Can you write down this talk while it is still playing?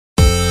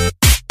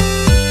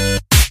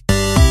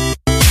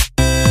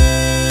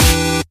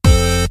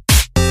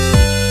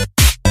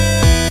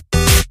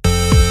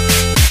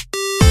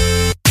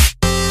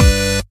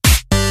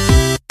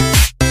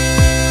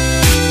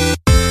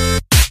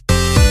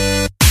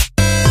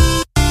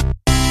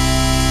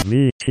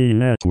VT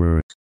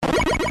Network.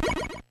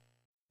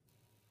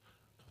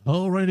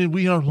 All right, and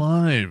we are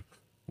live.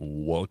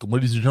 Welcome,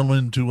 ladies and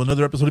gentlemen, to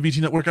another episode of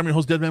VT Network. I'm your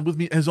host, Deadman. With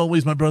me, as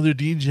always, my brother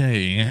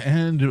DJ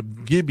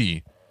and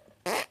Gibby,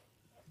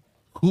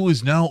 who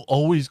is now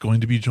always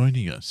going to be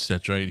joining us.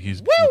 That's right.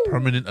 He's a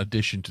permanent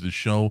addition to the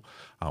show.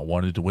 I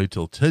wanted to wait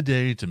till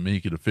today to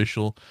make it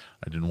official.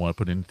 I didn't want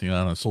to put anything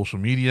out on social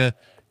media.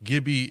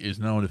 Gibby is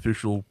now an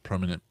official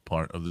permanent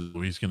part of the.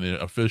 He's going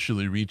to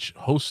officially reach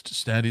host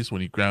status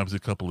when he grabs a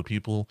couple of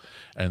people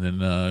and then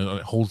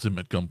holds them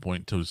at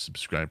gunpoint to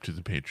subscribe to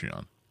the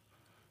Patreon.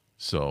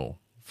 So,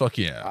 fuck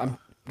yeah. I'm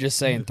just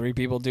saying, 3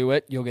 people do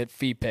it, you'll get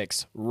feet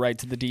pics right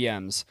to the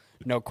DMs.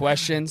 No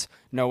questions,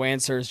 no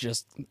answers,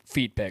 just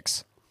feet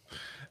pics.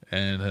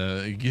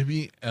 And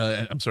Gibby,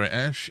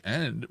 Ash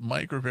and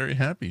Mike are very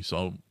happy.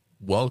 So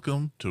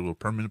welcome to a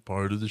permanent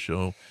part of the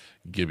show,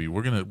 Gibby.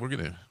 We're gonna.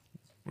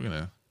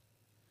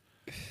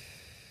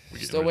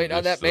 Still waiting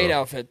on that maid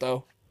outfit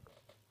though.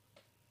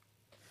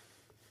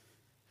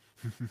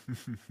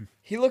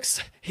 He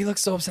looks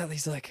so upset.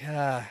 He's like,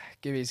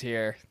 Gibby's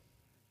here.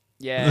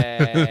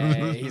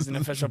 Yay! He's an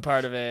official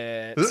part of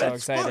it. So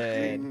Let's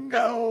excited. fucking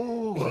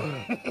go!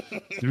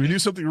 Did we do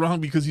something wrong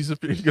because he's a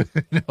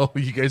No,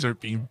 you guys are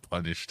being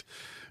punished.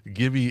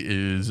 Gibby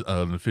is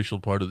an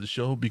official part of the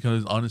show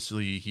because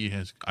honestly,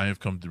 I have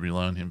come to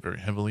rely on him very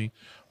heavily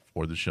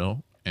for the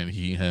show, and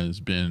he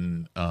has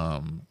been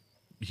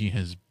he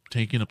has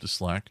taken up the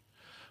slack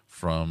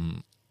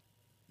from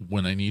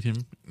when I need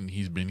him, and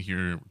he's been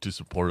here to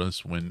support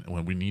us when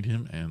we need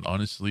him. And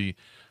honestly,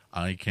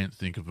 I can't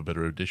think of a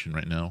better addition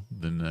right now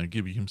than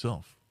Gibby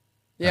himself.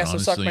 Yeah, And so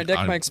suck my dick,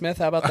 Mike Smith.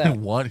 How about that? I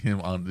want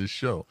him on this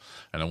show,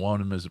 and I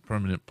want him as a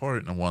permanent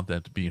part, and I want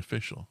that to be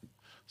official.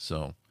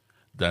 So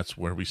that's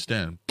where we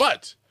stand.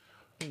 But,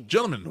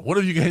 gentlemen, what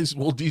have you guys?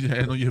 Well,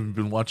 DJ, I know you haven't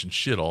been watching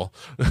shit all.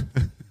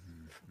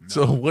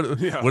 So what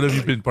have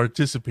you been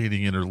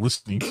participating in or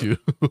listening to?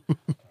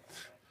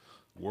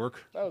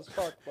 Work. That was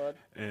fuck, bud.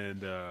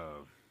 And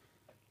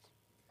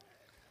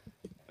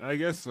I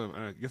guess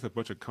a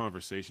bunch of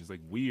conversations, like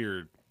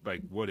weird,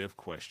 like what if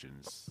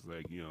questions,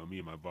 like me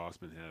and my boss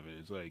been having.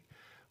 It's like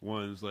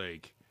one's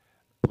like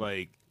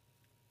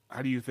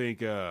how do you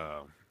think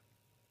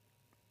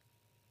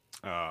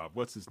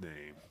what's his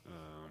name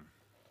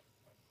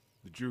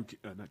the Jim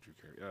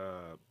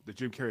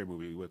Carrey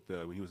movie with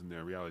when he was in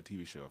the reality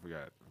TV show.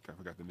 I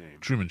forgot the name.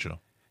 Truman Show.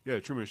 Yeah,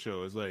 the Truman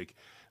Show is like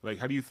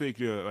how do you think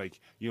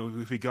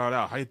if he got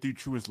out, how do you think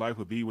Truman's life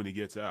would be when he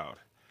gets out?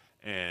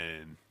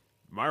 And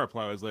my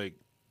reply was like,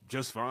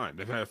 just fine.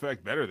 In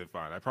fact, better than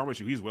fine. I promise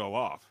you, he's well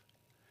off.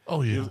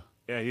 Oh yeah.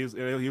 He was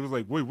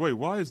like, wait,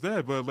 why is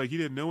that? But like he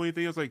didn't know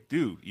anything. I was like,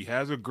 dude, he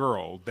has a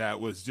girl that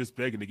was just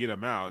begging to get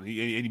him out, and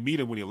he meet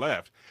him when he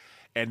left.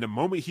 And the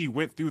moment he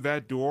went through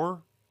that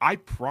door, I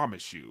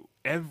promise you,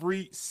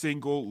 every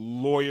single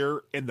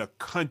lawyer in the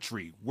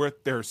country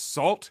worth their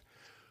salt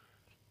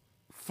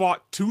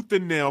fought tooth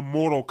and nail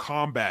Mortal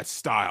Kombat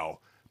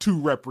style to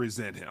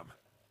represent him.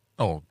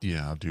 Oh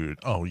yeah, dude.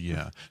 Oh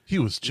yeah, he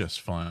was just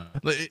fine.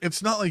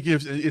 It's not like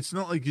as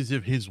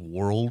if his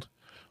world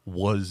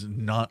was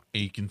not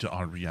akin to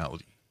our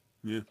reality.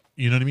 Yeah,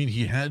 you know what I mean.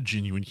 He had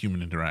genuine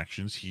human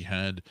interactions. He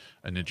had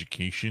an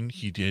education.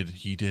 He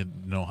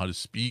did know how to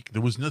speak.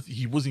 There was nothing.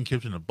 He wasn't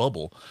kept in a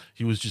bubble.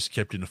 He was just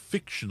kept in a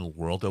fictional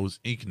world that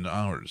was akin to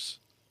ours.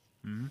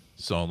 mm-hmm.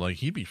 So like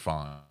he'd be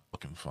fine,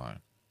 fucking fine.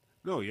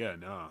 No, yeah,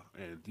 no,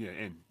 and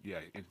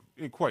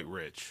quite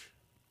rich.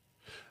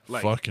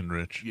 Like, fucking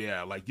rich.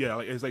 Yeah,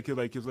 it's like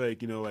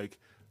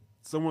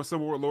some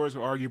lawyers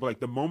will argue, but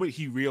like the moment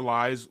he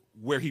realized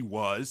where he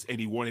was and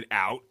he wanted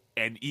out,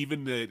 and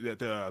even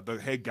the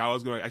head guy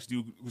was going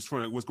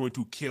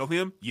to kill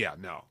him. Yeah,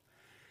 no,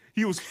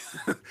 he was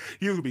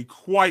he was gonna be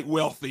quite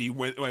wealthy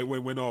when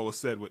all was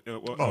said.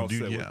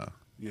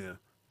 Yeah.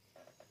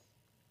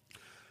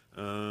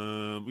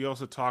 We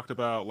also talked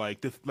about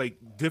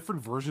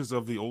different versions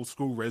of the old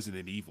school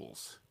Resident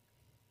Evils.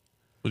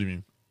 What do you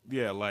mean?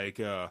 Yeah, which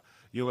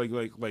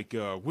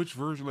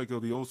version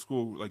of the old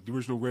school, like the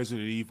original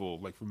Resident Evil,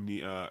 like from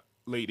the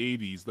late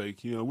 '80s,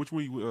 which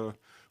one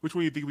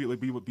you think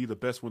would be the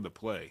best one to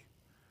play?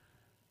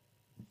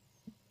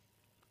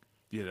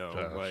 It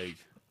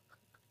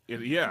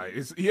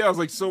was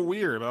like so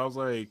weird. I was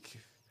like,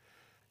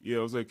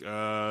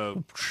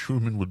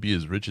 Truman would be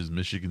as rich as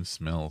Michigan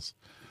smells.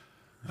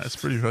 That's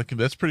pretty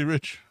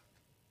rich.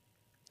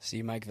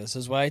 See, Mike, this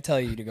is why I tell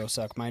you to go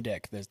suck my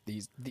dick. There's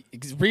these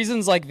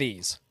reasons like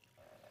these.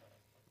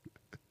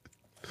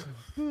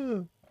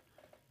 See,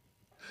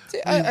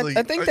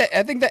 I think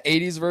the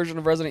 80s version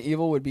of Resident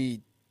Evil would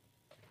be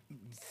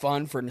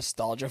fun for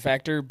nostalgia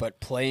factor, but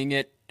playing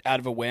it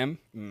out of a whim.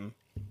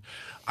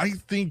 I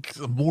think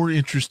the more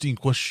interesting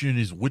question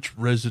is, which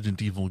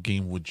Resident Evil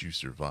game would you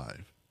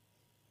survive?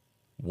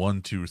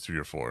 1, 2, 3,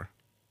 or 4?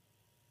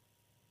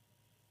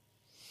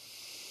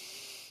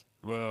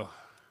 Well,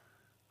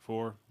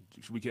 4.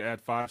 We can add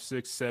 5,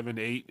 6, 7,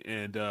 8,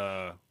 and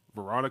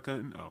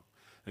Veronica.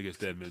 I guess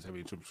Deadman's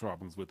having some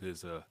problems with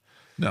his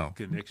No.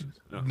 connections.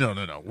 No.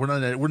 No.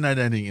 We're not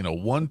ending in a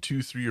 1,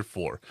 2, 3, or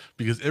 4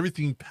 because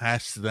everything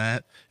past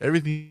that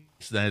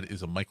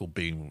is a Michael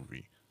Bay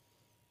movie.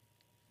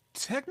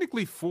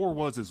 Technically, 4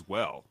 was as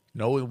well.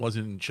 No, it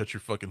wasn't. Shut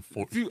your fucking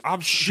Dude,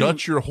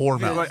 shut your whore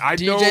dude, mouth. like, I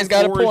know DJ's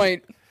got a 4 is-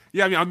 point.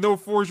 Yeah, I mean, I know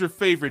 4 is your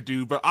favorite,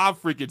 dude, but I'm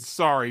freaking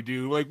sorry,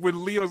 dude. Like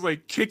when Leo's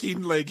like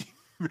kicking like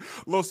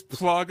Los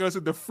Plagas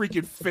in the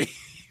freaking face,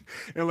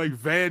 and like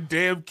Van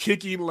Damme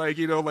kicking like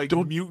like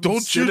don't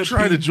mutant you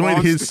try to centipede join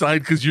his monsters.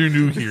 side because you're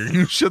new here.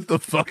 You shut the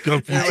fuck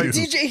up. You Hey,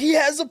 two. DJ, he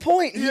has a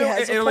point. He You know,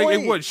 has and a like point.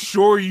 and what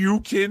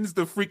Shoryukens,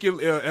 the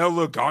freaking El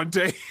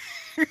Gigante.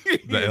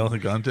 The El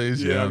Gigantes,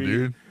 yeah, I mean,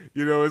 dude.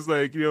 it's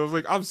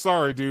like I'm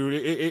sorry, dude.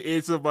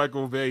 It's a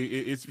Michael Bay.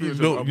 It's No, a you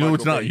know Michael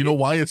it's not. Bay. You know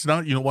why it's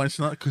not? You know why it's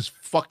not? Because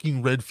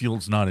fucking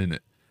Redfield's not in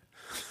it.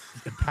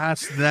 And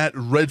past that,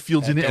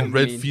 Redfield's in it, and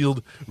don't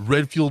mean-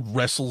 Redfield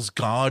wrestles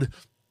God,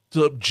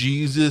 up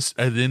Jesus,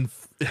 and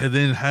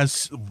then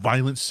has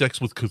violent sex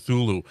with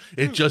Cthulhu.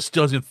 It just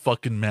doesn't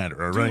fucking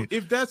matter. All Dude, right.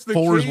 if that's the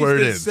 4 is case, where it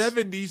then ends.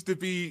 7 needs to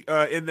be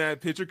in that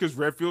picture because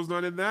Redfield's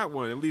not in that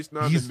one. At least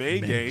not in He's the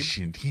main game.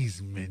 mentioned.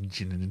 He's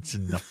mentioned, and it's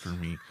enough for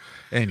me.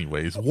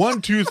 Anyways,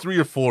 1, 2, 3,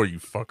 or 4, you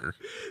fucker.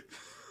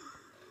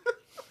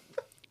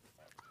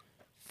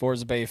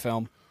 Forza Bay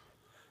film.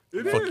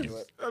 It Fuck is. you.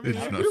 I mean,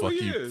 It's it not. really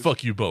Fuck you. is.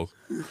 Fuck you both.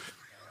 You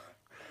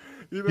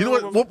You know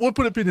what? We'll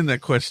put a pin in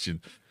that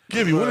question.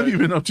 Gibby, what have you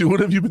been up to? What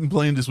have you been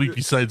playing this week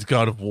besides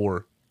God of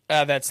War?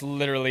 That's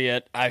literally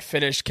it. I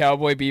finished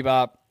Cowboy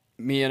Bebop.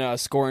 Me and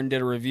Scorn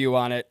did a review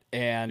on it,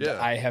 and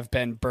Yeah. I have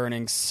been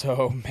burning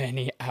so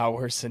many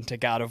hours into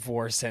God of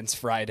War since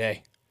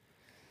Friday.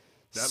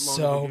 That long of a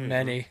So game,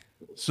 many.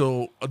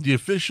 So the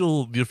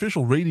official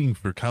rating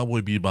for Cowboy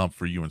Bebop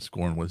for you and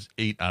Scorn was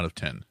 8 out of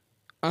 10.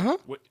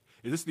 What,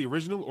 is this the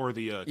original or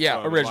the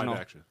Yeah, the original.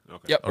 live action?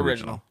 Okay. Yep, Original.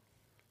 original.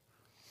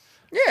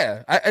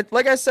 Yeah, I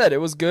like I said, it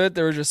was good.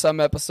 There were just some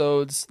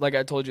episodes, like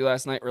I told you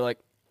last night, were like,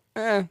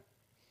 I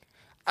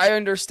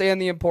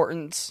understand the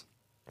importance.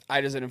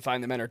 I just didn't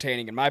find them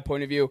entertaining in my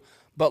point of view.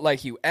 But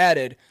like you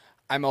added,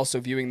 I'm also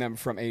viewing them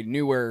from a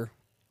newer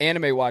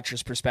anime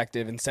watcher's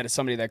perspective instead of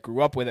somebody that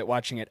grew up with it,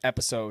 watching it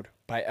episode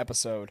by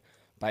episode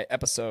by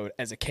episode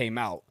as it came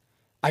out.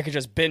 I could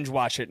just binge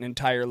watch it an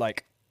entire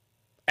like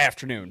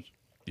afternoon.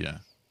 Yeah.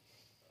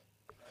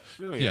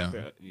 Oh, Yeah.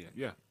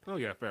 yeah. Oh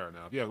yeah, fair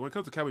enough. Yeah, when it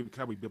comes to Cowboy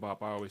Bebop,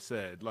 I always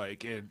said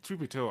like, and truth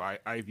be told,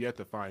 I've yet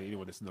to find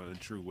anyone that's not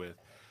untrue with.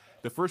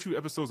 The first few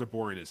episodes are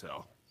boring as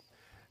hell.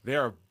 They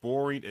are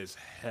boring as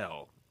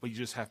hell, but you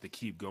just have to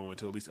keep going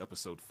until at least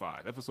episode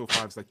 5. Episode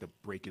 5 is like the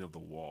breaking of the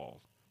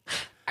wall.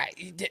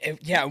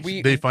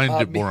 They find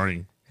it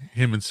boring.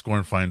 Him and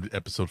Scorn find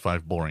episode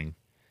 5 boring.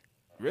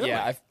 Really?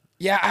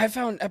 I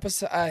found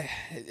episode.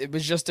 It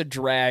was just a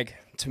drag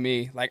to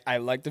me. Like I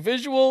like the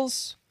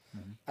visuals,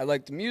 I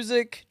like the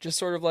music. Just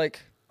sort of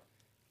like,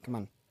 come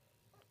on,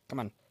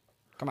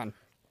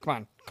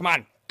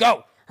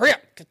 go, hurry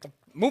up,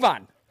 move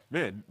on.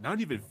 Man, not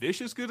even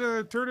Vicious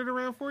could turn it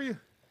around for you.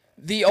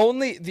 The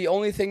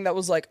only thing that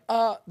was like,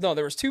 no,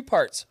 there was two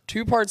parts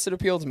that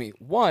appealed to me.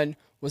 One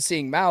was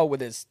seeing Mao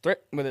with his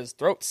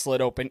throat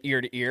slit open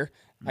ear to ear.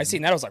 I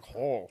seen that. I was like,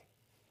 was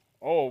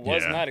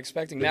Yeah. not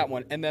expecting that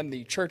one. And then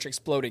the church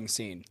exploding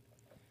scene.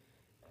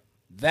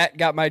 That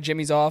got my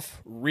jimmies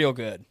off real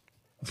good.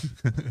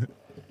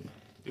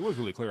 It was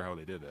really clear how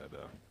they did that,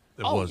 though.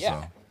 It was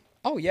yeah.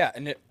 Oh yeah,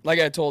 and like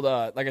I told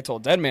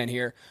Deadman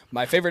here,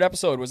 my favorite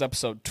episode was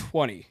episode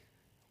 20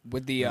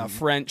 with the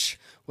French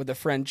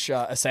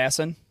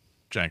assassin.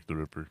 Jack the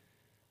Ripper.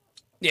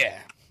 Yeah.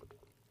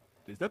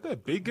 Is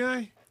that big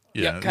guy?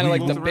 Yeah, kinda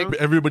like the big-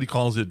 Everybody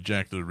calls it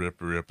Jack the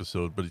Ripper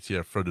episode, but it's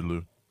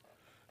Freddy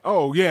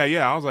Oh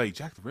yeah. I was like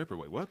Jack the Ripper.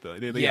 Wait, what the?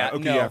 And then, Yeah,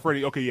 okay, no. yeah,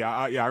 Freddy. Okay, yeah,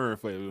 I remember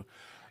Freddy.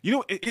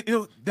 You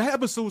know, that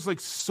episode was like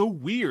so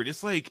weird.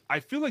 It's like I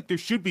feel like there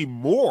should be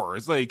more.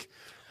 It's like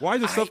why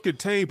is it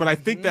self-contained? But I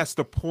think that's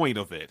the point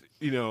of it.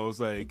 You know, it's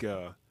like.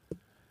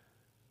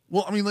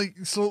 Well, I mean, like,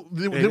 so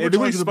they And were then when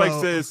talking Spike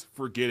about. says,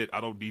 "Forget it, I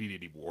don't need it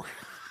anymore."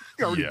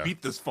 I already Yeah.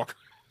 beat this fucker.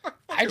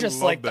 I just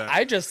love like that.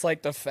 I just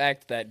like the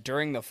fact that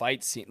during the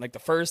fight scene, like the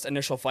first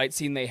initial fight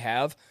scene they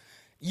have,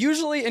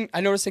 usually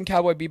I noticed in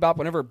Cowboy Bebop,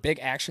 whenever big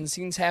action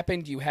scenes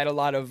happened, you had a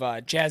lot of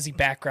jazzy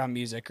background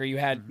music, or you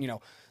had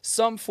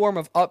some form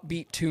of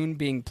upbeat tune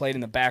being played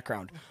in the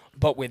background.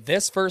 But with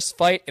this first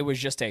fight, it was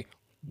just a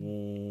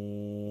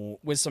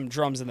with some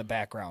drums in the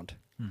background.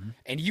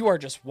 And you are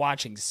just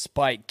watching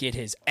Spike get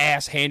his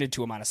ass handed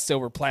to him on a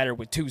silver platter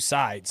with two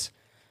sides.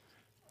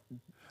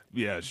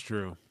 Yeah, it's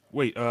true.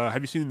 Wait,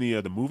 have you seen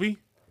the movie?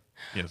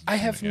 Yes, I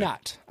have yeah.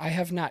 not. I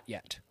have not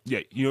yet.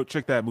 Yeah,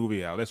 check that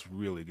movie out. That's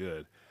really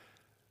good.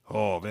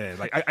 Oh man,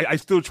 like I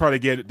still try to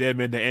get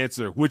Deadman to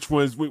answer which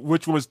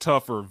one's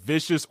tougher,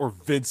 Vicious or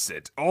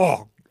Vincent.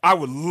 Oh, I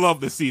would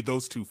love to see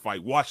those two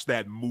fight. Watch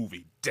that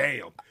movie.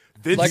 Damn,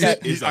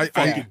 Vincent is a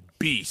fucking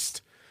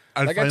beast.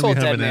 I Like I finally told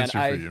have an Deadman, answer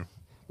for you.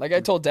 Like I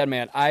told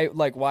Deadman, I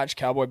watched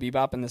Cowboy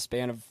Bebop in the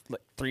span of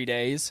 3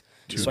 days,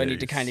 so I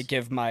need to days. kind of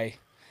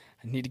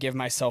give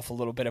myself a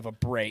little bit of a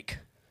break.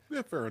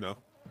 Yeah, fair enough.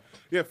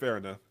 Yeah, fair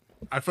enough.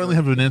 I finally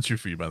have an answer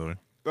for you, by the way.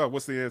 Oh,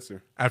 what's the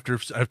answer? After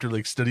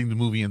like studying the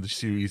movie and the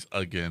series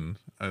again,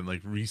 and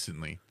like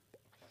recently,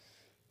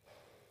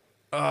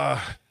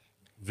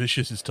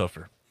 Vicious is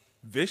tougher.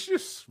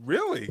 Vicious?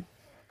 Really?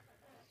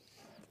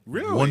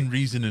 Really? One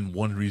reason and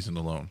one reason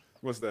alone.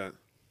 What's that?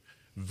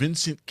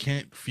 Vincent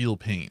can't feel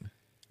pain.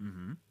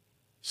 Mm-hmm.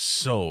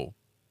 So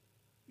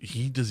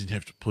he doesn't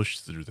have to push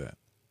through that.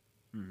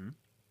 Mm-hmm.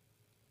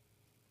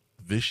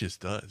 Vicious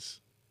does.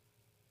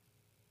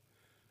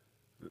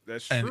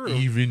 That's And true.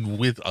 even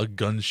with a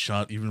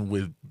gunshot, even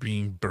with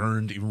being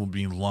burned, even with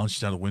being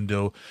launched out a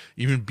window,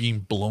 even being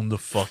blown the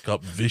fuck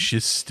up,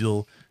 Vicious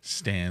still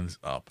stands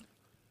up.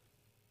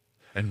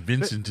 And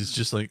Vincent is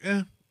just like,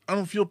 I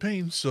don't feel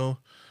pain, so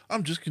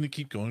I'm just gonna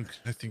keep going.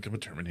 I think I'm a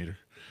Terminator.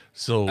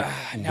 So Now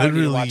I need to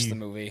literally, watch the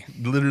movie.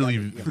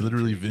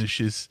 literally,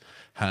 Vicious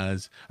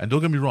has, and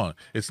don't get me wrong,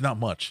 it's not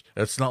much.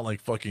 It's not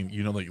like fucking,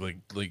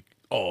 like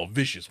oh,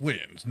 Vicious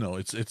wins. No,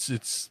 it's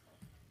T1000,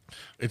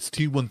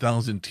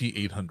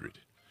 T800.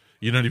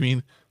 You know what I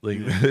mean? Like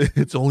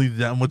it's only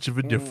that much of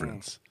a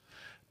difference.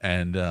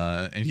 And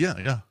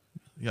yeah,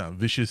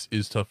 Vicious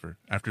is tougher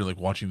after like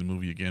watching the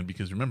movie again,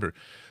 because remember,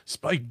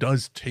 Spike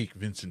does take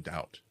Vincent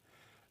out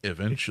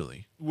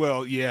eventually.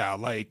 Well, yeah,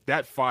 like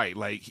that fight,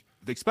 like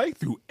the Spike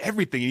threw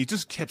everything and he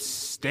just kept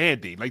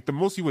standing. Like the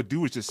most he would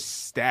do is just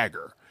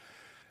stagger.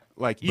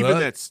 Like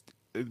even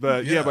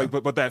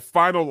but that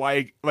final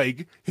like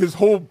his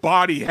whole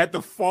body had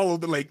to follow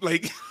the like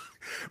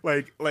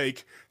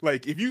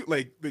if you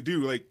like the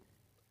dude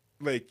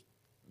like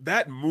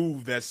that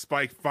move that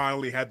Spike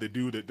finally had to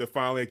do to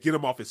finally get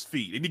him off his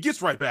feet, and he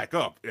gets right back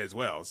up as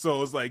well.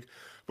 So it's like,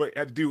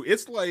 but dude,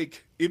 it's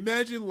like,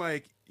 imagine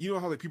like, you know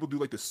how like people do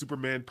like the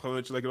Superman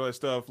punch, like all that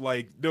stuff.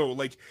 Like no,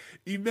 like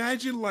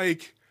imagine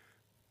like,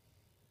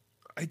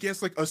 I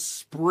guess like a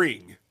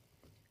spring,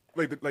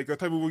 like a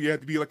type of movie you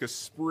have to be like a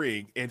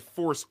spring and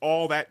force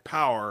all that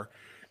power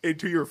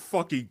into your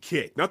fucking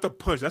kick, not the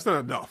punch. That's not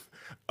enough.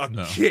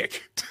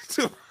 Kick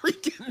to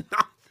freaking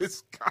knock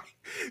this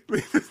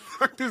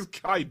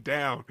guy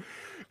down,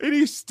 and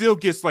he still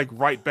gets like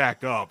right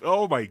back up.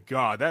 Oh my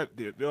god,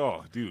 dude,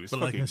 it's but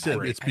like I said,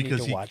 great. it's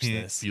because he can't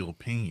this. feel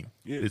pain.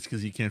 Yeah. It's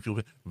because he can't feel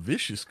pain.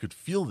 Vicious could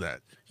feel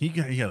that. He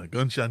had a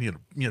gunshot.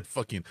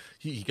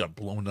 He got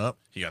blown up.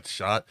 He got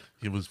shot.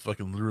 He was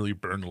fucking literally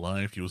burned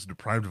alive. He was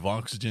deprived of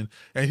oxygen,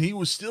 and he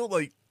was still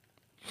like,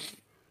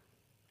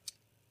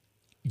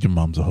 "Your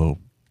mom's a hoe."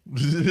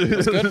 What's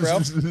good, bro?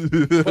 What's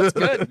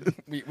good?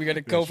 We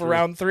gotta go for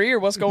round 3, or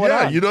what's going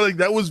on? Like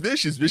that was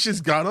Vicious.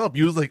 Vicious got up.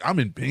 He was like, "I'm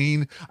in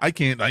pain. I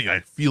can't.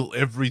 I feel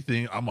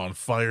everything. I'm on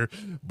fire."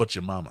 But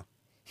your mama,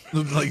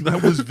 like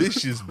that was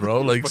Vicious,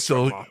 bro. Like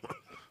so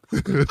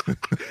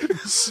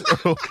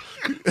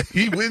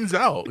he wins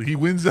out. He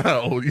wins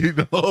out.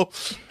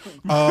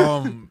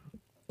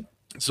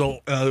 So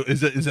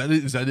is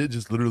that it?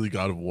 Just literally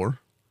God of War.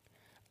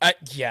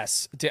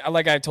 Yes.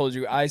 Like I told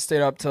you, I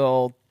stayed up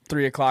till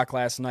 3 o'clock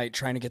last night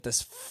trying to get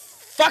this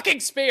fucking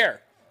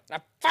spear. I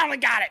finally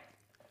got it.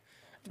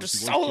 Just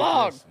so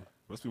long.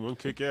 Must be one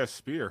kick-ass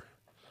spear.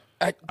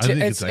 I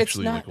think it's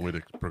actually like a way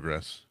to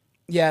progress.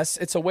 Yes,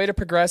 it's a way to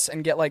progress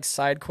and get like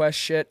side quest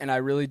shit, and I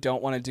really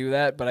don't want to do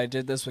that, but I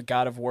did this with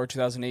God of War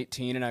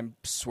 2018, and I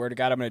swear to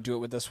God I'm going to do it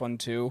with this one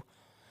too.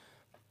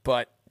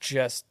 But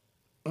just,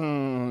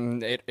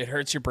 it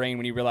hurts your brain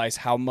when you realize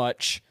how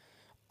much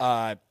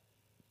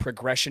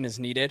progression is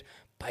needed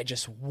by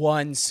just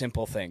one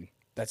simple thing.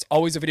 That's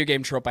always a video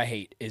game trope I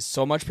hate, is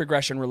so much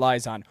progression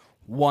relies on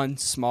one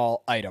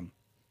small item.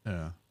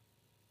 Yeah.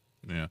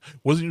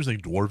 Wasn't yours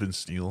like Dwarven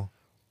Steel?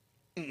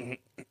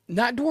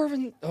 Not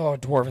Dwarven. Oh,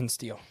 Dwarven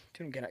Steel.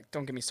 Don't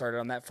get me started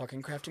on that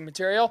fucking crafting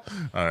material.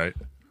 All right.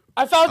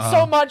 I found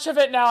so much of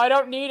it now. I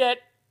don't need it,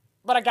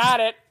 but I got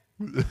it.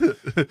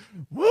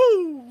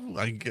 Woo!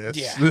 I guess.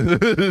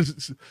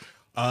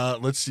 Yeah.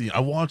 Let's see.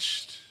 I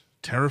watched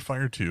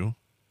Terrifier 2.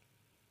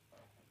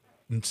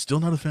 And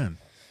still not a fan.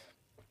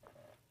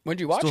 When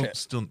did you watch it?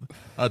 Still,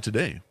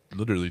 today.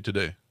 Literally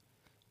today.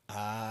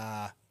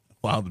 Wow,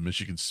 the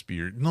Michigan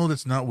spear. No,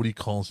 that's not what he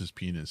calls his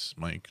penis,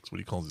 Mike. It's what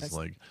he calls his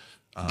leg.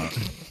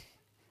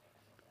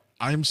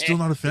 I'm still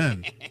not a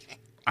fan.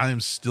 I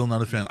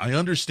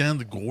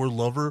understand the gore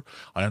lover.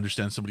 I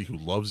understand somebody who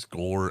loves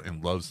gore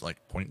and loves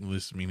like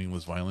pointless,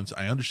 meaningless violence.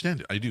 I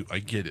understand it. I do. I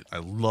get it. I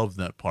love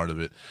that part of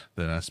it,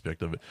 that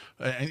aspect of it.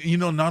 And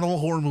not all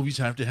horror movies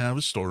have to have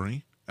a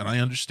story, and I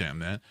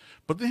understand that,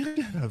 but they have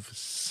to have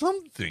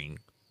something.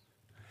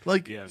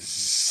 Like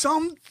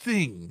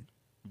something.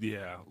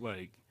 Yeah,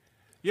 I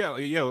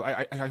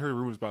heard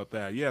rumors about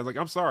that. Yeah, like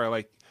I'm sorry,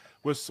 like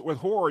with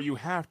horror, you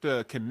have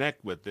to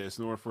connect with this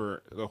in order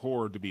for the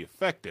horror to be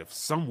effective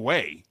some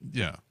way.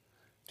 Yeah.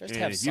 Just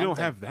and have if something. you don't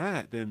have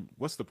that, then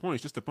what's the point?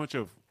 It's just a bunch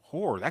of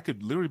horror. That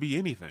could literally be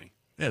anything.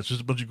 Yeah, it's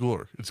just a bunch of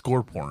gore. It's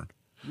gore porn.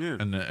 Yeah.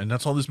 And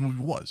that's all this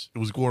movie was. It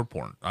was gore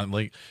porn. I'm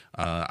like,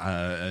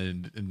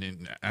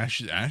 and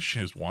Ash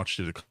has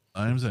watched it a couple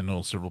times. I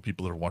know several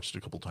people that have watched it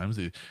a couple times.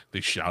 They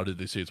shouted.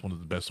 They say it's one of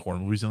the best horror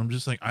movies, and I'm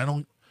just like, I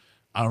don't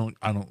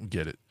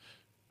get it.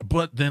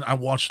 But then I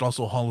watched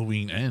also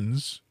Halloween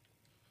Ends,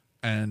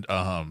 and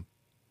I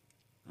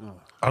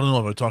don't know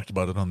if I talked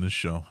about it on this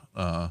show.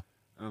 I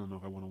don't know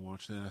if I want to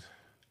watch that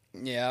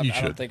Yeah, You I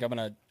should. don't think I'm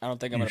gonna. I don't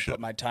think I'm You gonna should. put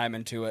my time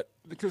into it.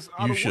 because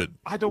You should.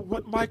 I don't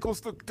want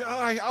Michaels to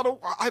die. I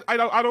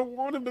don't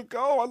want him to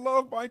go. I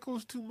love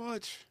Michaels too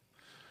much.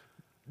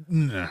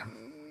 Nah.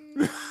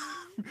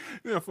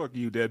 Yeah, fuck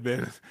you, dead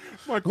man.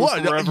 Michaels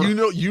What? forever.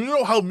 You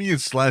know how me and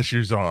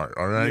slashers are,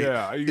 all right?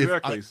 Yeah,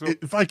 exactly. So-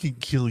 If I can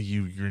kill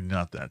you, you're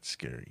not that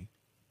scary.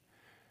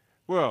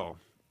 Well,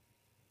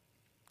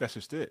 that's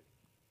just it.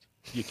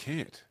 You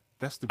can't.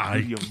 That's the I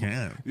beauty of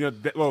can. Yeah.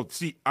 Well,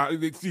 see,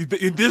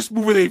 in this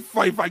movie they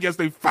fight. I guess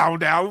they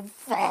found out.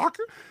 Fuck.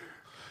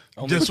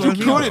 That's But what you I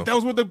mean, couldn't. though. That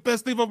was one of the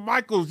best things of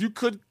Michaels. You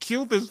couldn't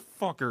kill this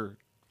fucker.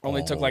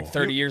 Only took like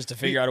 30 years to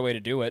figure out a way to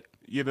do it.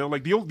 You know,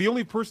 like the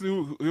only person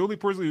who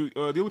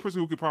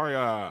could probably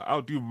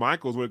outdo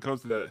Michaels when it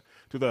comes to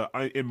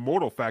the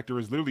immortal factor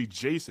is literally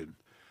Jason.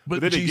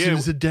 But then Jason again,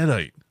 is a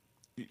deadite.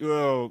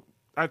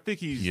 I think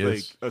he's He like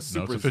is. a No, it's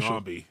super official.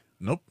 zombie.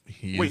 Nope.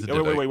 He Wait, is a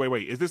deadite.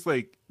 wait. Is this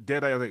like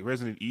Deadeye, like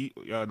Resident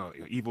Evil? No,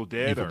 Evil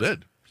Dead. Evil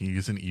Dead. He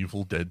is an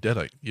Evil Dead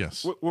deadite.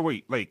 Yes.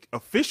 Wait, like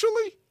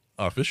officially?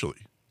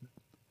 Officially.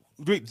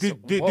 Wait,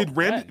 did whoa,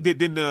 Raimi did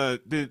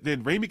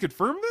Raimi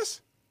confirm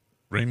this?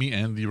 Raimi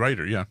and the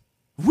writer, yeah.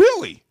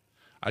 Really?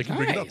 I can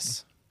bring it up.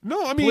 Nice.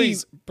 No, I mean,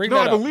 Please, bring no,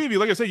 that I up. believe you.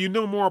 Like I said, you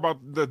know more about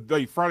the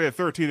Friday the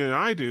 13th than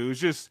I do. It's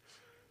just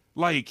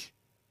like,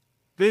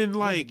 then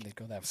think they'd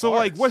go that so far.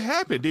 like, what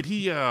happened? Did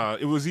he?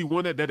 Was he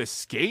one that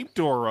escaped,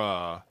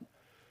 or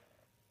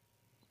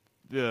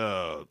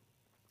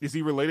is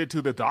he related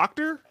to the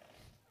Doctor?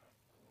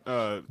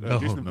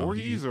 Jason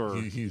Voorhees, or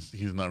he's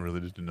not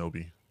related to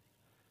Nobi.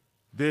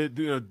 did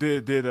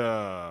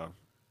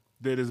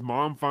his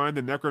mom find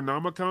the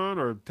Necronomicon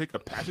or take the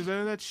patches out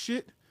of that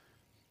shit?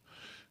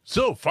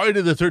 So,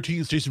 Friday the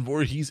 13th, Jason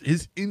Voorhees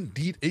is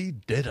indeed a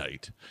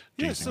deadite.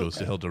 Yeah, Jason so- Goes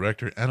to Hell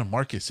director Adam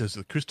Marcus says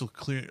the Crystal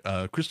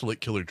Lake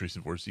Killer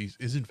Jason Voorhees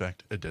is in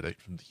fact a deadite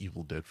from the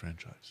Evil Dead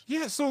franchise.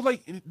 Yeah, so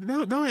like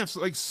now I have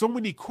like so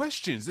many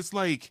questions. It's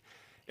like,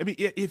 I mean,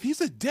 if he's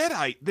a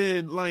deadite,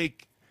 then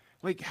like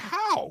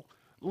how?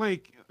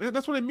 Like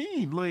that's what I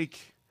mean.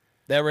 Like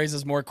That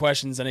raises more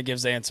questions than it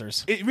gives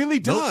answers. it really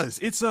does.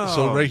 It's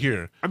So right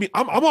here, I mean,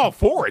 I'm all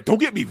for it. Don't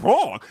get me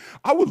wrong.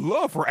 I would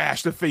love for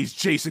Ash to face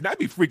Jason. That'd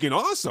be freaking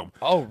awesome.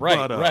 Oh,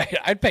 right, But, right.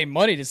 I'd pay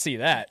money to see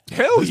that.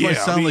 Hell this yeah! might I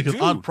sound mean, like an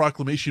dude. odd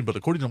proclamation, but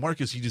according to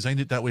Marcus, he designed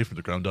it that way from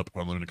the ground up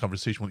upon learning a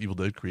conversation with Evil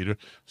Dead creator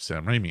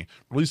Sam Raimi.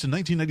 Released in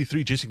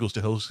 1993, Jason Goes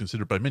to Hell is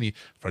considered by many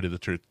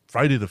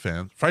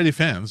Friday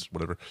fans,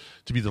 whatever,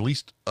 to be the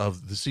least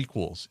of the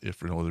sequels, if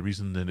for no other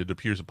reason than it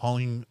appears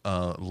appalling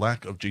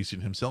lack of Jason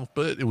himself.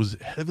 But it was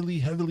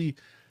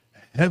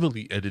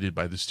heavily edited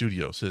by the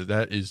studio, so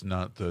that is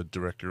not the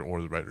director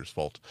or the writer's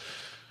fault.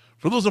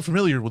 For those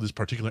unfamiliar with this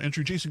particular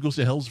entry, Jason Goes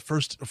to Hell's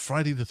first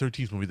Friday the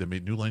 13th movie that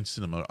made New Line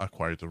Cinema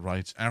acquired the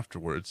rights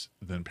afterwards,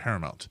 then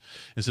Paramount.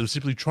 Instead of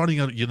simply trotting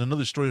out yet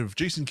another story of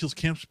Jason kills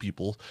camps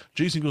people,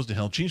 Jason Goes to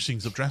Hell changed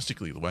things up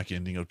drastically. The wacky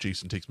ending of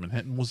Jason Takes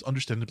Manhattan was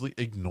understandably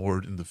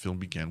ignored, and the film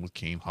began with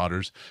Kane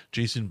Hodder's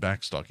Jason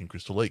backstalking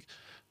Crystal Lake.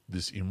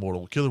 This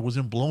immortal killer was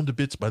then blown to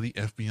bits by the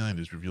FBI and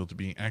is revealed to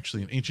be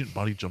actually an ancient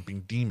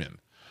body-jumping demon.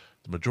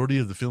 The majority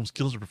of the film's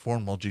kills are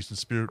performed while Jason's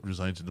spirit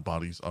resides in the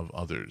bodies of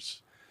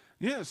others.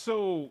 Yeah.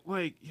 So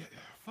like, yeah,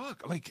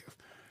 fuck. Like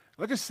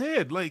I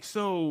said, like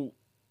so.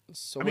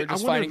 So I we're mean, I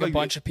just wonder, finding like, a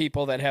bunch of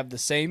people that have the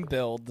same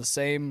build, the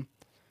same.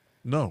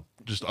 No,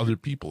 just other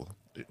people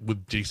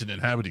with Jason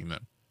inhabiting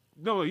them.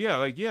 No, yeah,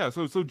 like yeah.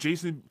 So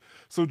Jason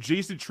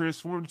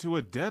transformed into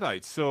a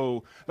deadite.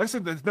 So like I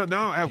said,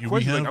 now I have Here we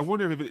questions. Like, have- I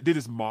wonder if did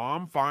his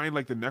mom find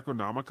like the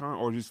Necronomicon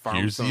or just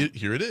found some?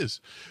 Here it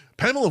is.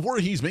 Pamela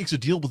Voorhees makes a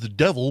deal with the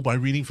devil by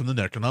reading from the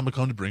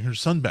Necronomicon to bring her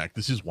son back.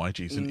 This is why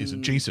Jason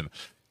isn't Jason.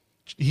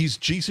 He's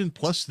Jason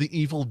plus the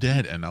Evil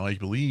Dead, and now I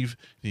believe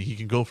he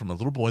can go from a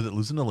little boy that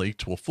lives in a lake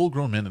to a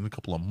full-grown man in a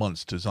couple of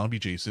months to zombie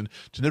Jason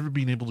to never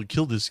being able to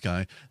kill this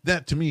guy.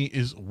 That to me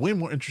is way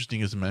more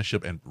interesting as a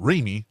mashup, and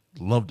Raimi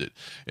loved it.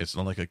 It's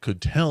not like I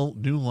could tell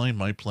New Line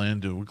my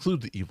plan to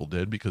include the Evil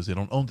Dead because they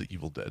don't own the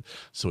Evil Dead,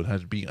 so it had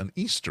to be an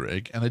Easter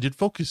egg, and I did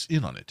focus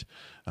in on it.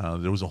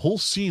 There was a whole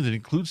scene that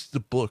includes the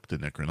book, the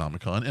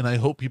Necronomicon, and I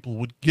hope people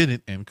would get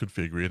it and could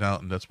figure it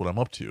out, and that's what I'm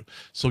up to.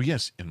 So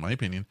yes, in my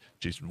opinion,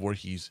 Jason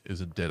Voorhees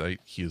is a deadite.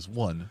 He is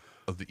one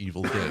of the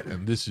Evil Dead,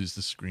 and this is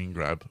the screen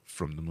grab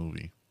from the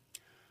movie.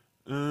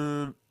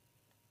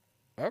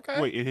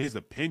 Okay. Wait, in his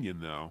opinion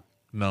though.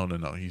 No.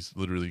 He's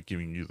literally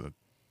giving you the.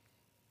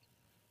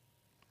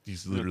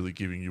 He's literally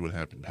giving you what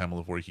happened.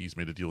 Pamela Voorhees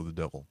made a deal with the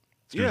devil.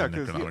 Through Yeah, the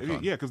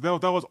Necronomicon. because that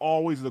was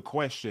always the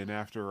question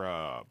after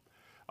a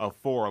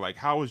 4. Like,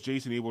 how was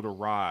Jason able to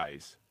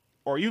rise,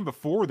 or even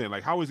before then?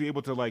 Like, how was he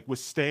able to like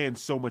withstand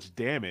so much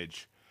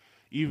damage?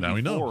 Even Now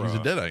we know before, he's a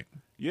deadite.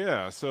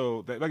 Yeah,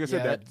 so that, like I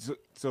said,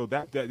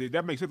 Yeah,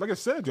 that makes sense. Like I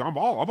said, dude, I'm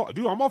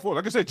all for it.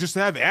 Like I said, just to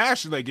have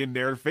Ash like in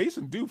there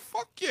facing, dude,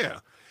 fuck yeah,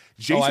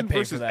 Jason I'd pay for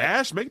versus that.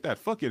 Ash, make that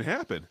fucking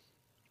happen.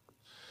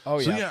 Oh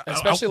So, yeah, yeah,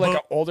 especially well, like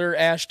an older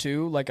Ash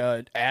too, like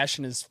a Ash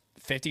in his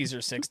 50s or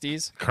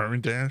 60s.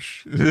 current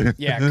Ash.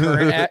 Yeah,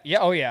 current. Yeah,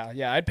 oh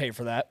yeah, I'd pay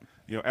for that.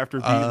 After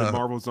beating the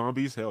Marvel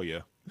zombies, hell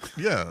yeah.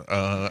 Yeah,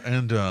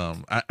 and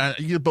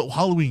yeah, but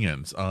Halloween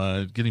ends.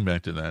 Getting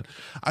back to that,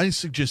 I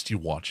suggest you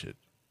watch it.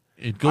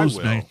 It goes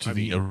will. back to I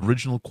the mean-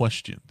 original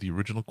question. The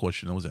original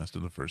question that was asked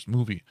in the first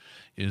movie: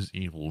 Is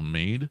evil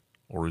made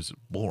or is it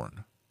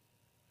born?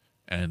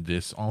 And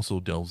this also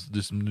delves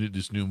this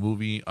new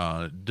movie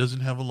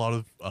doesn't have a lot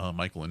of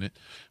Michael in it,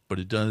 but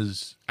it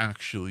does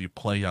actually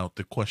play out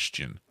the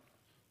question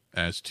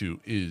as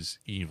to is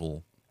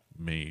evil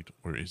made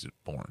or is it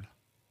born?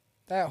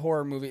 That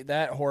horror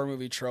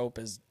movie trope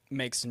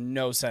makes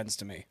no sense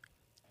to me.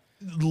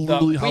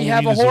 Literally, We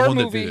have Halloween a is the horror one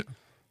that did movie. it.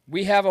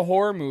 We have a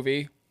horror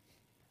movie.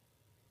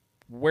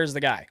 Where's the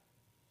guy?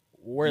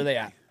 Where are they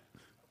at?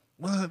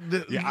 Well,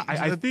 Yeah,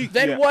 I think.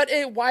 Then yeah. what?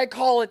 Why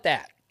call it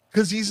that?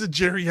 Because he's a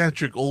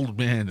geriatric old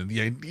man, and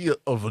the idea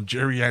of a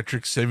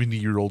geriatric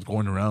 70-year-old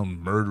going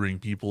around murdering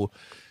people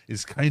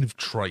is kind of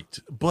trite.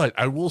 But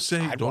I will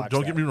say, I'd don't watch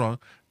get that. me wrong.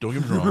 Don't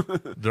get me wrong.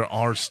 There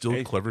are still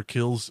Hey. clever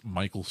kills.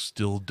 Michael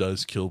still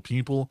does kill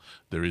people.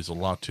 There is a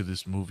lot to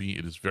this movie.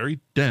 It is very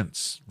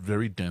dense,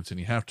 and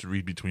you have to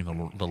read between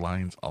the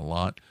lines a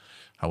lot.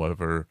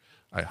 However,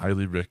 I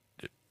highly recommend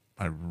it.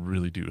 I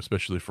really do,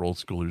 especially for old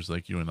schoolers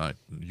like you and I,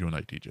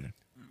 DJ.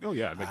 Oh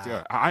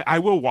yeah, I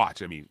will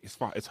watch. I mean,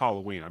 it's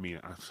Halloween. I mean,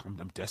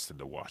 I'm destined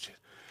to watch it.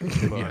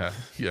 But,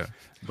 Yeah.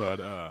 But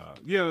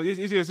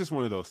it's just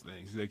one of those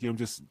things. Like I'm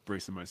just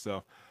bracing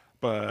myself.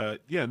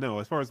 But yeah, no.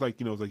 As far as like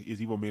like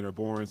is evil made or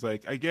born? It's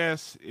like I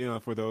guess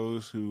for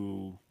those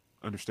who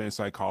understand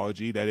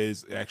psychology, that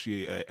is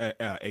actually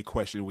a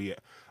question we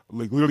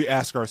like literally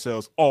ask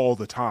ourselves all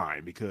the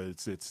time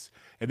because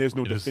and there's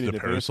no It is the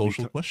definitive answer.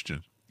 parasocial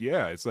question.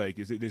 Yeah, it's like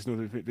there's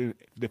no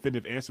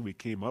definitive answer we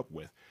came up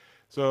with.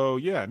 So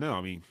yeah, no,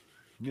 I mean,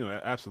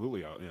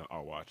 absolutely,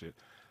 I'll watch it.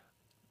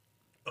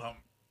 I've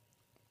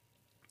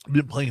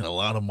been playing a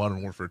lot of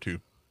Modern Warfare 2.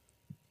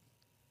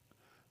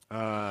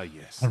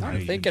 Yes. I'm I'm really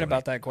thinking enjoying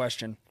about that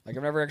question. Like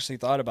I've never actually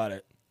thought about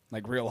it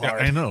like real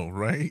hard. I know,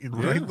 right?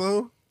 Right,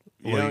 though?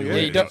 Yeah, Yeah,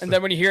 you don't, and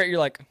then when you hear it, you're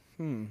like,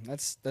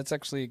 that's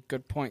actually a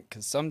good point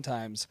because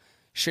sometimes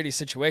shitty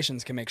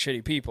situations can make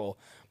shitty people,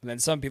 but then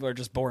some people are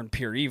just born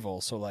pure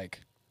evil. So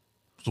like,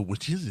 So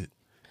which is it?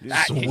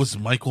 Ah, So was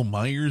Michael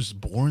Myers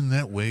born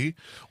that way,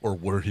 or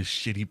were his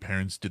shitty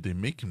parents, did they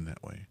make him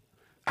that way?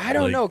 I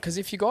don't Like- know because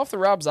if you go off the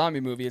Rob Zombie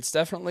movie, it's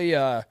definitely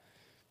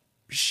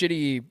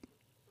shitty.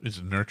 It's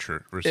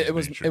nurture versus It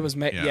was nature. it was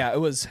yeah, it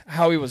was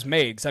how he was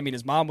made. Because I mean,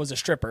 his mom was a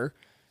stripper,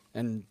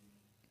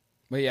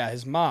 but yeah,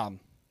 his mom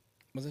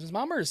was it his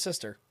mom or his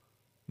sister?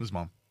 His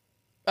mom.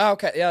 Oh,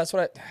 okay, yeah, that's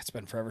what it's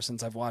been forever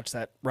since I've watched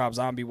that Rob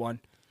Zombie one.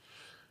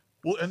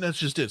 Well, and that's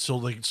just it. So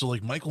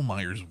like Michael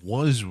Myers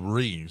was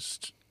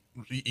raised,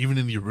 even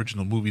in the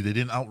original movie, they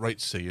didn't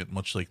outright say it,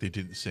 much like they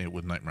didn't say it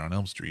with Nightmare on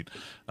Elm Street.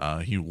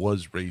 He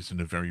was raised in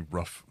a very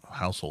rough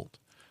household.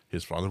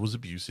 His father was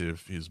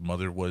abusive. His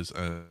mother was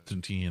a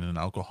absentee and an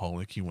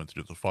alcoholic. He went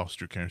through the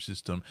foster care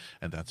system,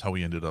 and that's how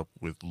he ended up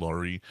with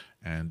Laurie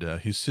and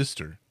his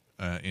sister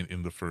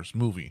in the first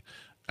movie.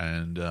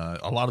 And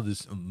a lot of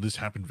this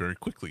happened very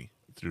quickly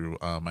through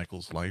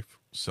Michael's life.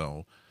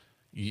 So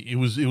it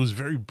was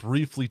very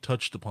briefly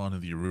touched upon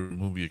in the original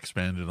movie,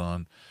 expanded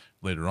on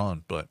later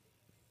on. But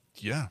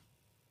yeah.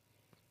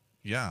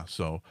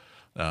 So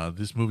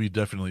this movie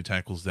definitely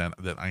tackles that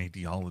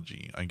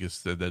ideology. I guess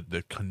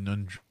that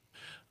conundrum.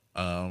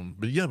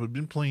 But yeah, I've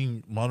been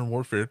playing Modern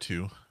Warfare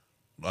 2,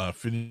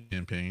 finished the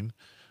campaign.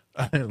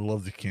 I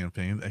love the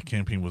campaign. That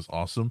campaign was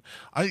awesome.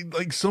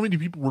 So many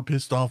people were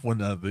pissed off when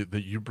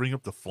that you bring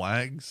up the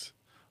flags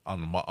on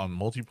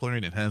multiplayer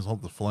and it has all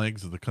the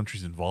flags of the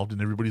countries involved,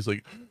 and everybody's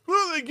like,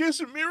 "Well, I guess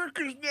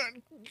America's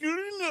not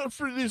good enough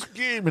for this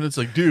game," and it's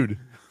like, dude,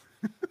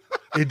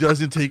 it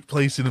doesn't take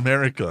place in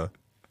America.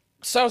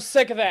 So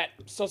sick of that.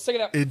 So sick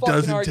of that. It fucking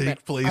doesn't argument.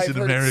 take place I've in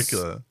heard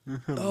America.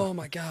 Oh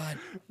my god.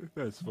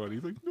 That's funny.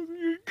 He's like,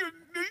 "You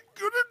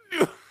gonna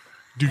do?"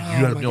 Dude, you Oh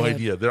have my no God.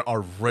 idea. There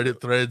are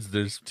Reddit threads,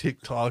 there's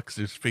TikToks,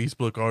 there's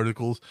Facebook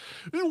articles.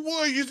 And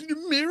why isn't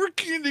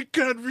America in the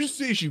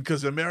conversation?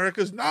 Because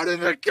America's not in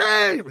the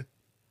game.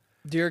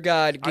 Dear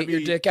God, get your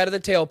mean- dick out of the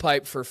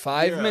tailpipe for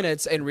 5 Yeah.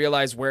 minutes and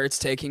realize where it's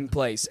taking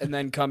place, and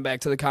then come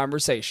back to the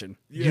conversation.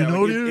 Yeah,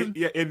 know, like, dude?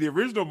 in the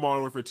original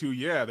Modern Warfare 2,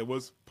 yeah, there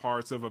was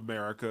parts of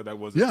America that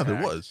was Yeah, there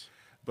attacked. was.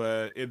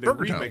 But in the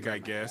Burger remake, Town. I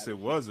guess it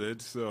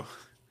wasn't. So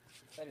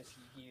I just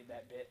heated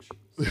that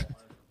bitch.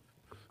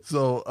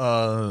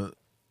 So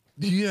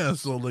yeah,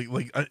 so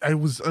I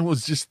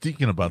was just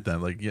thinking about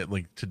that. Like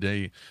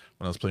today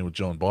when I was playing with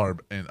Joe and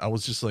Barb, and I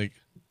was just like,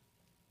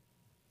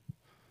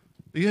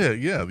 yeah,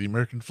 the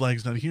American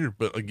flag's not here.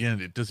 But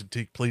again, it doesn't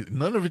take place,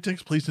 none of it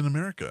takes place in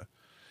America.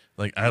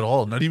 Like at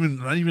all. Not even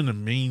the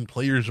main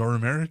players are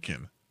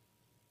American.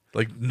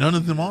 Like none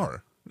of them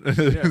are.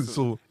 yeah,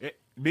 So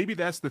maybe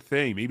that's the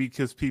thing. Maybe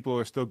because people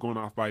are still going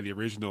off by the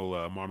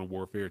original Modern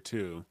Warfare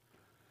 2.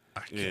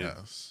 I Yeah.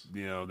 guess.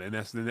 And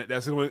that's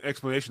the only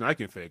explanation I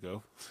can think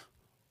of.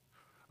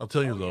 I'll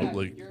tell you though,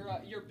 like,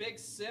 your big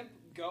simp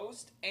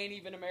Ghost ain't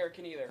even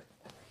American either.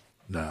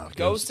 nah,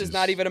 Ghost is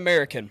not even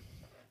American.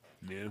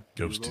 Yeah.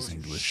 Ghost is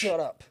English. Shut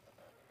up.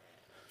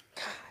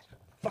 God,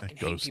 fucking hate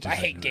Ghost people. I is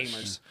hate English.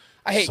 gamers.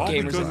 I hate All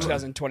gamers because in of-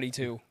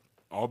 2022.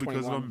 All because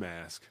of a 21.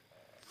 mask.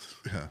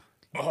 Yeah.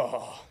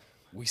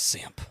 We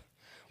simp.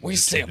 We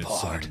simp It's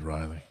hard. Simon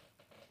Riley.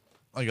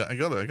 I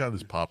got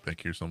this pop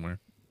pick here somewhere.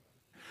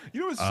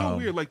 You know, it's so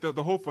weird. Like the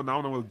whole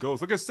phenomenon with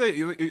ghosts. Like I say,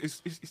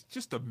 it's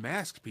just a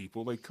mask,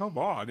 people. Like, come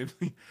on.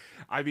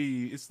 I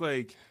mean, it's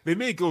like they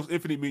made Ghost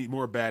infinitely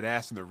more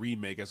badass in the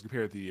remake as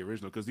compared to the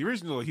original. Because the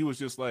original, he was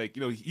just like,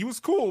 he was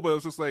cool, but it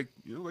was just like,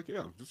 like,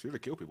 yeah, I'm just here to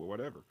kill people,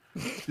 whatever.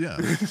 Yeah.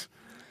 I'm here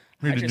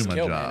I to do just my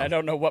killed job. man. I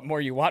don't know what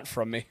more you want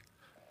from me.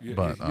 Yeah,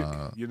 But,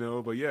 but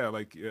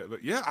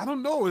yeah, I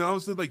don't know. And I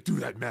was like, dude,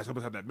 that mask. I'm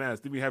gonna have that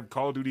mask. Then we have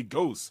Call of Duty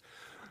Ghosts.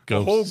 The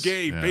whole Ghosts,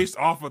 game yeah. based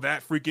off of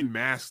that freaking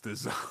mask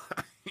design.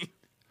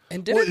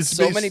 And Well, didn't it's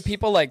so based- many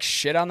people like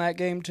shit on that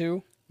game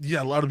too?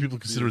 Yeah, a lot of people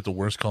consider it the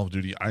worst Call of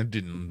Duty. I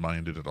didn't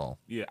mind it at all.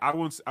 Yeah, I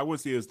wouldn't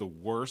say it's the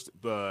worst,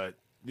 but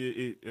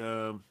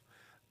I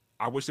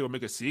wish they would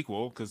make a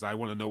sequel because I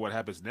want to know what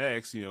happens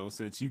next.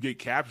 Since you get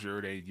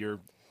captured and you're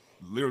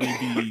literally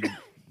being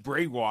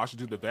brainwashed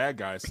into the bad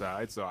guy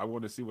side, so I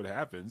want to see what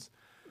happens.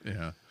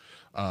 Yeah.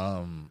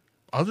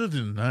 Other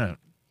than that,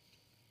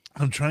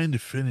 I'm trying to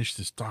finish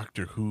this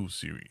Doctor Who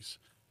series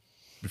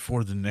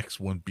before the next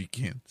one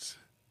begins.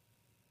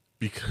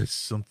 Because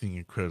something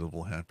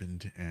incredible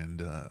happened,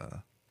 and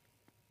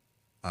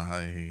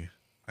I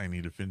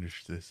need to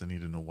finish this. I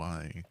need to know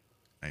why.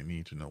 I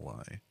need to know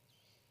why.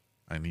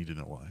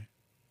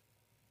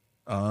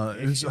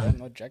 If you don't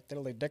know Jack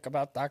Diddley Dick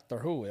about Doctor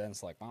Who, then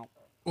it's like, well,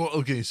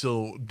 Okay,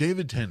 so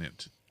David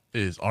Tennant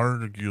is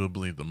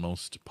arguably the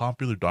most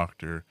popular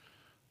Doctor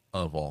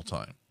of all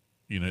time.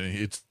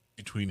 It's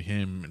between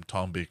him and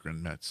Tom Baker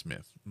and Matt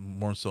Smith.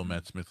 More so,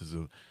 Matt Smith is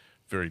a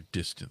very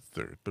distant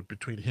third, but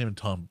between him and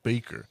Tom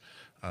Baker,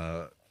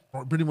 are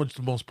pretty much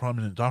the most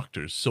prominent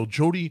doctors. So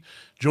Jodie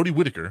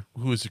Whittaker,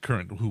 who was the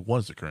current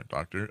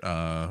doctor,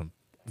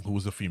 who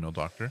was a female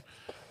doctor,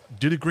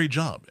 did a great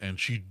job, and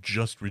she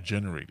just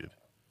regenerated.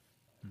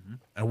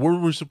 And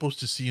we're supposed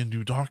to see a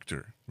new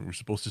doctor. We're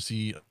supposed to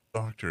see a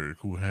doctor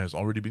who has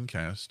already been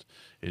cast.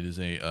 It is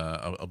a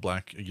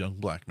young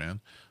black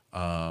man.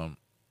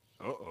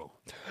 Uh-oh.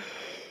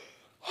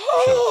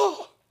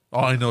 Oh,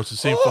 I know, it's the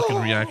same fucking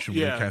reaction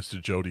when Yeah. we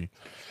casted Jodie.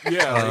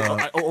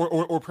 Yeah,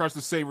 or perhaps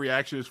the same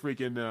reaction as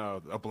freaking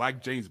a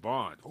black James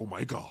Bond. Oh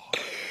my god.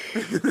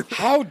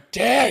 how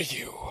dare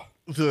you?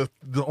 The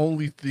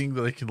only thing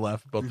that I can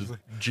laugh about the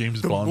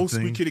James The Bond most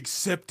thing. we can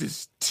accept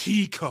is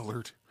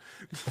tea-colored.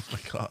 Oh my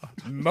god.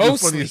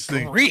 Mostly funniest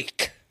thing-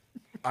 Greek.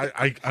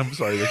 I'm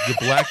sorry, like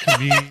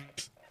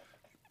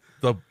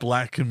the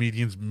black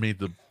comedians made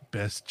the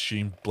best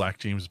black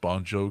James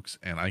Bond jokes,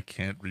 and I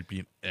can't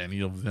repeat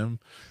any of them.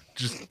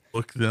 Just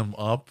look them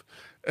up,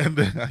 and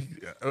then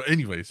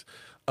anyways,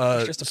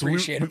 Just so we-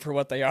 appreciate them for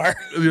what they are.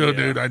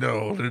 Dude, I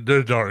know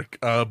they're dark.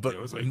 But it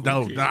was like,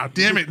 no, okay. nah,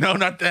 damn it, no,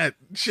 not that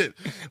shit.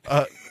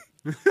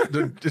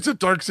 It's a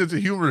dark sense of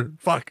humor.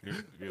 Fuck.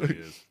 It really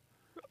is.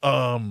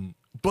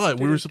 But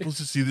we were supposed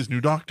to see this new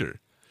doctor,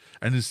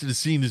 and instead of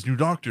seeing this new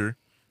doctor,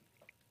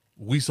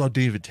 we saw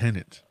David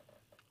Tennant.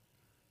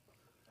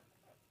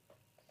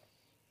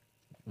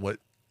 What?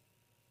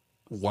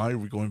 Why are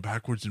we going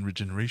backwards in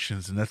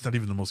regenerations? And that's not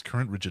even the most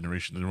current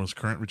regeneration. The most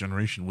current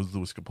regeneration was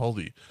Louis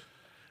Capaldi.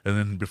 And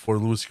then before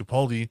Louis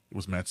Capaldi, it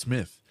was Matt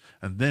Smith.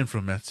 And then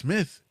from Matt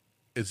Smith,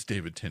 it's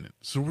David Tennant.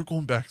 So we're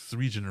going back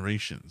 3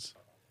 generations.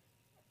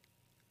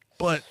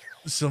 But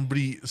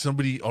somebody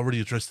already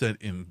addressed that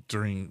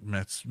during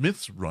Matt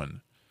Smith's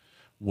run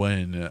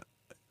when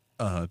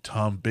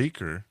Tom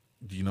Baker,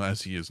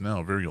 as he is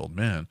now, a very old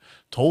man,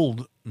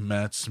 told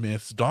Matt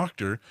Smith's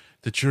doctor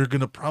that you're going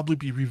to probably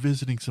be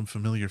revisiting some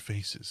familiar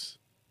faces.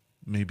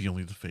 Maybe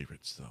only the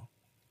favorites, though.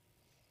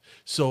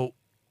 So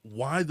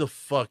why the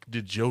fuck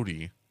did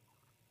Jodie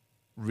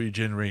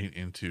regenerate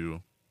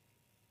into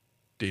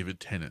David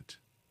Tennant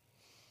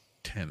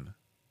 10?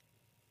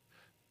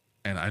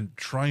 And I'm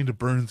trying to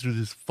burn through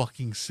this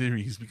fucking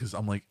series because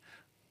I'm like,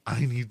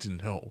 I need to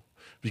know.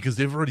 Because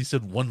they've already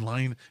said one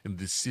line in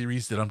this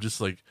series that I'm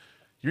just like,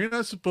 you're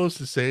not supposed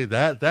to say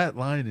that. That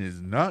line is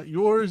not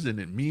yours and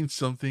it means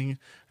something.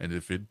 And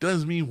if it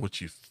does mean what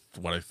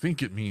I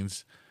think it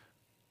means,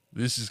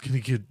 this is going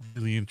to get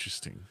really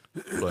interesting.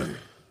 But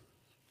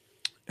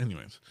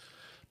anyways,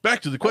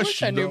 back to the I wish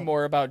question. I knew though.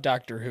 more about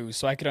Doctor Who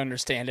so I could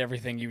understand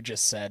everything you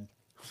just said.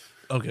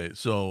 Okay,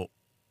 so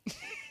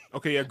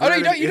Okay, yeah. Oh no,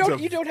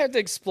 granted, you don't have to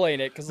explain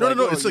it because no,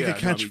 like, it's like yeah,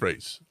 a no, I mean,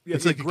 catchphrase. yeah,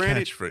 It's yeah, like a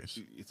granted,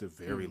 catchphrase. It's a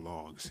very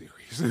long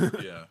series.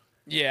 Yeah.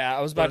 yeah,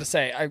 I was about to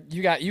say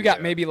you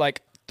got maybe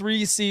like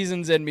 3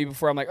 seasons in me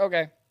before I'm like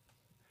okay,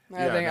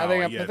 I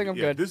think I'm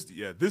good.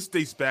 This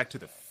dates back to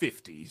the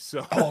 50s.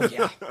 So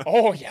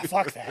Oh yeah,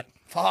 fuck that,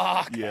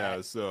 fuck. yeah,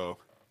 that. so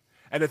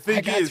and the thing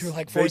I got is, through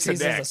like they 4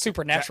 seasons of connect.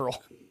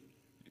 Supernatural.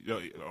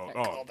 Oh,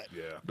 called it.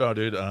 yeah. No,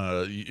 dude.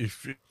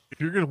 If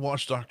you're gonna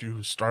watch Doctor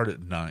Who, start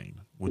at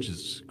 9. which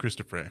is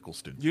Christopher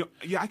Eccleston. Yeah,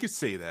 I could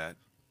say that.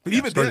 But Yeah,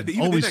 even started-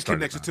 then always that started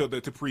connects that.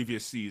 it to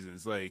previous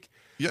seasons. Like,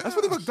 Yeah. that's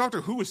what about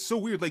Doctor Who is so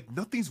weird. Like,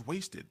 nothing's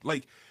wasted.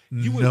 Like,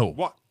 you would No.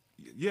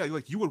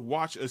 like you would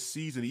watch a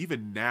season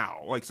even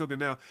now, like something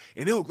now,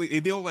 and they'll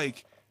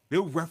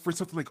reference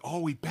something like all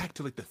the way back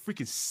to like the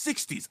freaking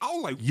 60s. I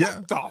was like, Yeah.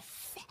 what the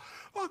fuck?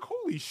 Like,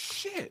 holy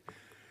shit.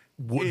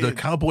 The And-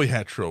 cowboy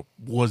hat trope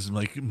was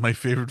like my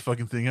favorite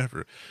fucking thing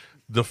ever.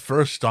 The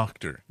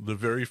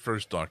very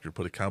first Doctor,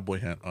 put a cowboy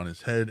hat on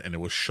his head, and it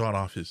was shot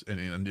off his.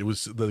 And it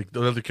was like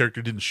the other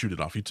character didn't shoot it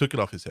off; he took it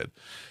off his head,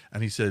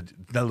 and he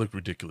said, "That looked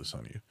ridiculous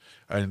on you."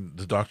 And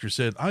the Doctor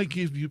said, "I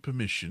give you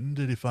permission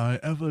that if I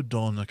ever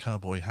don a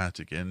cowboy hat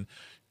again,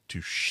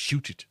 to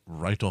shoot it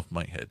right off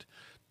my head."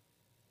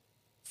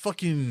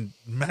 Fucking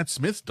Matt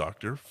Smith's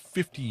Doctor,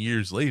 50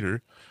 years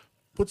later,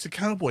 puts a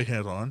cowboy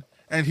hat on,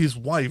 and his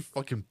wife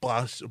fucking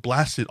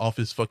blasts it off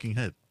his fucking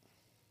head.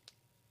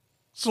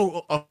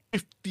 So a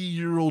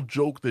 50-year-old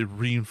joke they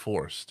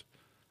reinforced,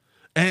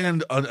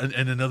 and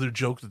another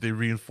joke that they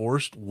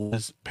reinforced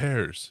was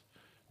pears.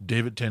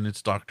 David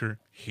Tennant's Doctor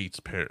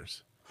hates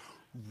pears,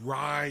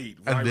 Right.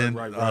 and then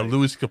right.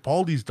 Louis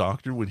Capaldi's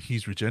Doctor, when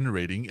he's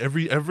regenerating,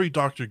 every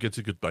Doctor gets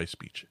a goodbye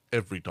speech.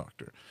 Every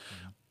Doctor,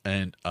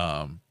 and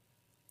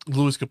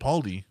Louis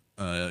Capaldi,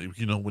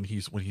 when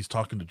he's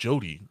talking to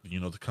Jodie,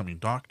 the coming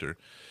Doctor,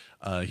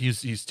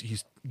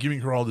 he's giving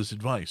her all this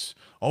advice: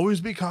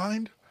 always be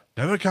kind,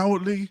 never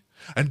cowardly,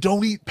 and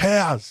don't eat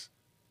pears.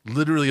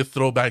 Literally a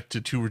throwback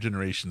to 2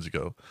 generations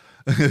ago.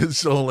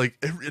 So like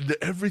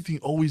everything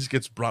always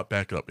gets brought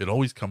back up. It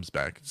always comes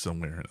back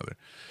somewhere or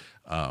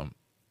another.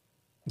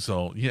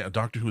 So yeah,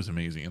 Doctor Who is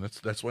amazing, and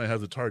that's why I have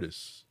the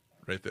TARDIS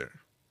right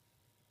there,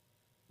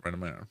 right on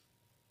my arm.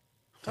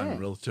 Time and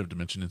relative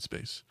dimension in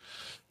space.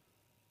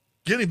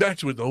 Getting back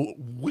to it though,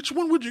 which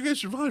one would you guys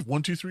survive?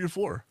 1, 2, 3, or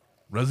 4?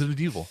 Resident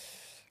Evil.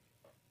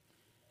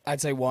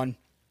 I'd say 1.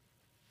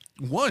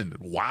 1.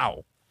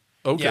 Wow.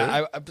 Okay.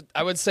 Yeah,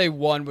 I would say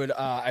 1 would.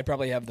 I'd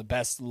probably have the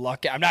best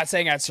luck. I'm not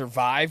saying I'd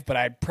survive, but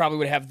I probably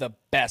would have the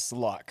best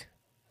luck.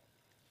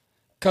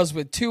 Because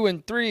with 2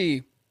 and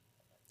 3,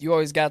 you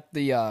always got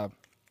the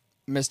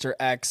Mr.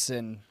 X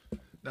and.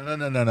 No.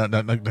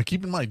 Now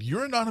keep in mind,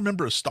 you're not a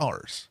member of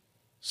STARS,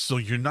 so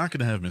you're not going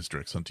to have Mr.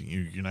 X hunting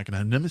you. You're not going to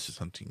have Nemesis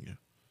hunting you.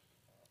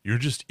 You're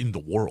just in the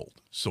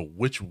world. So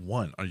which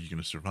one are you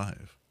going to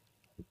survive?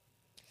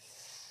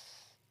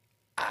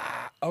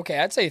 Okay,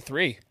 I'd say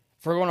 3.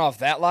 If we're going off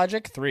that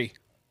logic, 3.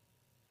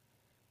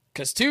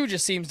 Because 2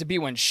 just seems to be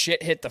when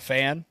shit hit the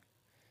fan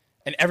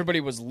and everybody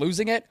was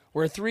losing it,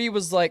 where 3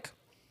 was like,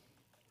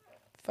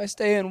 if I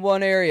stay in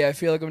one area, I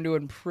feel like I'm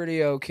doing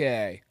pretty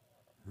okay.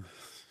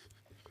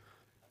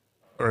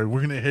 All right, we're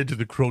going to head to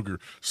the Kroger.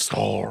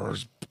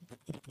 STARS.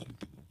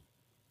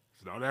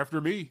 It's not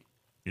after me.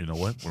 You know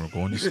what? We're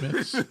going to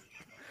Smith's.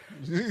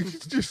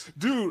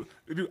 Dude,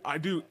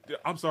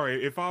 I'm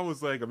sorry. If I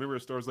was like a member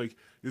of STARS,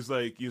 he's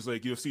like,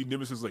 you'll see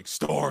Nemesis like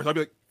STARS. I'd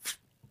be like,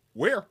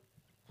 where?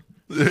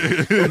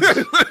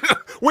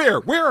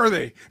 Where are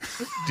they?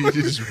 Dude,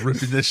 you're just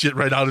ripping that shit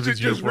right out of his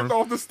Just uniform. ripped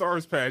off the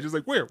STARS patch. It's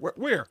like, where?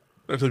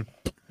 That's like,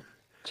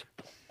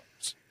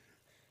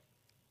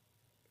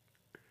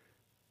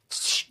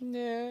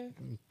 Nah.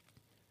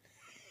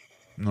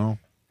 no.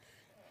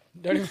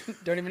 Don't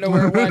even know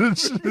where it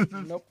went.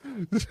 Nope.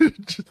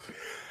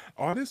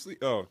 Honestly,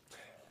 you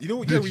know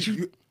what? Yeah,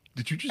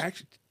 Did you just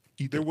actually.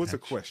 eat There that was a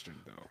patch? question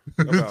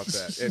though about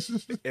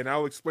that, and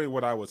I'll explain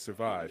what I would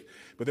survive.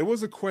 But there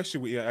was a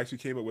question we actually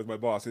came up with my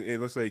boss, and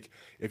it's like,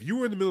 if you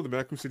were in the middle of the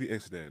Raccoon City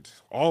incident,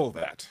 all of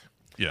that,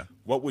 Yeah,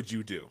 what would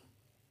you do,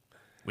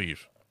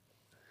 leave.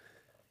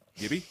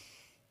 Gibby?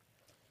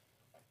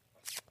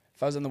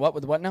 If I was in the what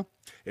with the what now?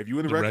 If you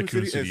were in the, The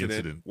Raccoon City,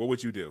 incident, what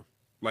would you do?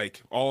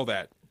 Like all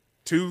that,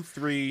 2,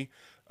 3,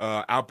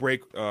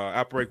 outbreak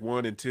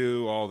 1 and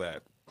 2, all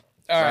that.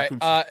 All right.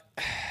 Raccoon-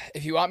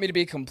 If you want me to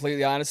be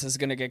completely honest, this is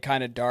gonna get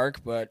kind of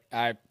dark, but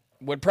I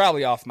would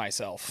probably off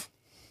myself.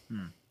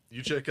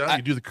 You check out.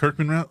 You do the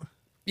Kirkman route.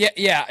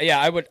 Yeah.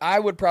 I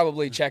would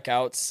probably check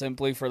out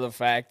simply for the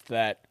fact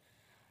that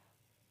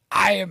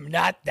I am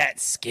not that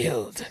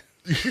skilled.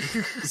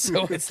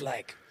 So it's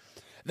like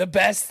the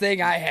best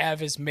thing I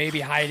have is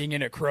maybe hiding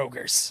in a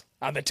Kroger's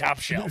on the top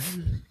shelf.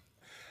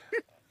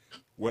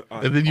 What?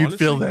 And then you'd honestly,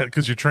 feel that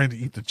because you're trying to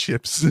eat the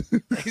chips.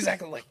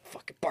 Exactly, like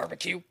fucking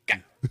barbecue.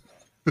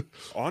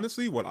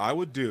 Honestly, what I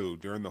would do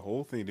during the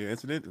whole thing, the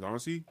incident, is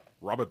honestly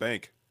rob a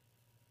bank.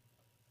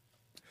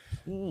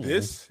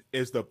 This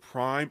is the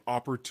prime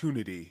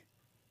opportunity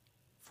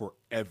for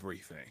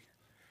everything.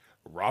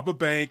 Rob a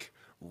bank,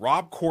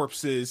 rob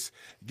corpses,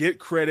 get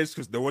credits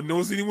because no one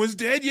knows anyone's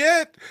dead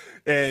yet,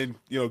 and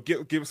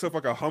give yourself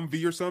like a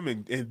Humvee or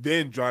something, and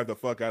then drive the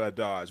fuck out of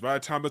Dodge. By the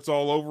time it's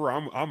all over,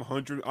 I'm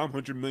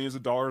hundred millions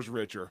of dollars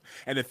richer.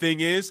 And the thing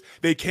is,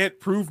 they can't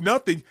prove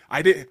nothing.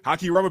 How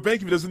can you rob a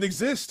bank if it doesn't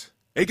exist?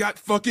 It got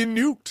fucking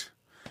nuked.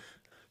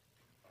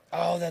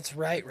 Oh, that's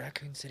right.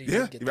 Raccoon City.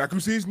 Yeah, did get Raccoon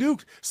City is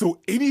nuked.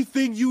 So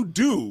anything you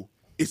do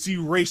is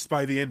erased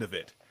by the end of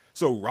it.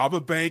 So rob a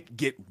bank,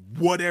 get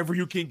whatever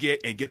you can get,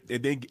 and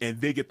then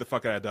get the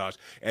fuck out of Dodge.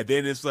 And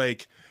then it's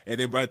like, and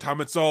then by the time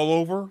it's all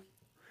over,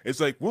 it's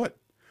like, what?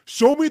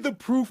 Show me the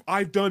proof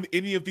I've done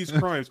any of these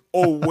crimes.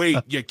 Oh wait,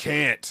 you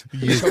can't.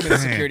 You Show me the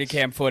can't. security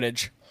cam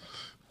footage.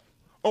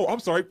 Oh, I'm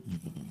sorry.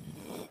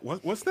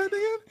 What's that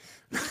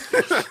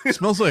again? It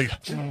smells like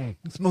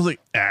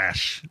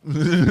ash.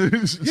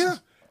 Yeah,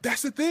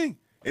 that's the thing.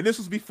 And this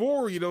was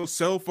before,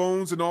 cell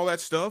phones and all that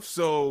stuff.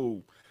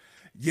 So,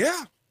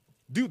 yeah,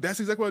 dude, that's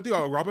exactly what I do.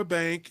 I'll rob a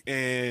bank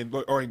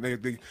or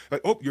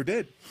like, oh, you're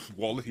dead.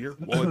 Wallet here,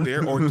 wallet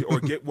there, or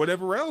get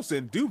whatever else.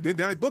 And dude,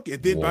 then I book it.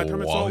 And then by the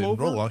time it's all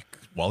over,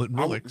 Wallet and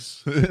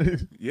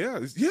Rolex. yeah.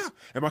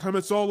 And by the time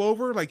it's all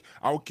over, like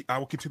I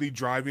will continue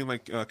driving,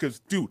 like, because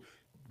dude,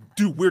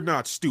 we're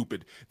not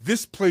stupid.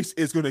 This place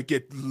is going to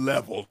get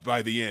leveled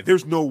by the end.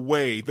 There's no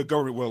way the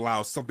government will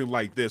allow something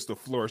like this to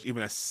flourish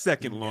even a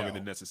second longer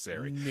than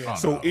necessary.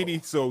 No.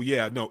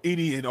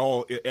 Any and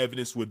all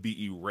evidence would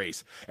be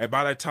erased. And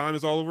by the time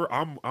it's all over,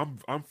 I'm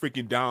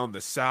freaking down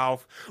the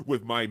South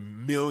with my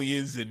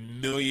millions and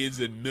millions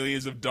and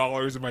millions of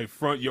dollars in my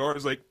front yard.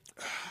 It's like,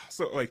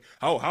 so like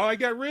how I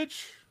got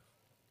rich?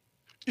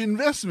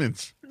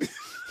 Investments.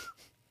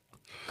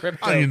 Cryptocurrency.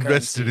 I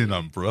invested in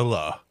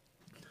Umbrella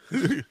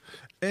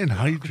and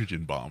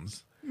hydrogen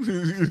bombs. Lot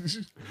of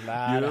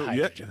Yeah.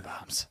 hydrogen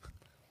bombs.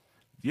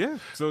 Yeah.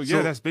 So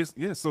So- that's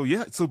basically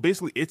So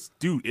basically, it's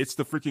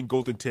the freaking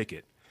golden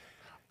ticket.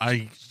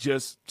 I'm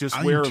Just too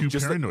where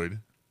just paranoid.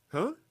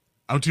 huh?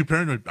 I'm too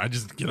paranoid. I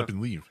just get up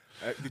and leave.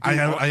 Dude, I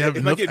have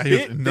if enough. I get I bit,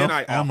 have then enough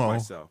I off ammo.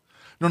 myself.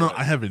 No,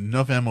 I have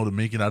enough ammo to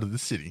make it out of the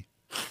city,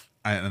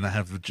 and I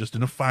have just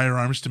enough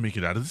firearms to make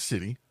it out of the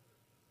city,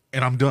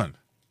 and I'm done.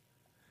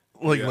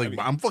 Yeah, I mean-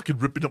 I'm fucking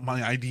ripping up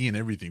my ID and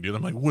everything, dude.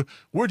 I'm like,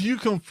 where do you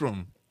come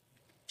from?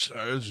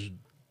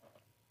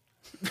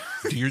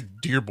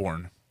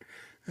 Dearborn.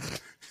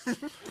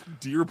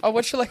 Dear, Oh,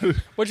 what'd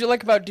you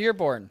like about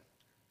Dearborn?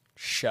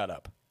 Shut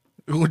up.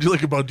 What do you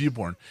like about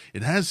Dearborn?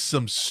 It has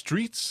some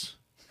streets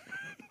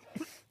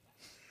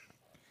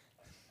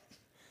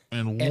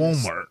and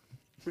Walmart.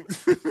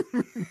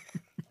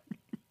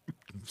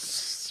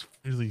 It's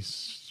really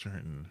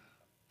certain.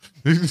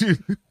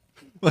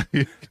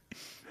 like,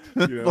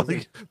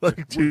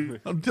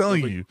 dude, I'm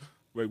telling you.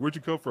 wait, where'd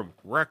you come from?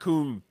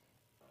 Raccoon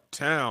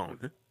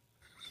Town.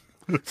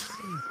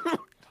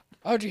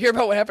 Oh, did you hear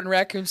about what happened in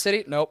Raccoon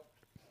City? Nope.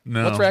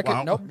 No, What's Raccoon?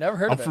 wow. Nope, never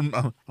heard of it.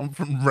 I'm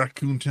from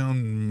Raccoon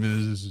Town,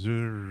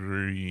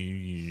 Missouri.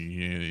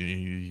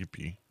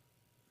 Yippee.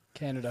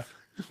 Canada.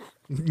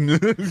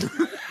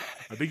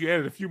 I think you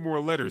added a few more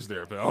letters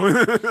there, Bell.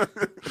 Yeah,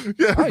 Oh,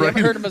 you right.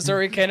 haven't heard of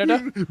Missouri,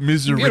 Canada?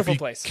 Missouri, Beautiful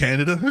place.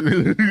 Canada.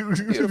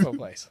 Beautiful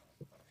place.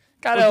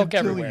 Got I'm elk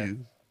telling everywhere.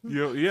 you.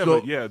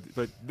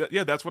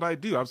 That's what I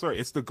do. I'm sorry,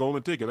 it's the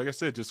golden ticket. Like I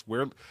said, just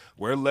wear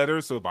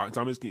letters so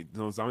zombies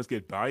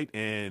get bite,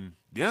 and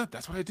yeah,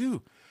 that's what I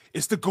do.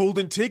 It's the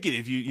golden ticket.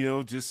 If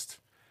you just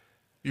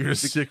You're a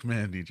sick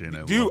man, DJ. And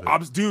I dude,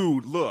 love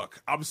it.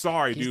 look, I'm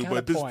sorry, He's dude, got a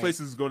but this point.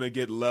 place is going to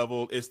get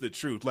leveled. It's the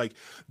truth. Like,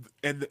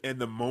 and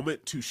the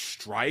moment to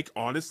strike,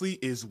 honestly,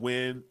 is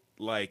when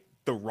like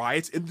the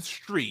riots in the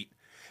street,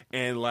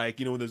 and like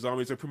when the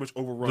zombies are pretty much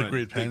overrun. The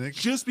Great like, Panic?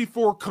 just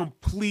before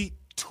complete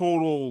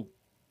total,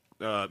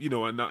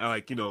 and not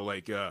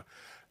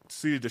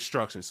city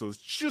destruction. So it's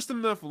just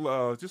enough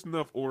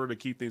order to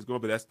keep things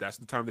going. But that's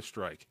the time to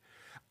strike.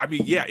 I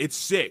mean, yeah, it's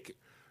sick,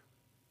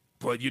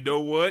 but you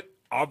know what?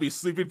 I'll be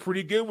sleeping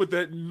pretty good with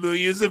that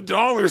millions of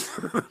dollars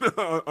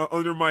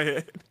under my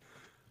head.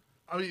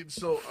 I mean,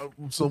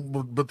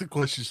 but the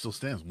question still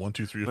stands: 1,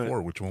 2, 3, or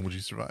 4. Which one would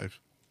you survive?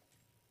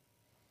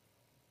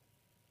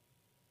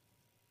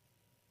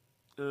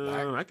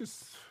 I could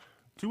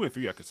 2 and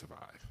 3. I could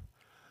survive.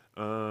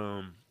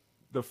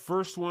 The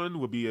first one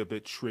would be a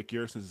bit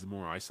trickier since it's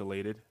more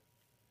isolated.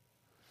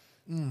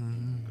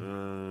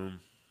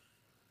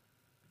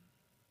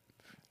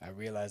 I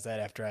realized that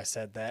after I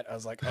said that. I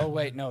was like, oh,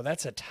 wait, no,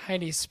 that's a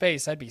tiny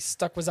space I'd be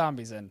stuck with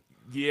zombies in.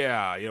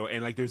 Yeah,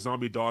 and like there's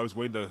zombie dogs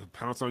waiting to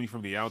pounce on you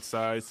from the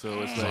outside.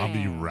 So it's like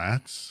Zombie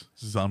rats,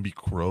 zombie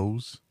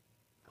crows.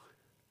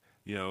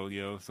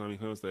 zombie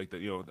hosts like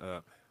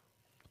that.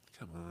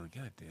 Come on,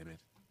 god damn it.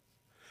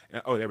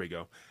 Oh, there we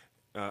go.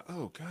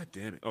 Oh, god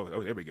damn it.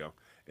 Oh, there we go.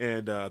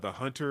 And the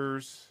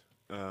hunters.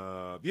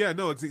 Like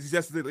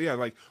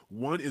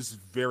one is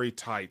very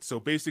tight. So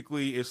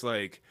basically, it's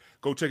like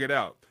go check it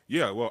out.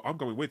 Yeah, well, I'm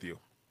going with you.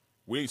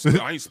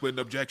 I ain't splitting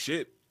up jack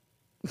shit.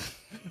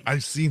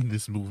 I've seen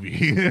this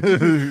movie.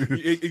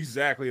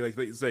 Exactly. Like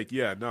it's like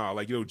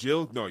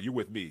Jill, no, you're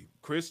with me.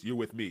 Chris, you're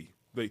with me.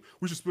 Like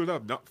we should split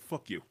up. No,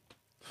 fuck you.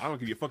 I don't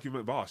give you a fuck you,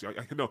 my boss.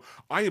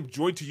 I am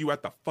joined to you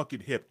at the fucking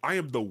hip. I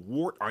am the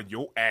wart on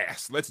your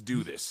ass. Let's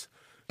do this.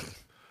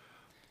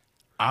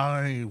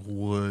 I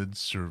would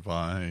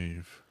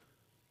survive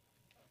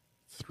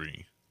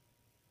 3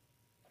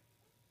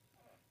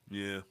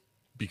 Yeah,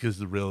 because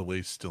the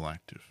railway's still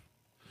active,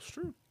 it's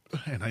true.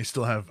 and I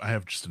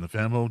have just enough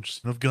ammo,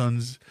 just enough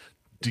guns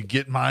to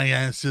get my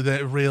ass to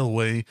that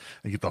railway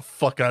and get the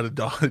fuck out of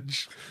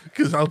Dodge.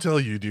 Because I'll tell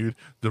you, dude,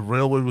 the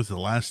railway was the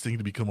last thing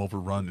to become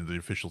overrun in the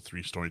official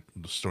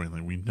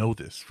storyline. We know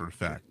this for a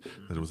fact,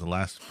 that it was the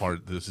last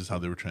part. This is how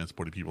they were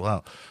transporting people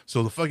out.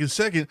 So the fucking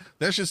second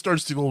that shit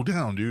starts to go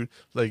down, dude,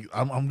 like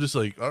I'm just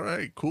like, all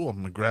right, cool. I'm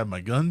gonna grab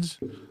my guns.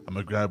 I'm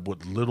gonna grab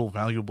what little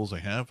valuables I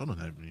have. I don't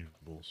have any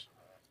valuables.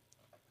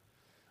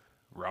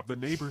 Rob the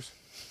neighbors.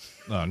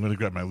 No, I'm gonna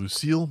grab my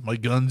Lucille, my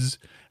guns,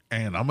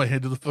 and I'm gonna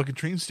head to the fucking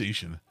train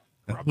station.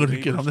 And I'm Rob the gonna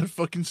get on neighbors. that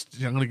fucking.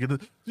 I'm gonna get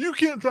it. You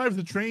can't drive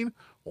the train.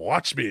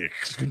 Watch me.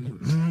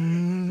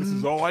 This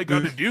is all I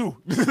got to do.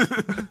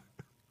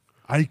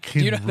 I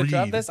can You know how to read.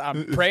 drive this?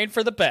 I'm praying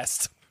for the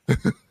best.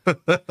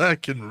 I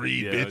can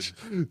read, Yeah.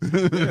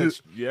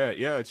 bitch.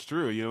 Yeah, it's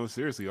true. You know,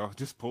 seriously, I'll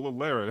just pull a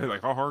lever.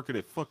 Like, how hard could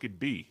it fucking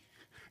be?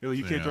 You know,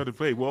 you can't Yeah. try to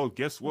play. Well,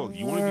 guess what?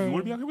 You want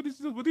to be out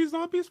here with these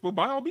zombies? Well,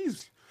 by all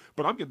means.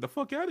 But I'm getting the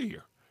fuck out of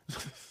here.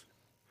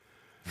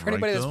 For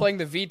anybody that's though? playing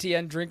the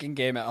VTN drinking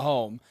game at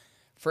home,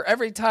 for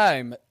every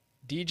time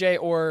DJ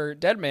or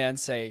Deadman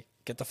say,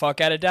 get the fuck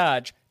out of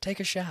Dodge, take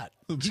a shot.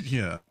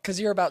 Yeah. Because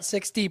you're about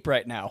 6 deep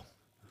right now.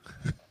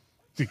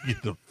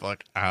 Get the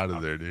fuck out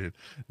of there, dude.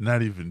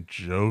 Not even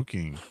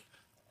joking.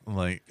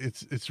 Like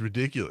it's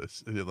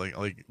ridiculous.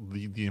 Like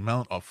the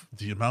amount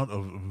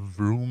of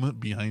room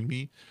behind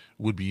me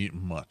would be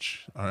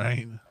much. All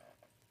right.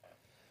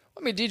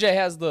 I mean, DJ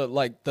has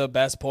the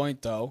best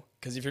point, though.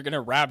 Because if you're going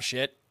to rob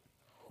shit,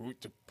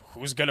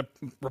 who's going to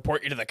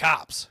report you to the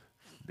cops?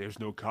 There's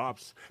no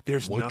cops.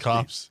 There's What nothing.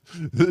 cops?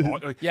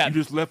 Yeah. You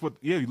just left with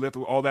you left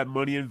with all that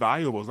money and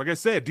valuables. Like I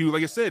said, dude.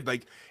 Like I said,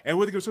 like, and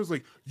what they go, so it's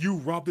like, you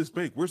robbed this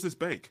bank. Where's this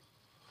bank?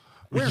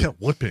 Where? Yeah.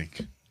 What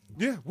bank?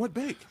 Yeah, what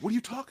bank? What are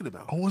you talking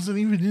about? I wasn't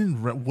even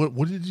in.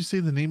 What did you say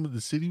the name of the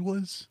city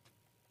was?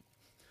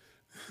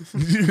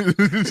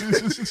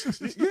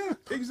 Yeah,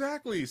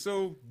 exactly.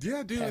 So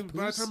yeah, dude. By the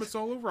Papoose? time it's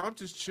all over, I'm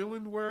just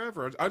chilling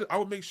wherever. I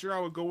would make sure I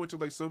would go into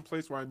like some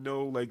place where I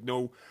know like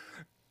no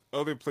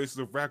other places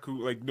of Raccoon,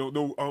 like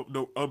no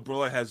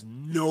Umbrella has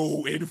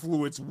no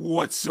influence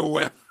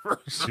whatsoever.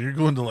 So you're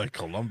going to like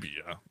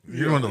Colombia.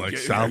 You're going to like Yeah,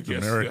 South I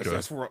guess America.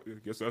 I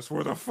guess that's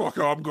where the fuck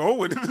I'm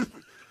going.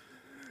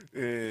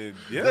 And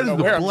yeah, That is know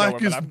the where I'm going, but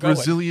blackest I'm going.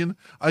 Brazilian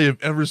I have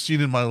ever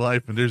seen in my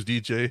life. And there's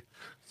DJ.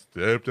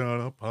 Step down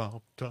a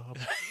pop top.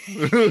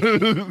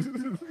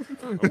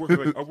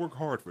 I work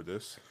hard for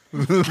this.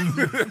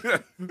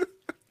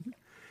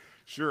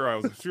 Sure,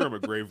 I'm a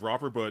grave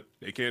robber, but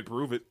they can't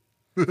prove it.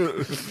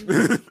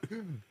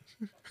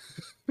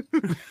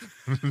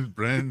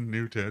 Brand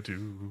new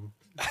tattoo.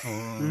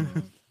 Oh.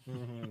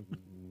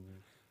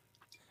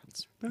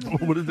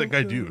 What does that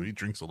guy do? He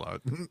drinks a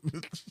lot.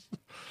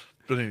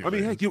 But anyway, I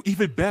mean, heck,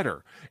 even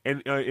better,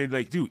 and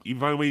like, dude, even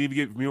if I even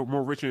get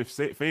more rich and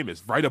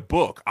famous, write a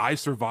book. I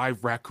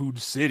survived Raccoon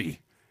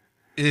City.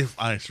 if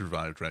I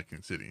survived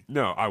Raccoon City,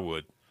 No, I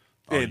would.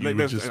 Oh, And you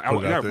would just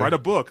put it out there? write a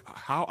book.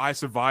 How I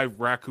survived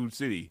Raccoon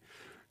City,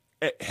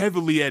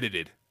 heavily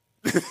edited.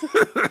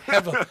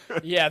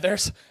 Yeah,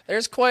 there's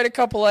quite a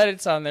couple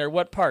edits on there.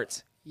 What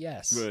parts?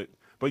 Yes.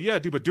 But yeah,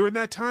 dude. But during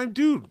that time,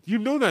 dude, you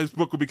know that this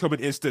book will become an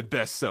instant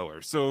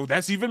bestseller. So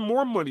that's even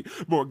more money.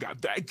 More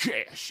got that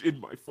cash in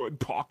my front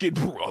pocket,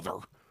 brother.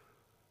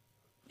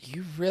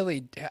 You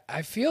really,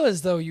 I feel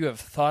as though you have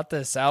thought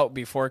this out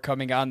before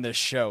coming on this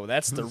show.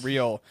 That's the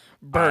real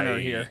burner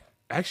here.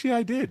 Actually,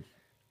 I did.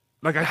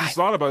 Like I just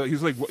thought about it. He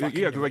was like,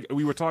 yeah, because like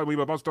we were talking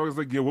about stories.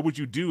 Like, yeah, what would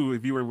you do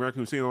if you were in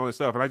Raccoon City and all that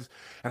stuff?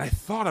 And I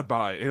thought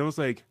about it, and I was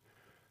like,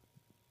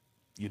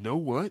 you know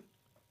what?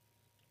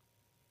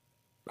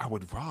 I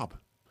would rob,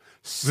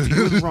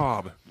 steal, and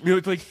rob. You know,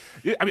 it's like,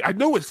 I mean, I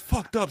know it's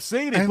fucked up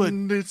saying it, but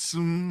and it's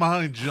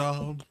my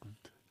job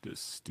to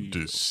steal,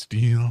 to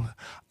steal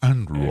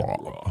and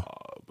rob.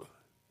 rob.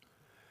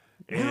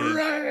 And-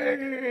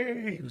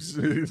 Braves.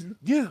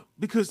 Yeah,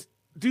 because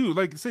dude,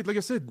 like I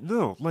said,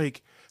 no,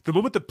 like the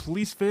moment the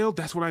police fail,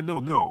 that's when I know,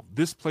 no,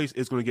 this place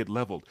is going to get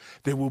leveled.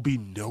 There will be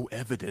no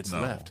evidence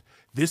left.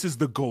 This is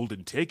the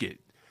golden ticket.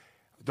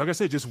 Like I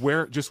said, just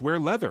wear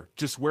leather.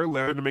 Just wear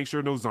leather to make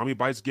sure no zombie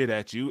bites get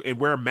at you, and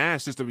wear a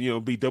mask just to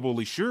be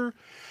doubly sure.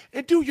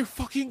 And dude, you're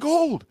fucking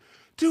gold,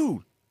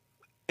 dude.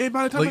 And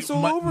by the time Like it's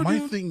all over, my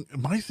dude,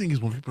 thing is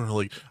when people are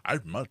like,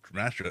 I'd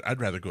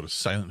rather go to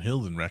Silent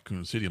Hill than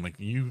Raccoon City. I'm like,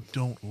 you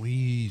don't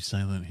leave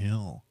Silent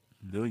Hill.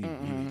 no, you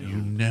really You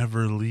don't.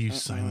 never leave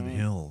Silent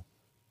Hill.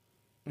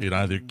 It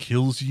either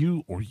kills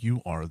you or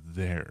you are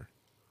there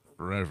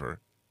forever.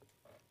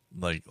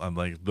 Like, I'm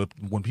like, but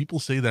when people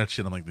say that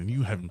shit, I'm like, then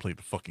you haven't played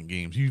the fucking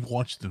games. You've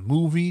watched the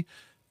movie,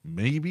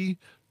 maybe,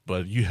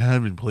 but you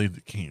haven't played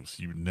the games.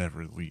 You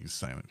never leave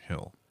Silent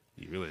Hill.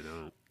 You really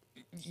don't.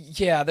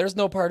 Yeah, there's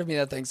no part of me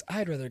that thinks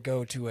I'd rather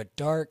go to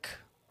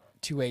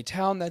a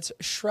town that's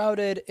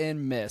shrouded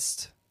in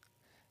mist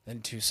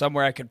than to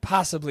somewhere I could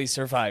possibly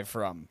survive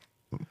from.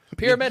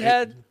 Pyramid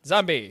Head,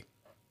 zombie.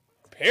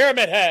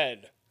 Pyramid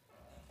Head,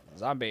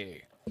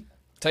 zombie.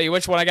 Tell you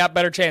which one I got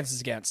better chances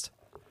against.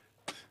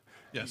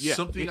 Yeah,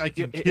 something I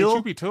can It kill.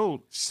 should be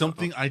told.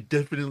 Something I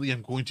definitely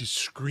am going to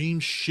scream,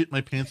 shit my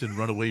pants, and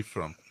run away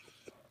from.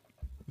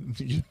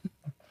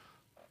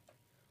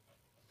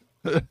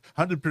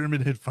 How did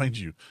Pyramid Head find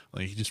you?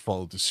 Like, he just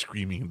followed the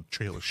screaming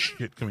trail of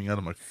shit coming out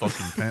of my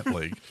fucking pant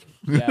leg.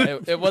 Yeah,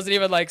 it wasn't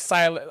even like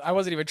silent. I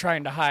wasn't even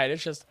trying to hide.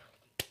 It's just,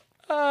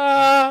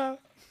 ah.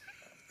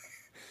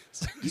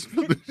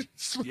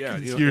 Yeah,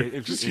 you know,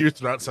 Just hear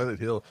throughout Silent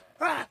Hill.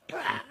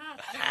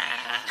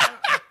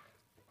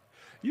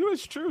 You know,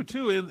 it's true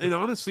too, and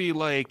honestly,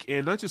 like,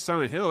 and not just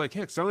Silent Hill, like,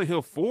 heck, Silent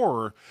Hill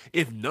 4,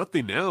 if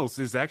nothing else,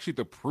 is actually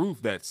the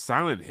proof that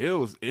Silent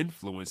Hill's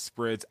influence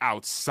spreads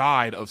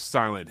outside of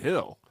Silent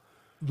Hill.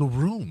 The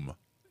Room.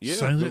 Yeah,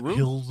 Silent The Room.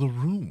 Hill, The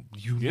Room.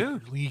 You Yeah.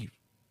 never leave.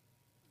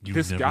 You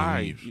This never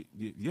guy,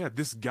 leave. yeah,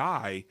 this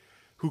guy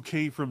who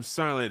came from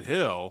Silent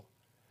Hill,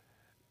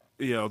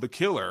 you know, the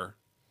killer,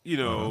 you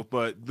know,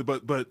 but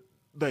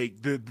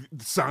like the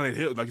Silent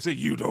Hill, like I said,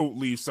 you don't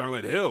leave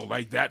Silent Hill.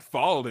 Like, that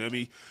followed him.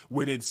 He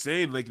went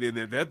insane. Like,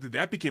 then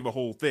that became a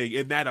whole thing,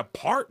 and that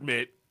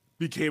apartment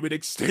became an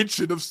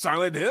extension of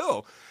Silent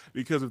Hill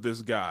because of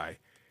this guy.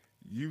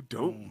 You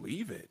don't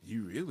leave it.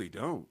 You really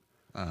don't.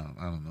 I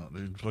don't know.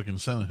 Dude, fucking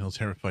Silent Hill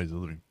terrifies the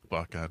living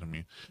fuck out of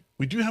me.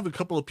 We do have a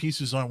couple of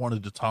pieces I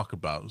wanted to talk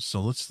about,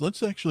 so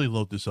let's actually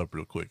load this up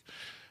real quick.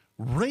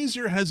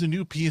 Razer has a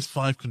new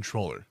PS5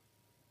 controller.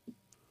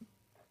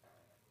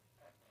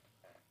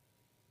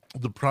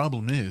 The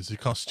problem is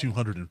it costs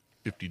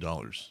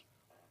 $250.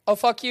 Oh,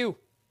 fuck you.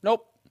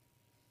 Nope.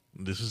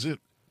 This is it.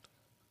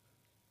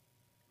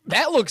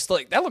 That looks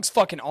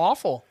fucking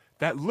awful.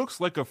 That looks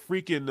like a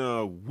freaking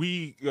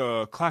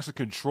Wii classic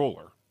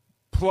controller.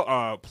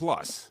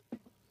 Plus.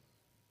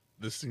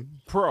 This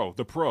thing.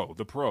 The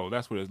Pro.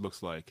 That's what it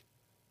looks like.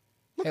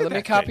 Look Hey, at let me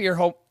that copy thing.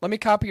 your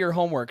copy your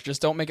homework. Just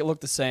don't make it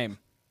look the same.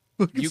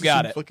 Look, You it's the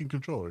got same it. fucking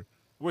controller.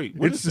 Wait,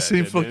 what It's is the that,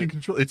 same Dead Man? fucking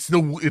controller. It's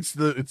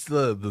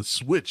the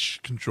Switch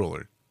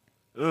controller.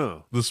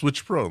 The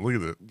Switch Pro. Look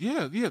at it.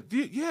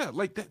 Yeah.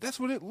 Like that's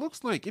what it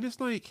looks like, and it's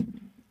like,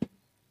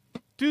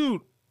 dude,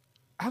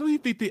 I don't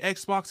even think the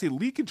Xbox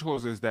Elite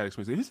controllers is that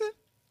expensive, is it?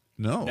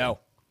 No. No.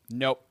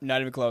 Nope.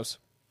 Not even close.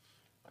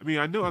 I mean,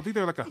 I think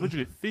they're like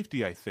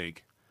 150. I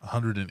think.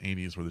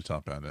 180 is where the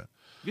top out at.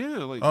 Yeah,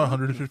 like Oh,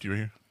 150 right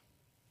here.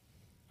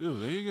 Oh,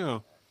 there you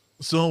go.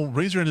 So,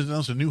 Razer has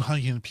announced a new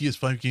high-end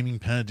PS5 gaming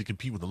pad to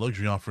compete with the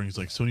luxury offerings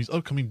like Sony's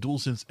upcoming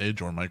DualSense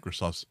Edge or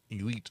Microsoft's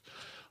Elite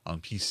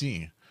on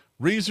PC.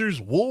 Razer's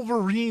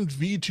Wolverine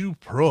V2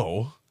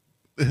 Pro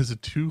has a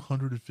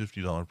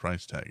 $250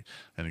 price tag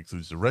and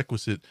includes the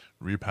requisite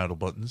rear paddle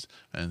buttons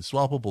and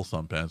swappable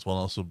thumb pads, while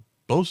also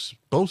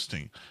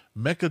boasting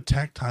mecha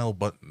tactile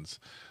buttons,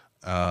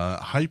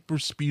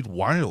 hyperspeed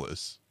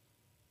wireless.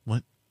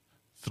 What?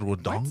 Through a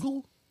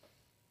dongle?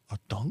 A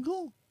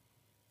dongle?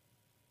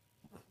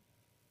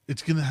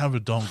 It's going to have a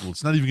dongle.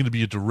 It's not even going to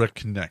be a direct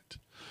connect.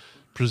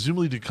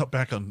 Presumably to cut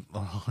back on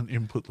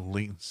input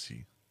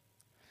latency.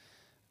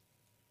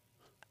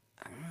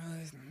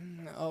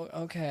 Oh,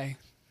 okay.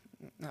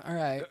 All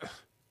right.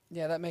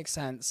 Yeah, that makes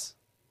sense.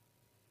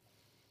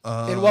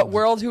 In what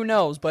world? Who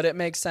knows? But it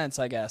makes sense,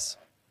 I guess.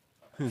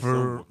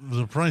 For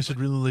the price, I'd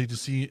really like to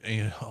see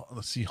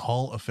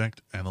Hall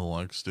Effect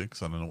analog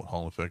sticks. I don't know what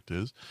Hall Effect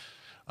is.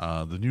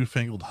 The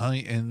newfangled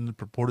high-end,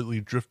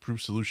 purportedly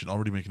drift-proof solution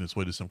already making its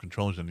way to some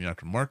controllers on the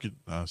aftermarket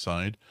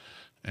side.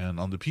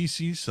 And on the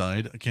PC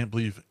side, I can't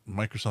believe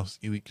Microsoft's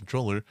Elite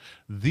controller,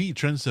 the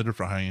trendsetter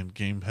for high-end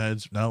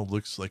gamepads, now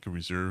looks like a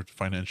reserved,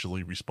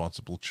 financially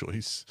responsible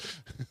choice.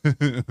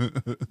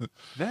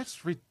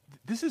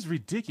 This is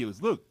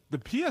ridiculous. Look, the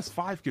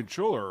PS5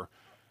 controller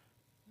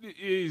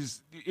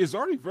is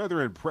already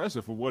rather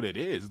impressive for what it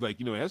is. Like,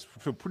 you know, it has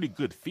some pretty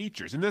good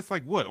features, and that's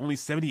like what, only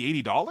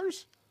 $70-$80?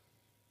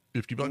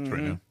 $50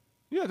 right now.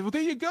 Yeah, well,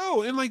 there you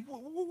go. And like,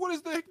 what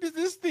is the heck is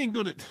this thing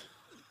gonna?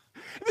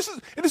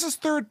 This is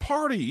third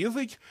party. It's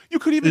like you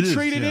could even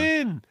trade it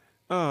in.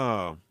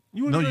 But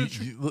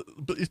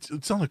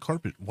it's on a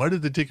carpet. Why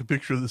did they take a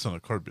picture of this on a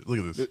carpet? Look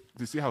at this.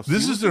 To see how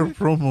This is their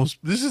promo.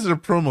 This is their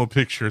promo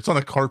picture. It's on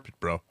a carpet,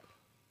 bro.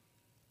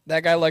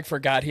 That guy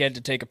forgot he had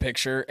to take a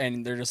picture,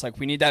 and they're just like,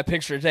 "We need that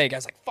picture today."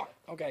 Guy's like, "Fuck,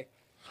 okay."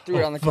 Threw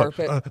it on the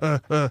carpet.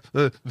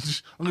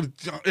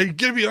 Hey,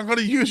 Gibby, I'm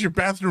gonna use your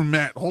bathroom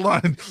mat. Hold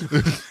on.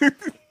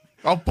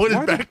 I'll put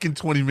it back in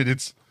 20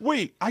 minutes.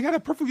 Wait, I got a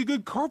perfectly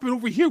good carpet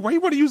over here. Why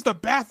you want to use the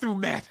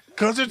bathroom mat?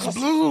 Cause it's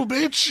blue,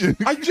 bitch.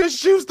 I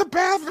just used the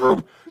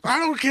bathroom. I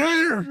don't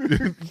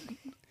care.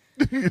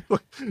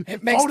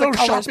 It makes the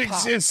colors pop.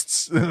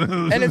 exists.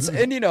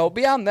 And you know,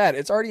 beyond that,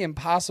 it's already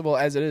impossible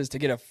as it is to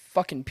get a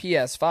fucking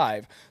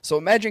PS5. So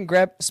imagine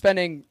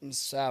spending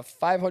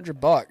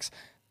 $500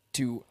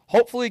 to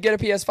hopefully get a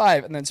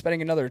PS5 and then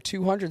spending another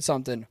 200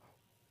 something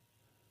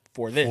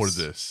for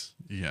this.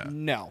 Yeah.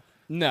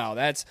 No,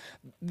 that's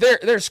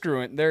they're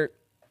screwing. They're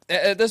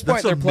at this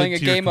point they're playing a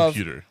game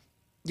computer.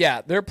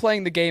 they're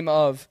playing the game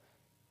of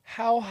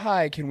how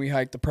high can we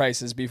hike the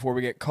prices before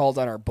we get called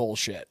on our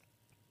bullshit?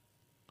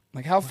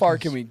 Like how far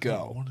can we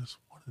go? What is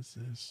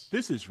this?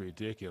 This is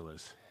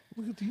ridiculous.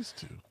 Look at these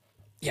two.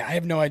 Yeah, I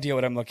have no idea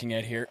what I'm looking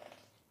at here.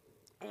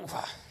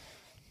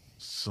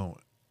 So,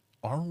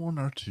 R1,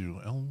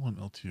 R2, L1,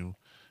 L2,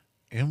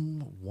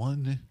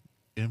 M1,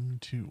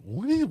 M2.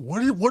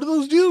 What do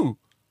those do?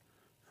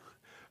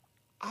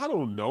 I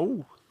don't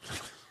know.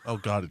 Oh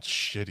God, it's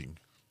shitting.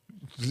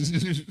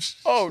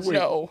 Oh Wait.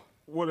 no.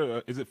 What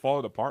is it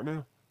falling apart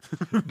now?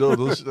 No,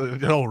 those.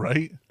 No,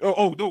 right?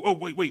 Oh no! Oh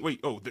wait!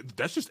 Oh,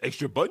 that's just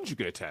extra buttons you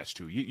can attach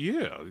to.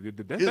 Yeah,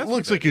 It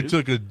looks like it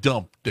took a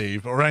dump,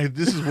 Dave. All right,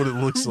 this is what it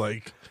looks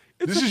like.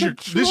 This is your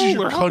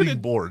controller. How cutting could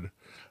it- board.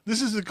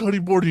 This is the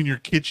cutting board in your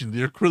kitchen.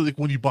 The acrylic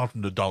one you bought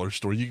from the dollar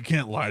store. You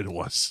can't lie to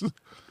us.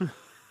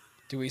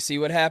 Do we see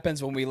what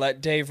happens when we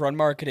let Dave run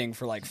marketing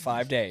for like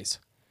 5 days?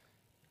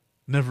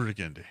 Never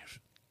again, Dave.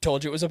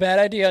 Told you it was a bad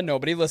idea.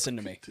 Nobody listened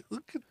to me.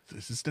 Look at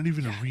this. It's not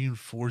even a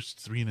reinforced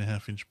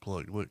 3.5-inch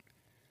plug. Look.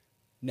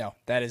 No,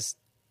 that is.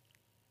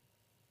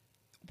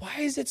 Why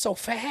is it so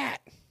fat?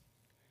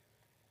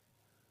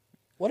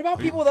 What about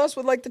people with us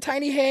with like the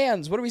tiny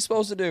hands? What are we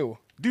supposed to do?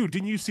 Dude,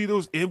 didn't you see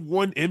those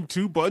M1,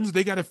 M2 buttons?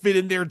 They got to fit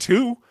in there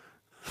too.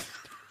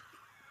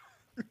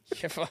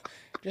 just,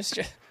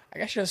 I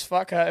guess just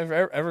fuck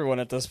everyone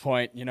at this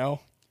point, you know?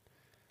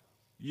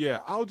 Yeah,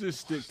 I'll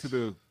just stick to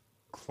the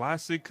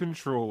classic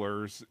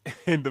controllers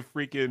and the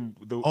freaking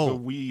the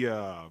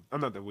Wii.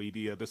 I'm not the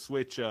Wii, the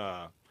Switch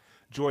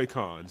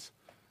Joy-Cons.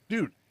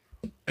 Dude,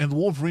 and the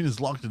Wolverine is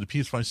locked in the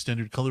PS5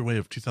 standard colorway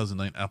of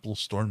 2009 Apple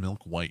Storm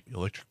Milk White,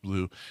 Electric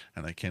Blue,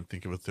 and I can't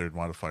think of a third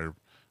modifier,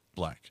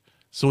 Black.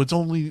 So it's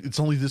only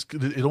this.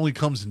 It only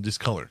comes in this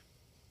color.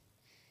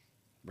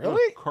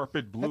 Really?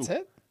 Carpet blue. That's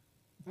it?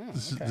 Oh,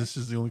 This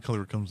is the only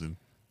color it comes in.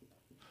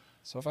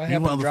 So if I happen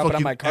Meanwhile, to the drop it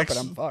on my fucking carpet, X-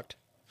 I'm fucked.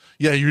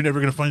 Yeah, you're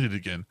never gonna find it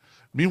again.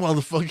 Meanwhile,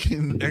 the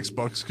fucking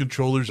Xbox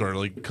controllers are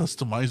like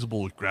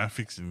customizable with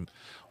graphics and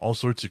all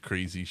sorts of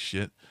crazy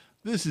shit.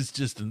 This is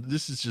just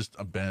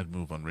a bad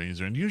move on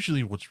Razer. And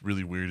usually, what's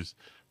really weird is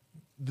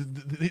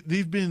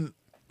they've been,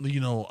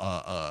 you know,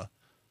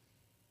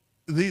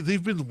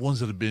 they've been the ones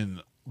that have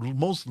been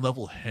most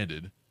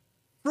level-headed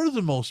for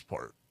the most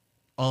part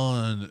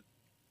on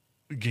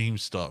game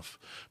stuff.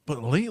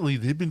 But lately,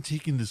 they've been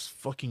taking this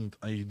fucking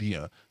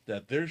idea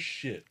that their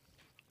shit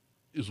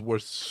is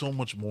worth so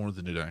much more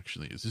than it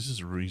actually is. This is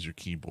a Razer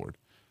keyboard.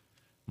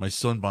 My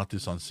son bought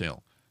this on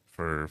sale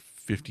for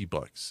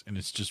 $50, and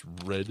it's just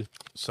red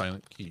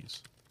silent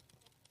keys.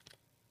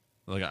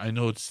 Like, I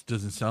know it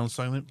doesn't sound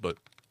silent, but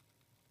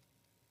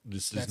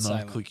this is That's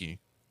silent. non-clicky.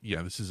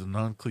 Yeah, this is a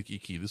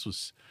non-clicky key. This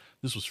was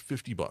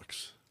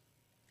 $50.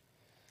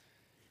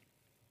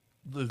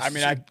 I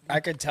mean, I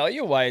could tell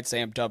you why it's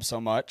amped up so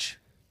much.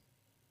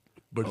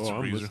 but it's a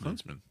I'm Razer listening.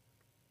 Huntsman.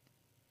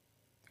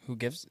 Who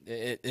gives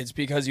it? It's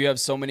because you have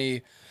so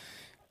many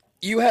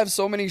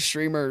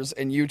streamers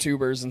and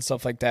YouTubers and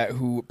stuff like that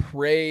who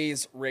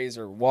praise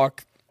Razer,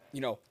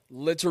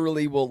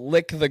 literally will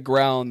lick the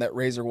ground that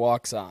Razer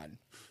walks on.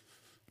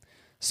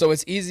 So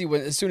it's easy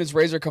as soon as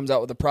Razer comes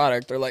out with a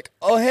product, they're like,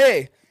 "Oh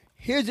hey,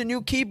 here's a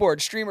new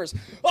keyboard." Streamers,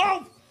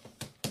 "Oh,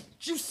 did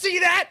you see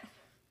that?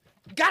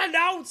 Got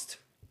announced."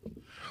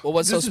 Well,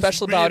 what's so This is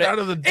special made about it? out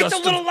of the It's a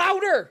dust little of-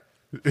 louder.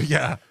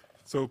 Yeah.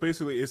 So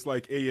basically, it's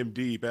like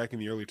AMD back in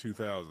the early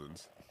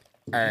 2000s.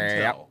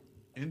 Intel.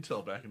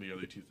 Intel back in the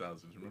early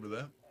 2000s. Remember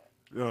that?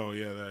 Oh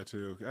yeah, that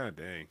too. God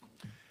dang.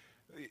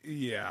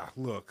 Yeah,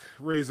 look,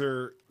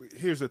 Razer.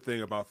 Here's the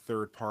thing about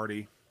third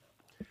party.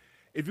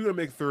 If you're gonna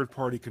make third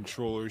party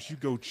controllers, you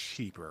go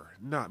cheaper,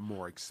 not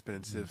more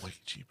expensive. Way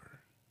cheaper.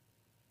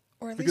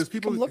 Or at Because least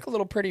people- people look a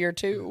little prettier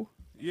too.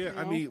 Yeah,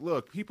 I mean,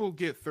 look, people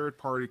get third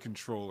party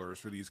controllers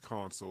for these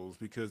consoles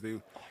because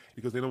they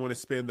don't want to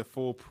spend the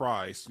full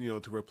price,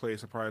 to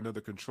replace probably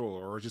another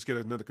controller or just get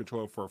another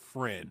controller for a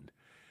friend.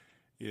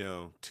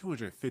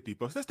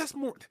 $250.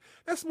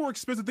 That's more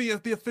expensive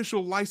than the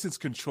official licensed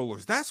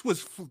controllers. That's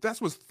what's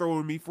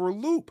throwing me for a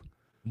loop.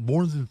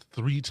 More than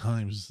 3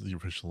 times the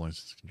official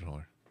license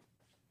controller.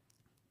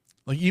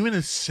 Like, even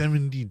at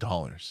 $70,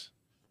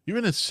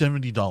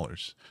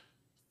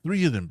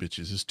 3 of them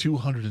bitches is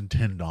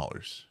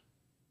 $210.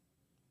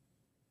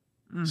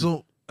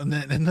 So, and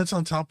that's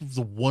on top of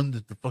the one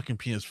that the fucking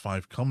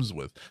PS5 comes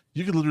with.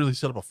 You could literally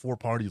set up a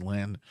 4-party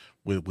LAN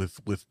with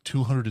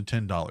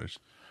 $210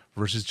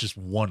 versus just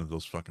one of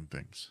those fucking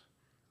things.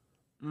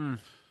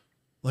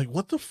 Like,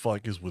 what the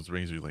fuck is with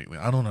Razer lately?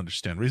 I don't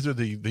understand. Razer,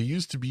 they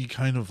used to be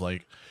kind of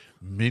like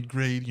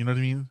mid-grade, you know what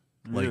I mean?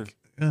 Like,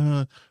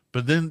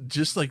 but then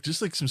just like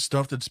some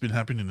stuff that's been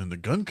happening in the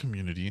gun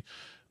community,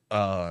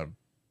 motherfuckers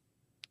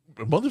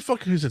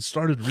that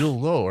started real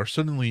low are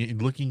suddenly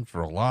looking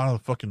for a lot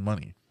of fucking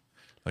money.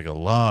 Like, a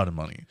lot of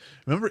money.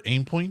 Remember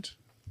Aimpoint?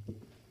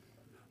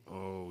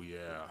 Oh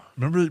yeah.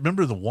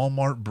 Remember the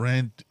Walmart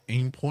brand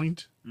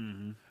Aimpoint?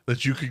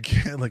 That you could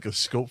get like a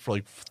scope for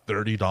like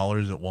 $30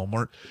 at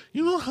Walmart.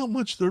 You know how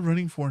much they're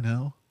running for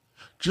now?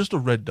 Just a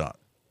red dot.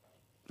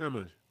 How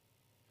much?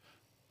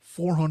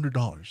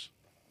 $400.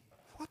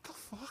 What the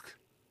fuck?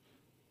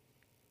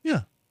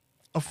 Yeah.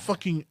 A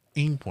fucking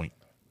Aimpoint.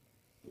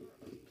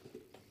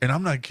 And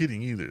I'm not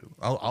kidding either.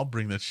 I'll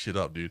bring that shit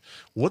up, dude.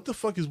 What the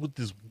fuck is with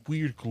this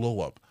weird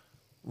glow up?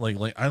 Like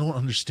I don't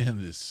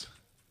understand this.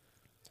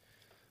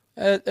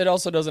 It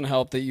also doesn't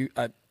help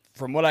that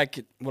from what I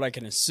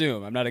can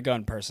assume, I'm not a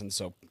gun person,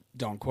 so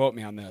don't quote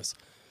me on this,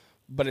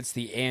 but it's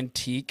the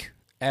antique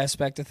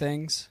aspect of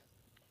things,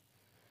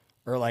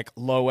 or like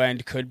low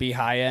end could be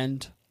high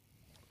end.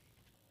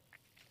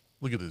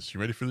 Look at this. You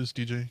ready for this,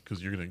 DJ?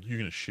 Because you're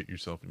gonna shit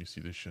yourself when you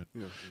see this shit.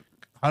 Yeah.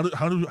 How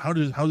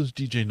does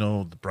DJ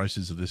know the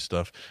prices of this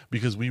stuff?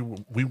 Because we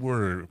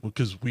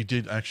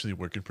did actually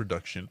work in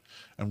production,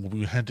 and when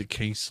we had to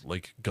case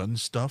like gun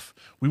stuff,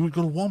 we would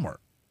go to Walmart,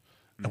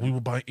 and we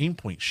would buy aim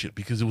point shit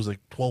because it was like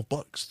 $12,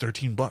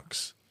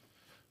 $13.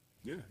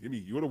 Yeah, I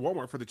mean, you go to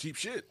Walmart for the cheap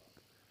shit.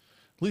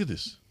 Look at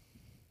this.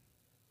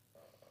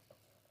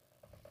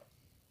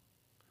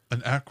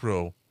 An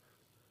Acro,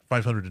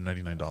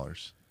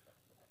 $599.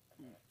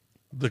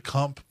 The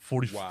Comp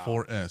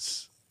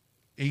 44S,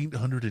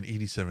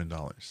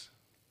 $887.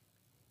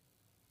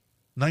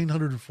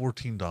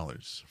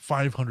 $914.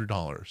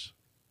 $500.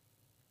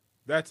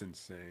 That's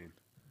insane.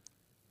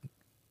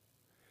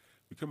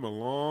 We come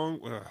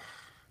along. Look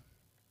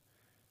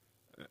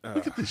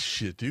at this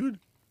shit, dude.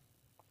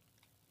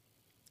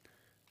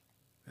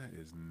 That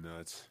is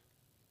nuts.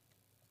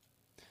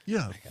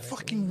 Yeah,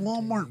 fucking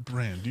Walmart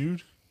brand,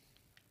 dude.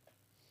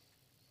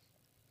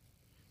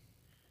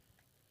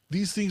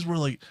 These things were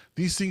like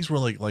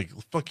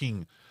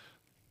fucking,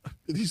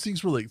 these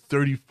things were like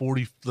 30,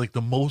 40, like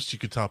the most you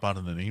could top out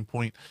on an aim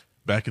point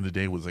back in the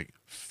day was like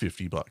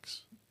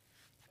 $50.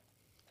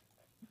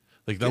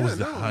 Like that was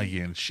the high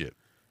end shit.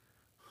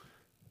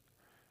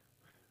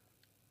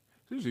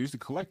 I used to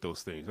collect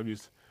those things. I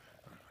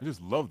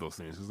just love those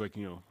things. It's like,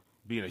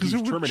 being a 'Cause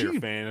huge they were Terminator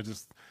cheap. fan, I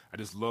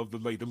just love the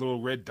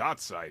little red dot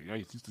sight.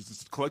 I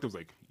just collect those,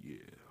 like, yeah.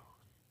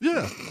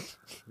 Yeah.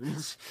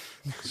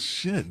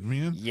 Shit,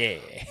 man. Yeah.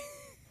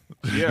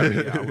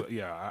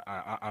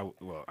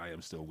 Well, I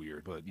am still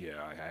weird, but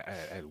yeah,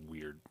 I had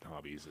weird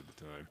hobbies at the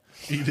time.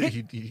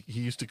 He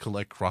used to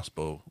collect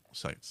crossbow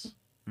sights.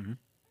 Mm-hmm.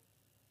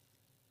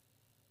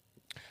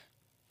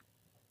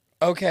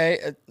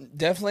 Okay,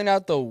 definitely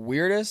not the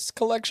weirdest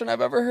collection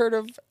I've ever heard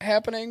of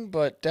happening,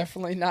 but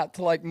definitely not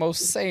the like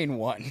most sane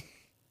one.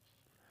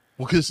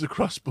 Well, because the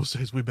crossbow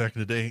sights way back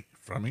in the day,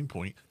 from aim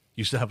point,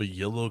 used to have a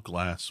yellow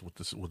glass with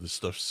the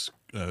stuff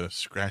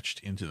scratched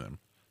into them,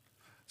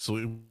 so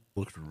it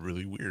looked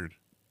really weird.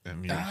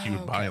 And he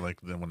would buy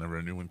like them whenever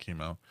a new one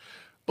came out.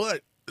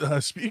 But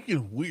speaking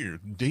of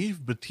weird,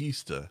 Dave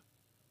Bautista,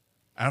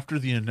 after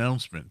the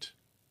announcement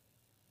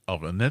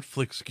of a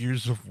Netflix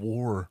Gears of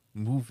War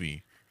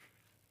movie,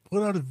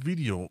 put out a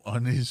video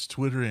on his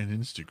Twitter and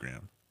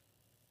Instagram.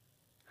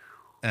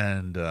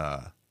 And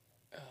God.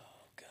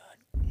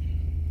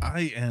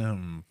 I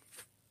am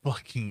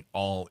fucking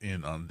all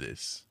in on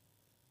this.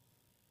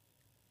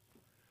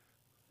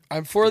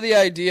 I'm for the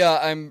idea.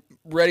 I'm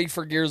ready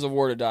for Gears of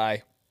War to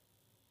die.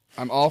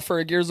 I'm all for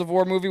a Gears of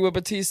War movie with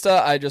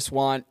Batista. I just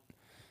want...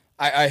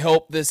 I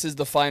hope this is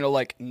the final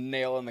like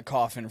nail in the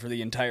coffin for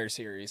the entire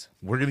series.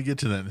 We're going to get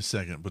to that in a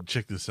second, but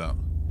check this out.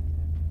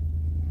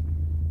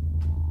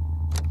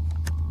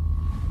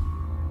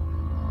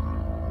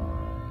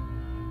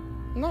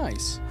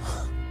 Nice.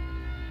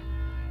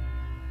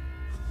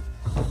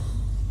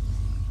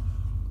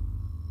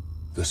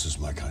 This is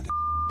my kind of...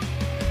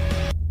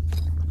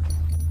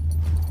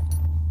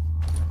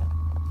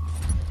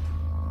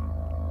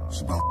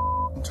 It's about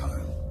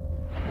time.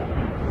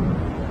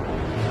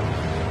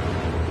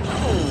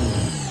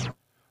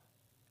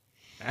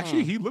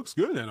 Actually, he looks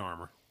good in that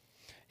armor.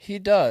 He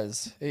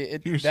does.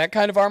 That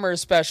kind of armor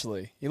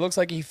especially. He looks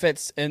like he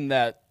fits in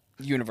that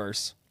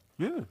universe.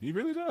 Yeah, he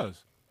really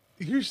does.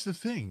 Here's the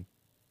thing.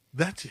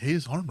 That's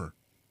his armor.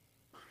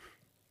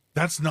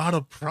 That's not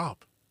a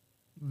prop.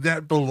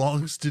 That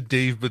belongs to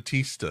Dave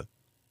Bautista.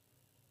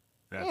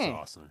 That's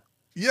awesome.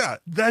 Yeah,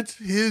 that's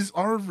his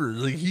armor.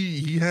 Like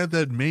he had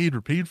that made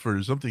or paid for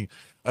or something.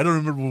 I don't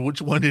remember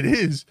which one it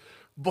is,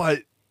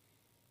 but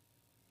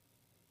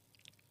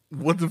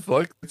what the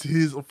fuck? It's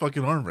his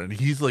fucking armor, and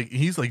he's like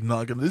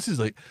knocking. This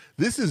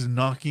is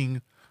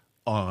knocking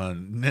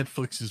on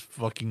Netflix's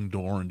fucking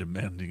door and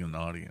demanding an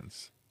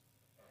audience.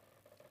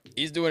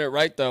 He's doing it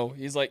right though.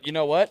 He's like, you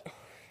know what?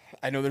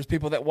 I know there's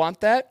people that want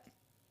that.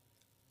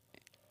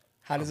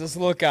 How does this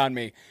look on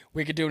me?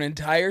 We could do an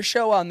entire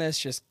show on this.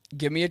 Just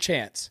give me a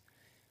chance.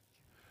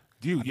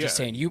 Dude, I'm just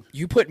saying,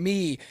 you put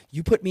me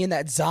in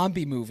that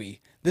zombie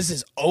movie. This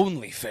is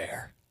only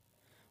fair.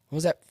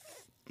 What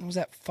was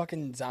that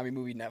fucking zombie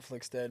movie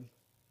Netflix did?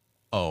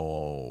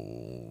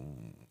 Oh,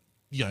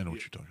 yeah, I know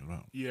what you're talking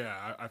about.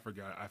 Yeah, I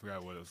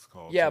forgot what it's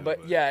called. Yeah, too,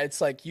 but yeah,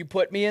 it's like you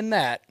put me in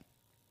that.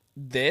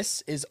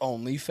 This is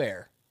only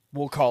fair.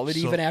 We'll call it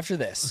even after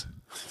this.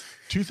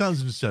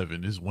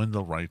 2007 is when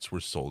the rights were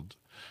sold,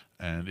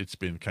 and it's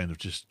been kind of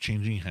just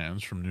changing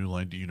hands from New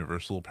Line to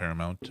Universal,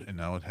 Paramount, and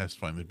now it has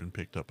finally been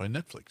picked up by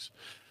Netflix.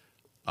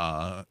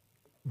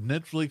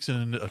 Netflix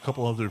and a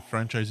couple other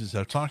franchises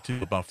have talked to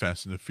him about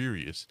Fast and the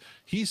Furious.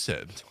 He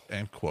said,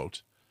 and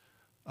quote,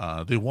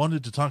 they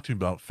wanted to talk to me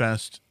about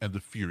Fast and the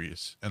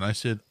Furious, and I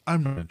said,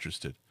 I'm not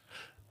interested.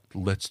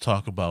 Let's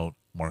talk about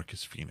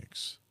Marcus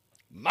Phoenix.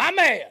 My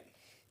man.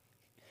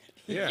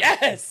 Yeah.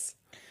 Yes.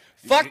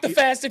 Fuck the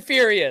Fast and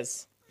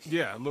Furious.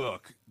 Yeah,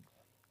 look,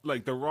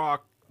 like The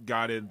Rock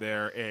got in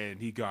there and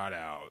he got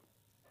out.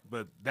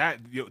 But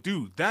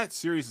dude, that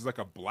series is like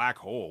a black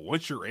hole.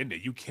 Once you're in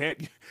it, you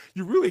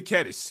really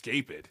can't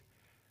escape it.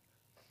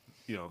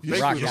 Rock thankfully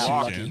got The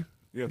Rock, lucky.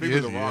 thankfully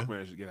The Rock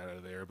managed to get out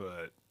of there,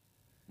 but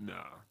nah.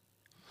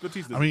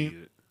 Batista I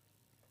mean,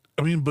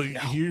 need it. but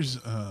here's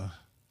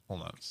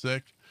hold on a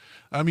sec.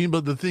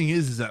 But the thing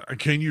is that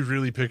can you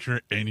really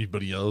picture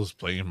anybody else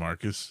playing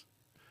Marcus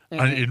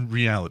in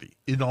reality?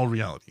 In all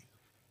reality,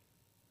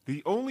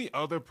 The only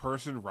other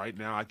person right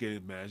now I can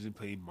imagine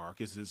playing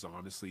Marcus is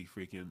honestly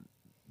freaking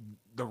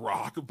The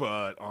Rock,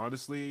 but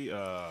honestly,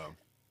 but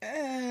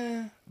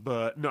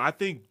no, I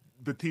think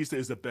Batista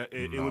is it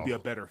would be a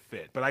better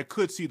fit. But I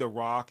could see The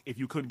Rock if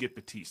you couldn't get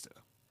Batista.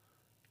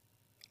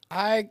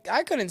 I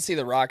couldn't see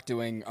The Rock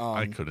doing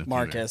I couldn't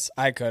Marcus.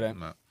 I couldn't.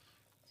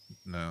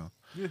 no.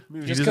 Yeah,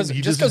 maybe. Just He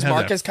because doesn't have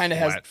Marcus that kind of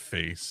has flat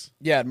face.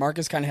 Yeah,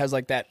 Marcus kind of has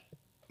like that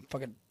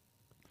fucking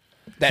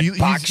that He's-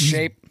 box he's-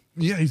 shape,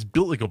 Yeah, he's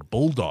built like a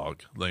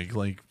bulldog, like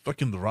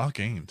fucking The Rock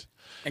ain't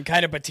and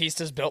kind of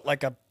Batista's built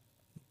like a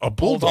a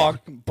bulldog.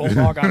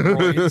 bulldog on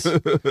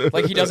roids.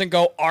 Like he doesn't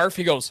go arf,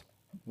 he goes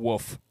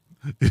woof.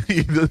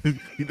 he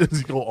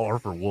doesn't go R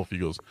for wolf. He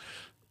goes,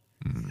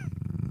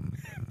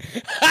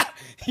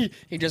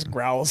 He just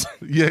growls.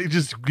 yeah. He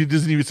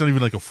doesn't even. It's not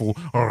even like a full.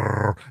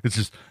 "Arr." It's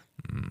just.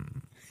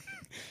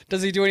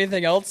 Does he do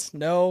anything else?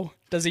 No.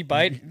 Does he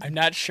bite? I'm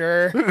not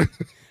sure.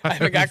 I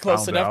haven't got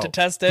close Found enough to out.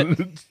 test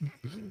it.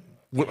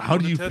 How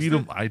do you test feed it?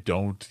 him? I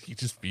don't. He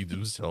just feeds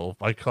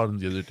himself. I caught him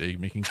the other day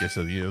making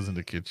quesadillas in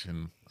the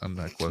kitchen. I'm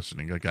not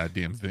questioning a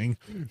goddamn thing.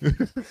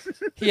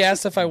 He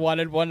asked if I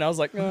wanted one. I was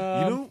like,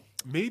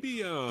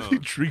 Maybe He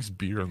drinks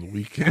beer on the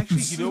weekends.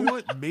 actually, you know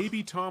what?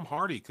 Maybe Tom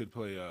Hardy could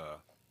play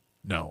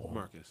No,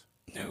 Marcus.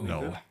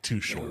 no,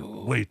 too short.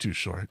 Way too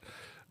short.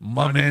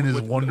 My man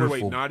is wonderful.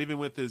 Wait, not even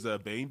with his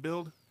Bane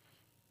build?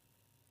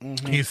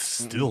 He's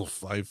still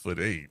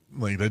 5'8".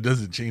 Like that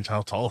doesn't change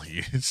how tall he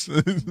is.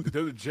 They're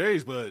the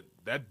Jays, but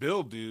that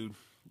build, dude.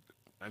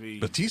 I mean,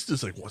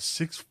 Batista's like what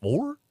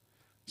 6'4",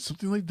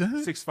 something like that.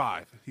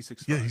 6'5". He's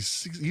 6'5". Yeah,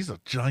 he's a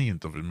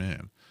giant of a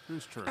man.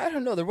 That's true. I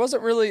don't know.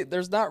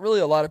 There's not really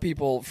a lot of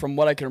people from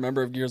what I can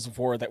remember of Gears of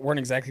War that weren't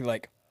exactly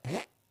like,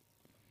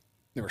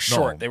 they were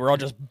short. No. They were all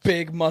just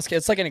big, muscular.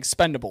 It's like an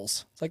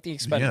Expendables. It's like the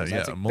Expendables.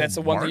 Yeah, That's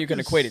the one thing you can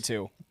Marcus- equate it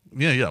to.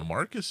 Yeah.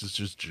 Marcus is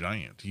just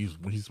giant. He's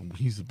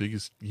the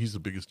biggest. He's the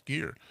biggest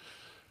gear.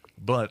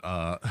 But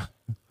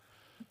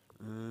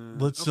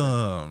let's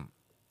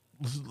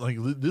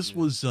this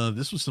was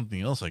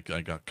something else I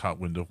got caught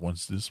wind of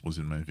once this was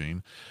in my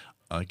vein.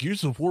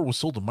 Gears of War was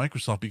sold to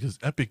Microsoft because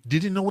Epic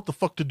didn't know what the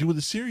fuck to do with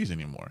the series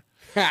anymore.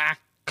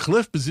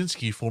 Cliff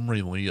Basinski,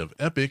 formerly of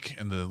Epic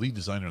and the lead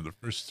designer of the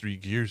first 3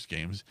 Gears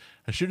games,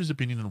 has shared his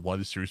opinion on why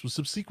the series was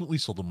subsequently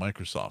sold to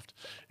Microsoft.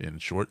 In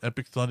short,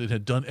 Epic thought it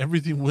had done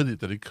everything with it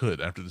that it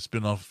could. After the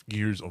spin-off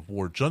Gears of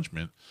War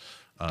Judgment,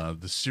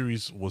 the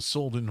series was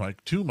sold to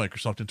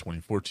Microsoft in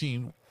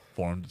 2014,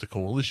 formed the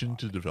coalition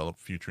to develop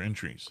future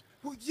entries.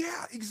 Well,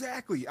 yeah,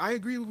 exactly. I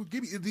agree with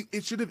Gibby.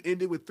 It should have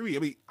ended with 3. I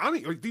mean, I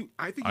think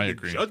I even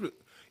agree.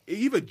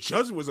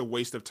 Judgment was a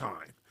waste of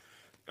time.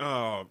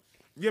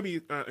 Yeah, I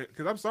mean,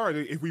 because I'm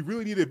sorry, if we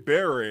really needed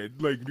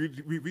Barrett, like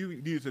we really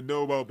needed to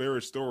know about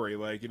Barrett's story,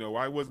 like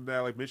why wasn't that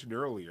like mentioned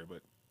earlier?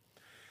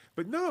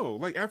 But no,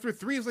 like after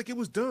 3, it's like it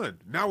was done.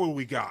 Now what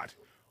we got?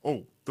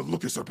 Oh, the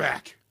Locusts are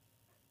back.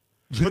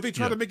 But they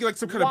tried to make it like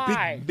some kind of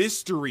Why? big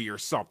mystery or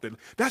something.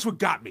 That's what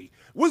got me.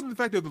 It wasn't the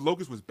fact that the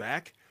Locust was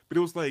back, but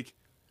it was like,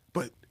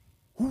 but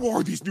who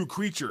are these new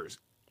creatures?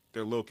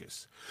 They're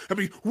locusts. I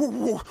mean,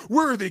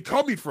 where are they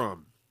coming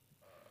from?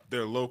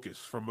 They're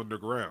locusts from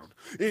underground.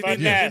 And they're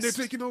nest.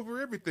 taking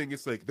over everything.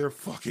 It's like, they're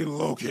fucking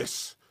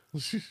locusts.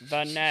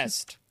 The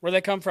nest. Where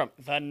they come from?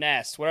 The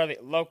nest. What are they?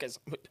 Locusts.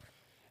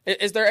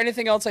 Is there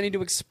anything else I need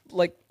to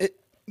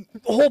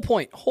whole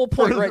point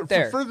right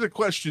there. For further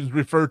questions,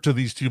 refer to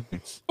these 2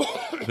 points.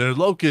 They're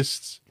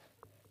locusts,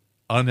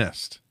 a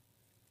nest.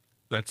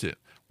 That's it.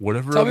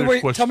 Whatever Tell other me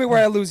question. where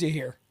I lose you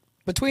here.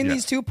 Between Yeah.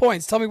 these 2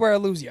 points, tell me where I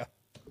lose you.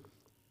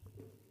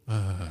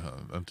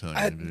 I'm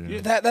telling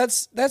you, dude.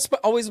 That's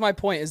always my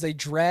point. Is they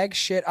drag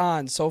shit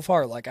on so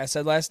far. Like I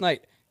said last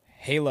night,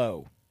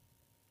 Halo,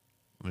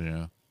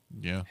 Yeah.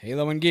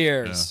 Halo and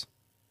Gears.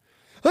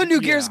 A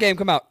new Gears game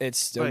come out. It's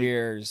still Like-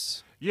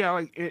 Gears. Yeah,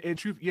 like, and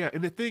truth, yeah.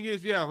 And the thing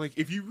is, yeah, like,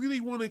 if you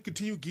really want to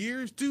continue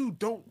Gears, dude,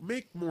 don't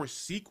make more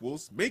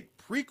sequels. Make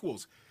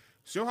prequels.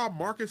 Show how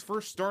Marcus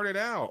first started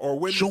out. Or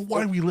when Show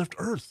why we left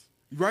Earth.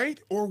 right?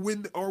 Or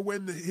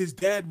when his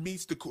dad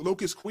meets the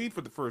Locust Queen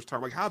for the first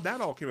time, like how that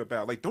all came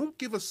about. Like, don't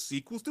give us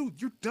sequels,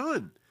 dude. You're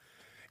done.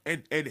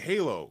 And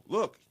Halo,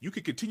 look, you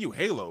could continue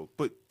Halo,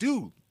 but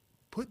dude,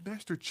 put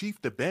Master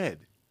Chief to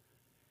bed.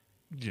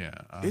 Yeah.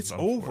 It's I'm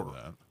for over.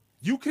 that.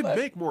 You can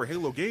make more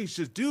Halo games,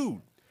 just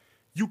dude.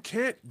 You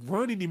can't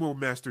run anymore,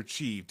 Master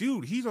Chief,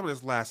 dude. He's on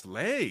his last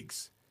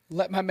legs.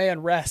 Let my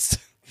man rest.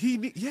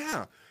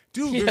 Yeah,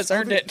 dude. He there's has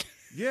earned other- it.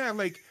 Yeah,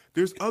 like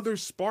There's other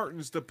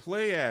Spartans to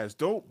play as.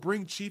 Don't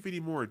bring Chief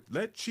anymore.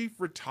 Let Chief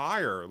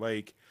retire.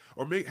 Like,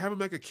 or have him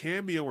like a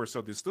cameo or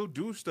something. Still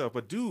do stuff,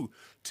 but dude,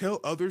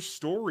 tell other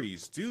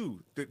stories,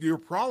 dude. Your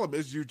problem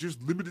is you're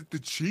just limited to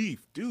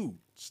Chief, dude.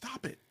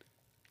 Stop it.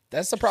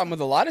 That's the problem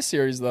with a lot of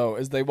series, though,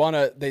 is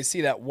they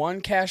see that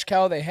one cash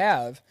cow they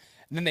have,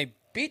 and then they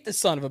beat the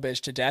son of a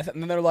bitch to death,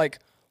 and then they're like,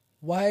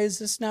 why is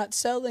this not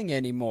selling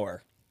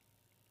anymore?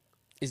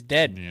 It's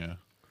dead. Yeah.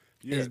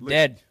 It's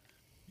dead.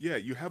 Yeah,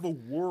 you have a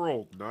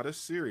world, not a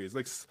series.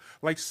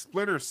 Like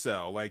Splinter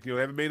Cell. Like, they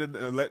haven't made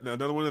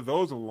another one of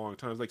those in a long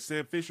time. It's like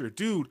Sam Fisher.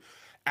 Dude,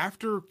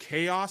 after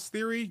Chaos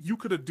Theory, you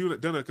could have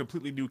done a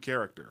completely new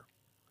character.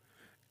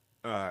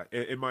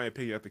 In my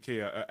opinion,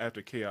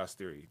 after Chaos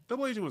Theory.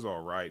 Double Agent was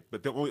all right,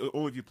 but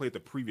only if you played the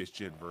previous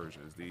gen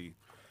versions. The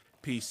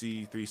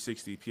PC,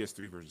 360,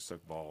 PS3 version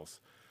suck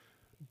balls.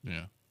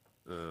 Yeah.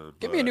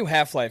 Give me a new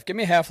Half-Life. Give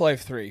me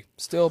Half-Life 3.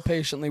 Still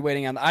patiently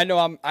waiting on. I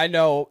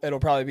know it'll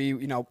probably be,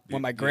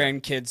 when my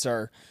grandkids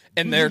are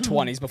in their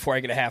 20s before I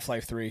get a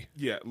Half-Life 3.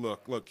 Yeah,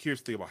 look, here's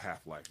the thing about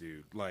Half-Life,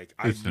 dude. Like,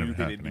 I knew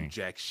they didn't do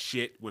jack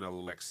shit when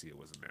Alexia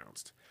was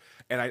announced.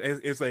 And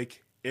it was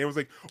like,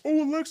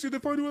 oh, Alexia, they're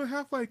finally doing a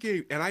Half-Life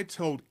game. And I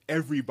told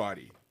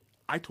everybody.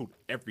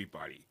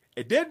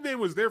 And Deadman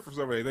was there for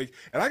some reason.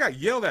 And I got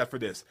yelled at for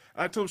this.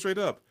 I told him straight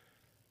up,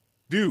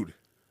 dude,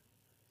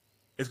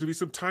 it's going to be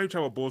some time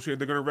travel bullshit, and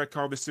they're going to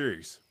retcon the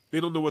series. They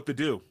don't know what to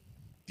do.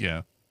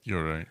 Yeah,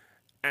 you're right.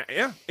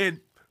 Yeah,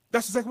 and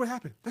that's exactly what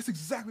happened. I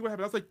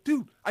was like,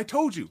 dude, I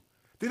told you.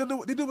 They know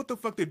what the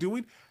fuck they're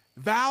doing.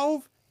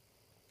 Valve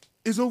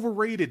is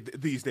overrated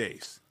these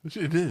days.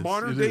 It is.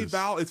 Modern day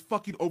Valve is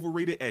fucking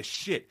overrated as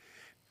shit.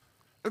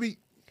 I mean,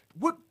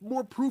 what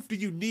more proof do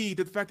you need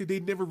to the fact that they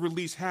never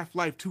released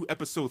Half-Life 2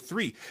 Episode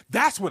 3?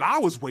 That's what I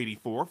was waiting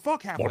for.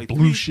 Fuck Half-Life 3.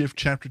 Blue Shift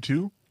Chapter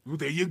 2? Well,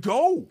 there you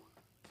go.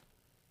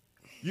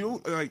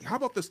 How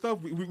about the stuff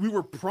we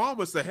were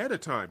promised ahead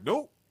of time?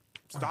 Nope.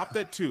 Stop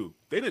that too.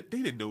 They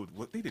didn't know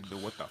what the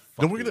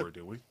fuck they were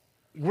doing.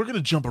 We're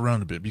gonna jump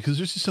around a bit because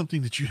this is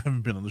something that you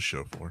haven't been on the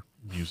show for,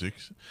 music,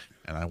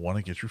 and I want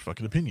to get your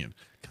fucking opinion.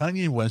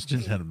 Kanye West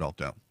has had a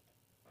meltdown.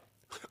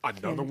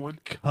 Another one?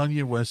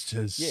 Kanye West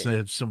has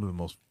said some of the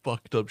most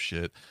fucked up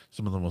shit,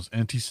 some of the most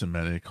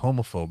anti-Semitic,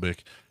 homophobic,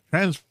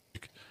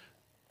 transphobic,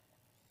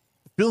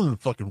 fill in the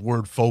fucking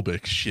word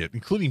phobic shit,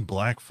 including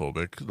black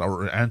phobic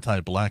or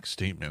anti-black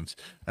statements,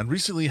 and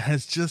recently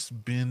has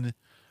just been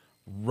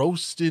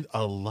roasted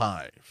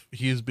alive.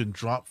 He has been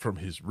dropped from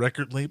his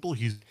record label.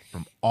 He's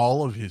from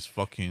all of his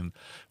fucking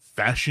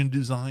fashion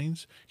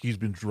designs. He's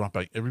been dropped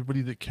by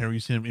everybody that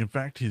carries him. In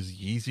fact, his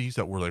Yeezys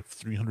that were like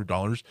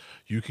 $300,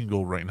 you can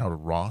go right now to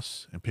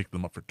Ross and pick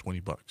them up for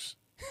 $20.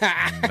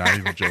 I'm not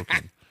even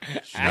joking.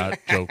 Not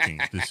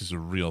joking. This is a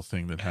real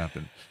thing that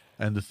happened.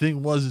 And the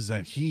thing is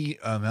that he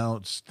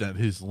announced that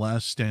his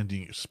last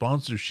standing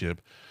sponsorship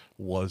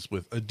was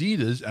with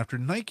Adidas after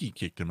Nike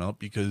kicked him out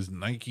because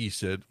Nike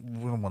said,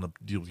 we don't want to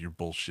deal with your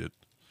bullshit.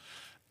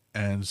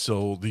 And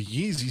so the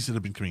Yeezys that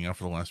have been coming out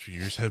for the last few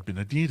years have been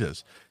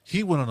Adidas.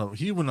 He went on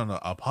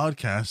a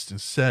podcast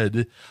and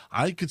said,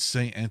 I could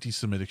say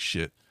anti-Semitic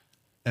shit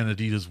and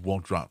Adidas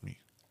won't drop me.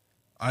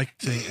 I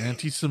could say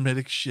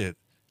anti-Semitic shit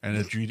and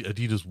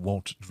Adidas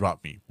won't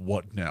drop me.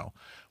 What now?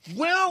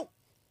 Well,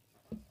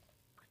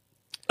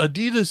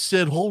 Adidas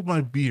said, hold my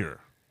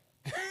beer.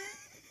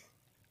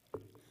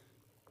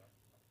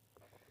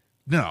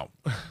 Now,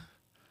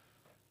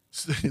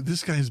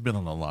 this guy's been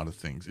on a lot of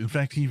things. In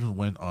fact, he even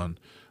went on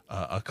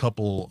a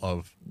couple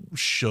of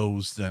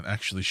shows that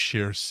actually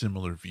share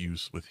similar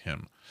views with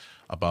him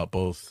about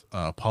both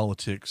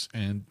politics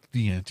and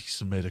the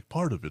anti-Semitic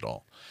part of it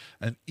all.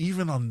 And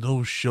even on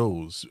those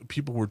shows,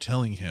 people were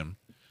telling him,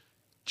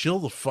 chill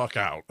the fuck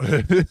out.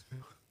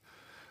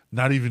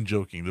 Not even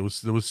joking. There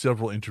was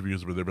several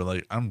interviews where they were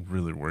like, I'm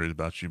really worried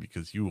about you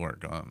because you are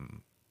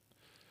gone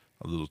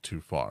a little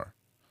too far.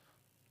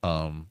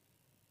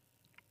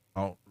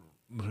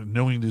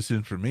 Knowing this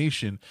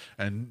information,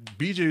 and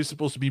BJ is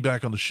supposed to be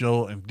back on the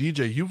show, and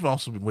DJ, you've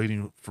also been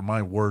waiting for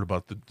my word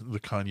about the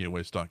Kanye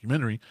West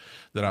documentary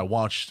that I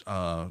watched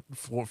for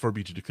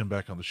BJ to come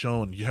back on the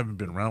show, and you haven't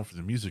been around for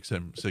the music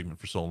segment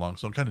for so long,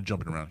 so I'm kind of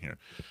jumping around here.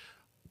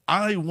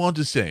 I want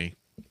to say,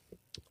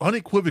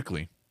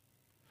 unequivocally,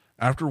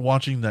 after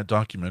watching that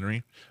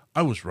documentary,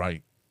 I was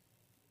right.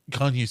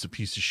 Kanye's a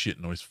piece of shit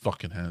and always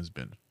fucking has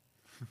been.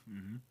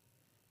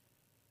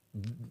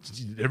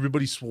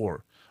 Everybody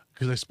swore,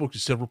 because I spoke to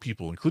several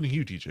people, including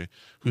you, DJ,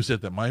 who said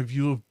that my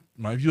view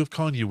of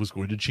Kanye was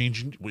going to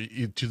change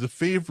to the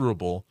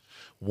favorable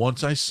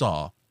once I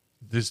saw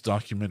this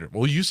documentary.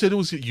 Well, you said it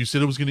was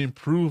going to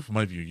improve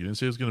my view. You didn't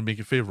say it was going to make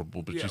it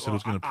favorable, but you said it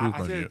was going to improve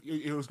my view.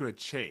 It was going to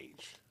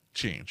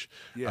change.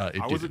 Yeah,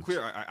 I wasn't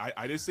clear.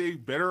 I didn't say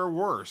better or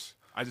worse.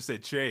 I just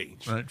said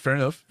change. Right. Fair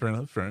enough.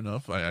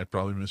 I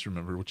probably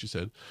misremembered what you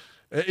said.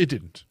 It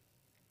didn't.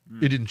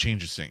 It didn't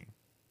change a thing.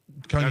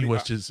 Kanye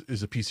West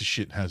is a piece of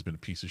shit and has been a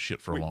piece of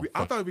shit for a long time.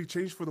 I thought it would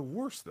change for the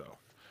worse, though.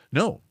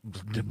 No.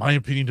 My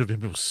opinion of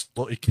him was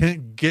slow. It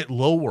can't get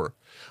lower.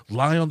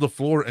 Lie on the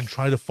floor and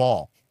try to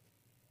fall.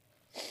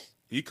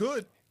 He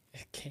could,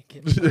 It can't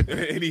get.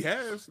 and he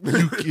has.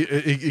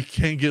 It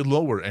can't get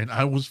lower, and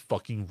I was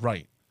fucking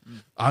right.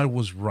 I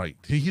was right.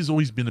 He's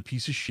always been a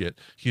piece of shit.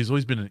 He's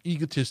always been an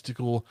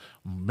egotistical,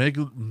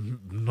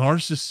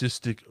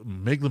 narcissistic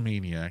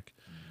megalomaniac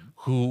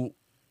who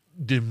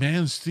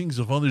demands things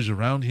of others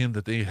around him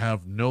that they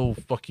have no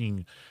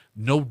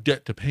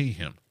debt to pay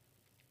him.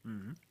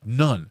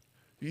 None.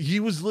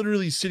 He was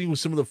literally sitting with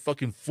some of the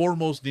fucking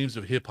foremost names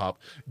of hip hop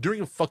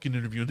during a fucking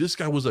interview. And this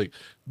guy was like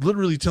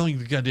literally telling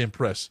the goddamn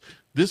press,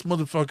 this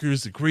motherfucker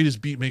is the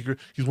greatest beat maker.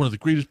 He's one of the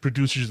greatest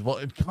producers of all.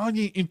 And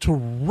Kanye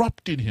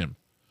interrupted him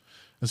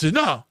and said,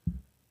 "No,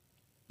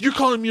 you're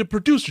calling me a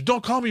producer.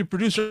 Don't call me a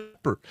producer.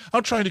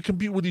 I'm trying to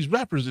compete with these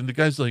rappers." And the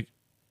guy's like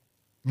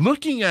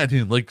looking at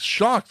him like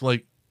shocked,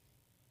 like,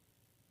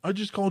 I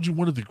just called you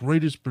one of the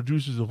greatest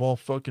producers of all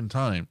fucking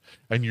time,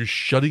 and you're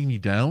shutting me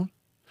down?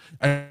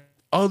 And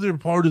other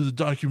part of the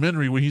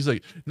documentary where he's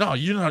like, "No,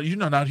 you're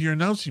not out here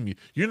announcing me.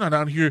 You're not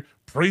out here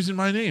praising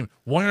my name.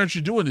 Why aren't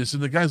you doing this?"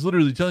 And the guy's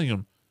literally telling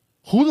him,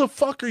 "Who the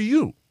fuck are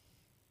you?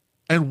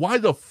 And why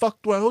the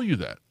fuck do I owe you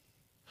that?"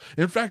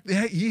 In fact,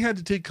 he had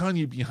to take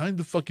Kanye behind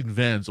the fucking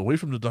vans away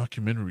from the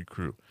documentary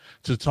crew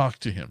to talk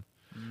to him,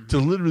 to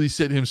literally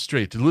set him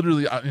straight, to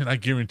literally, and I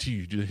guarantee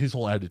you, dude, his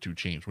whole attitude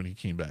changed when he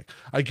came back.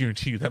 I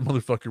guarantee you that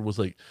motherfucker was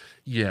like,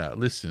 "Yeah,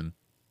 listen,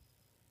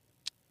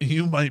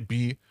 you might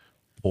be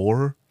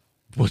poor,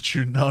 but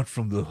you're not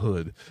from the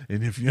hood.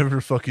 And if you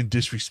ever fucking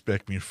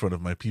disrespect me in front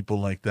of my people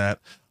like that,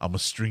 I'm gonna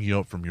string you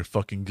up from your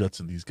fucking guts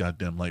in these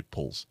goddamn light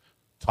poles.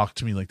 Talk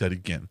to me like that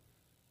again.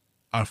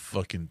 I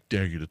fucking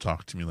dare you to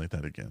talk to me like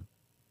that again.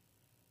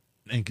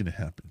 Ain't gonna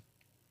happen.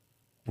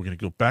 We're gonna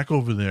go back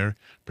over there,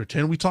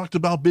 pretend we talked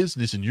about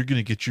business, and you're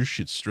gonna get your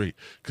shit straight.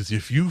 Because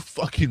if you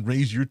fucking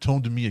raise your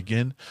tone to me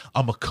again,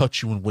 I'm gonna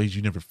cut you in ways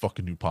you never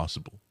fucking knew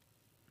possible."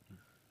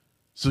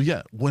 So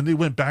yeah, when they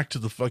went back to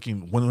the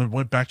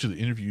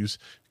interviews,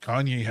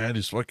 Kanye had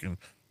his fucking,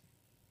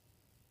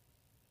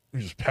 he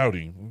was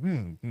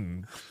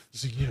pouting.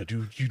 So yeah,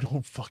 dude, you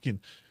don't fucking,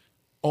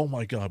 oh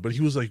my god! But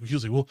he was like,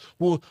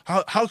 well,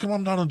 how come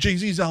I'm not on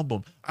Jay-Z's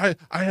album? I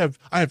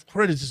have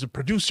credits as a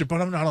producer, but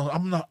I'm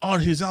not on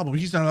his album.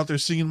 He's not out there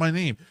singing my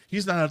name.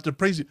 He's not out there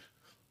praising.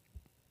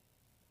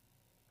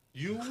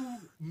 You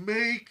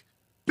make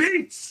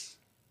beats.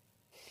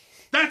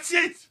 That's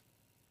it.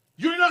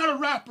 You're not a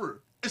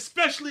rapper.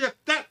 Especially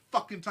at that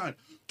fucking time.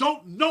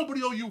 Don't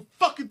nobody owe you a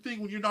fucking thing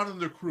when you're not in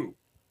their crew.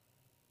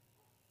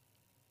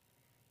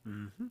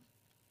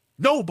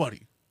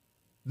 Nobody.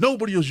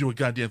 Nobody owes you a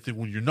goddamn thing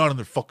when you're not in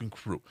their fucking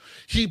crew.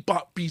 He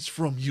bought beats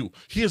from you.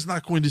 He is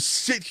not going to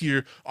sit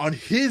here on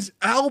his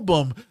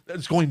album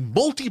that's going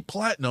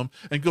multi-platinum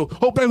and go,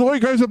 "Oh, by the way,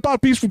 guys, I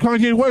bought beats from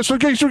Kanye West.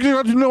 Okay, so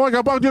you know I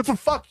got bought it for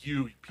fuck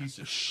you, you piece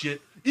of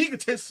shit.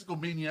 Egotistical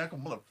maniac,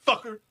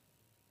 motherfucker."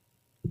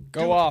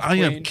 Go Dude, off, I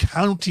am Queen.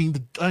 counting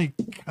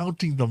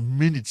the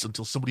minutes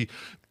until somebody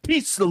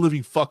beats the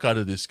living fuck out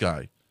of this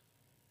guy.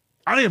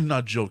 I am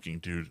not joking,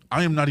 dude.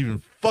 I am not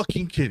even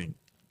fucking kidding.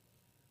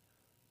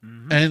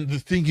 And the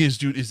thing is,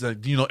 dude, is that,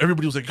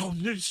 everybody was like, "Oh,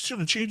 you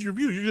shouldn't change your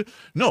view."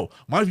 No,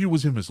 my view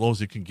was him as low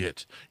as it can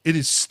get. It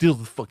is still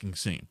the fucking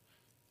same.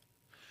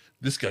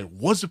 This guy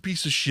was a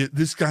piece of shit.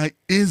 This guy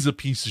is a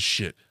piece of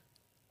shit.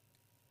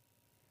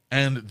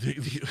 And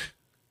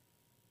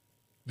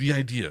the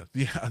idea,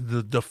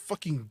 the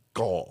fucking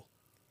gall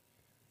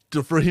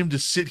for him to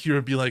sit here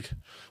and be like,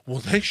 "Well,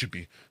 they should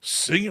be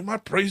singing my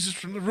praises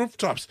from the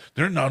rooftops.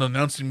 They're not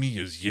announcing me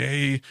as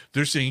Ye.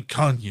 They're saying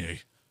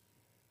Kanye."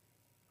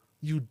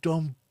 You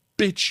dumb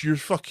bitch, your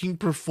fucking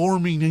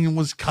performing name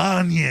was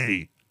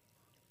Kanye.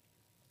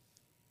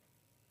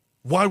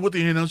 Why would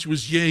they announce you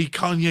as Ye,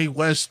 Kanye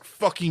West,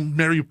 fucking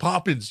Mary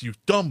Poppins, you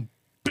dumb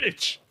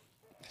bitch?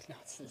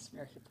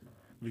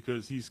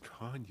 Because he's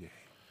Kanye.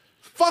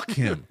 Fuck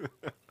him.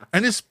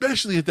 And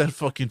especially at that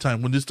fucking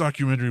time when this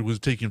documentary was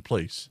taking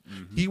place.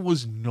 He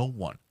was no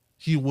one.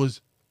 He was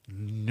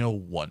no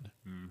one.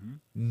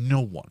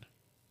 No one.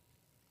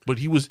 But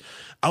he was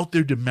out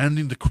there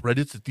demanding the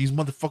credits that these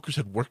motherfuckers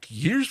had worked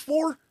years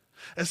for.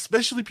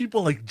 Especially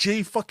people like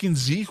Jay fucking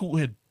Z, who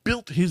had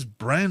built his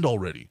brand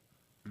already.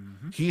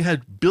 He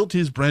had built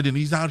his brand and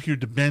he's out here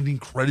demanding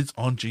credits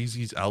on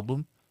Jay-Z's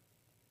album.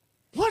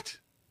 What?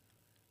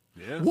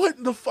 Yeah. What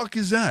in the fuck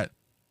is that?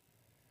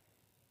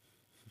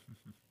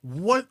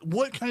 What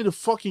kind of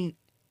fucking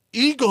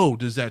ego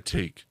does that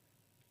take?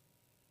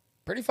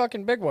 Pretty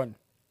fucking big one.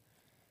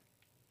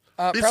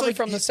 It's Probably like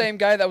from the same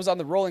guy that was on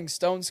the Rolling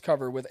Stones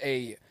cover with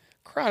a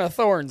crown of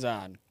thorns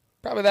on.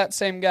 Probably that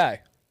same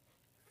guy.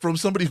 From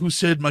somebody who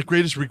said, "My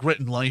greatest regret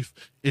in life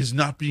is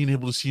not being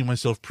able to see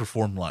myself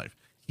perform live."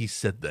 He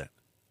said that.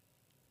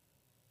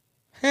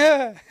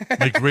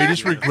 My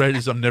greatest regret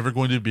is I'm never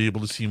going to be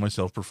able to see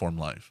myself perform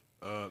live.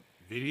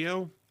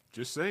 Video?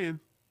 Just saying.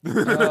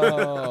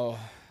 Oh,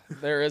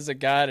 there is a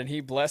God, and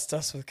he blessed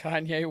us with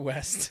Kanye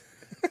West.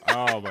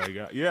 Oh my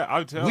god. Yeah,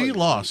 I'm telling We you.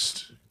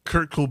 lost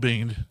Kurt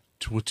Cobain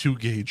to a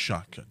 2-gauge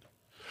shotgun.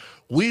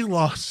 We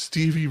lost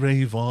Stevie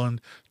Ray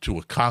Vaughan to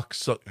a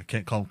cocksucker. I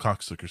can't call them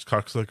cocksuckers.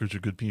 Cocksuckers are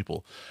good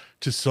people.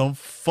 To some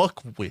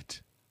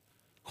fuckwit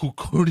who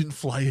couldn't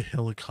fly a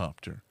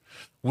helicopter.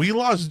 We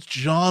lost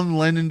John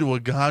Lennon to a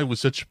guy with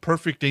such a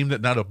perfect aim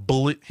that not a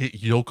bullet hit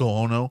Yoko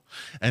Ono.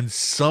 And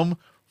some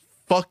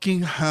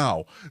fucking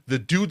how the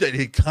dude that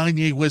hit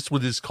Kanye West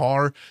with his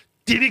car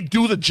didn't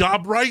do the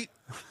job right.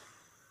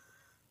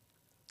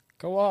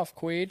 Go off,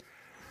 Queed.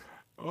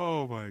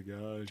 Oh my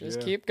gosh. Just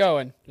yeah. keep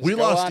going. Just We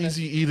go lost on and-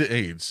 Eazy-E to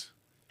AIDS.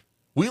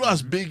 We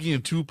lost Biggie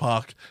and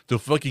Tupac to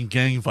fucking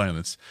gang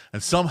violence.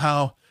 And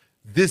somehow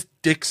this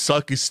dick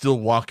suck is still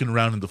walking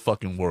around in the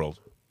fucking world.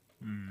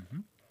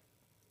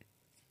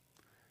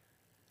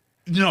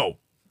 No.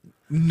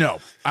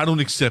 I don't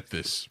accept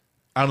this.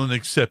 I don't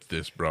accept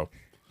this, bro.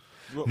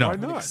 Well, No. why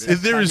not?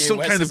 If there is Kanye some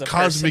West kind is of a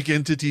cosmic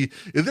entity,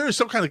 if there is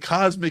some kind of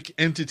cosmic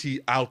entity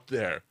out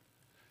there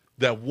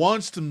that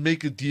wants to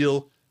make a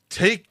deal,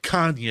 take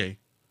Kanye.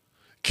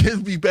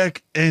 Give me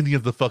back any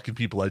of the fucking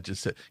people I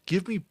just said.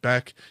 Give me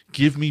back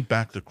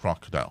the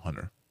Crocodile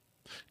Hunter.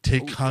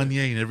 Take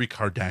Kanye and every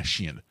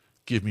Kardashian.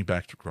 Give me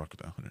back the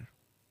Crocodile Hunter.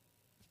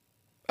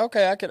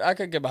 Okay, I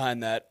could get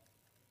behind that.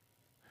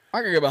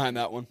 I could get behind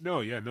that one.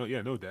 No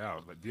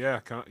doubt. But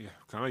yeah,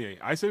 Kanye.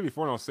 I said it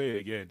before and I'll say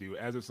it again, dude.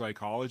 As a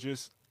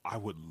psychologist, I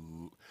would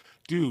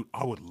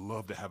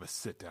love to have a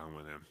sit down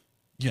with him.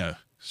 Yeah,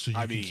 so you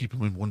can keep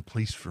him in one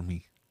place for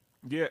me.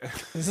 Yeah.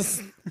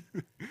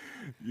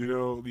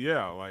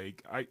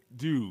 Like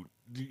dude,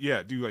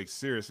 like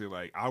seriously,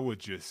 like I would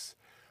just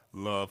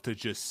love to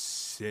just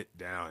sit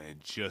down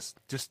and just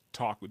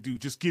talk with dude.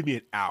 Just give me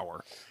an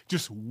hour,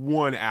 just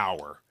 1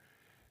 hour.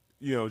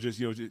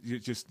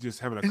 Just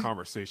having a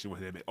conversation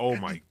with him. Oh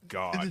my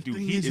god, dude,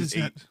 he is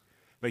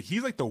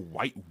he's like the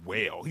white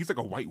whale. He's like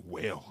a white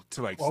whale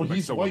to like,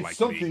 someone like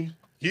me.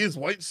 He is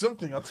white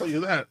something. I'll tell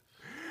you that.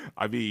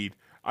 I mean,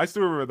 I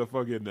still remember the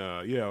fucking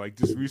like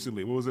just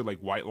recently. What was it, like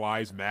White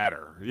Lives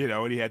Matter? And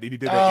he did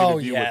that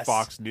interview with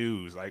Fox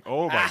News. Like,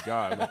 oh my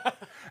god! Like,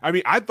 I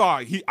mean, I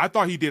thought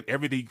he did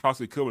everything he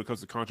possibly could when it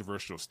comes to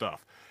controversial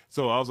stuff.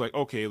 So I was like,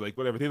 okay, like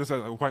whatever. Then it's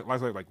like White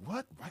Lives, like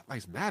what? White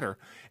Lives Matter?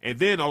 And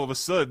then all of a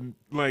sudden,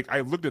 like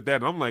I looked at that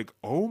and I'm like,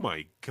 oh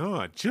my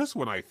god! Just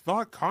when I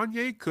thought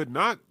Kanye could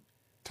not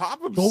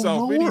top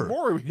himself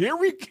anymore, here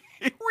we go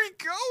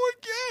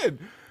again.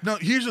 Now,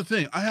 here's the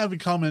thing. I haven't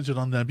commented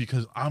on that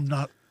because I'm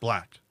not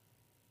black.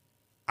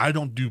 I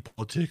don't do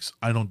politics.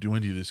 I don't do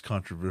any of this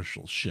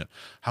controversial shit.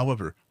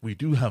 However, we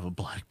do have a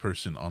black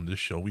person on this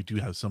show. We do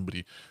have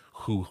somebody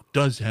who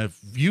does have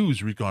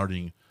views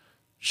regarding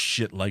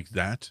shit like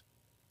that.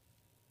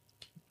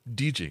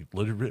 DJ,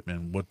 let it rip,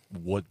 man. What,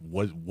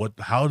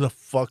 how the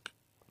fuck,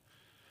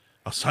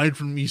 aside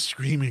from me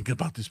screaming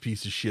about this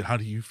piece of shit, how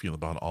do you feel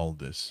about all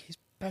this? He's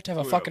about to have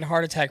a fucking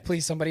heart attack.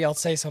 Please, somebody else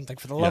say something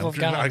for the love of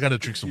God. I gotta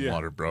drink some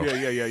water, bro.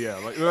 Yeah.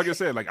 Like I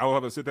said, like I will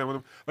have to sit down with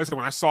him. Like I said,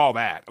 when I saw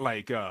that,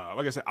 like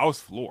I said, I was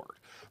floored.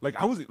 Like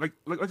I was like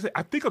I said,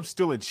 I think I'm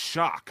still in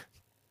shock.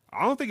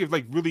 I don't think it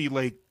like really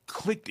like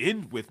clicked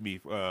in with me,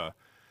 that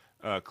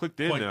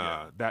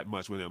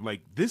much with him.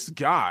 Like this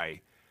guy,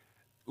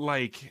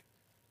 like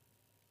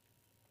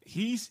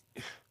he's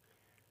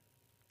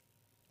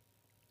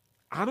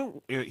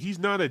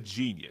not a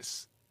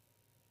genius.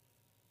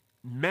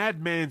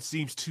 Madman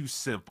seems too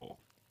simple.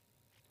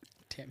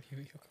 Damn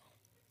you,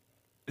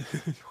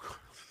 Yoko.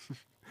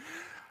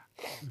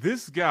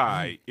 This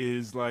guy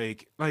is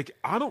like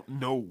I don't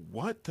know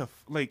what to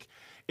like.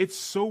 It's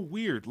so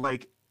weird.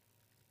 Like,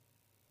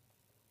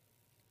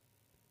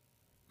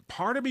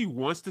 part of me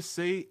wants to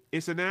say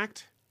it's an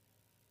act.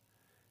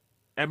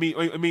 I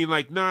mean,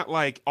 like not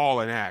like all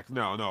an act.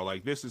 No,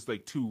 like this is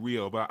like too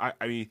real. But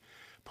I mean,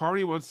 part of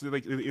me wants to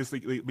like it's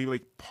like maybe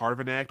like part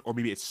of an act, or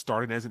maybe it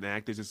started as an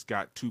act. It just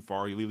got too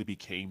far. It really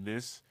became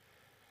this.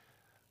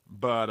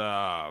 But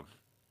I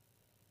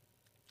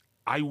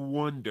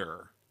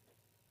wonder,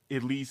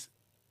 at least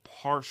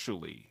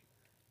partially,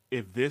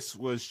 if this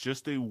was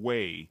just a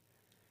way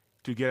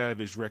to get out of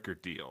his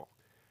record deal,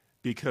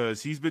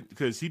 because he's been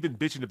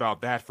bitching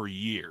about that for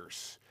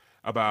years,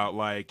 about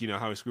like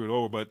how he screwed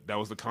over, but that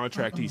was the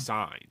contract he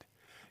signed.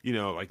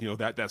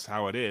 That's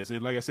how it is.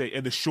 And like I say,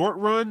 in the short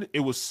run, it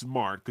was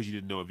smart because you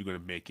didn't know if you're going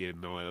to make it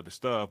and all that other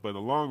stuff. But in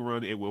the long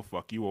run, it will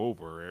fuck you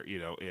over.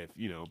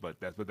 But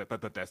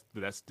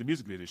that's the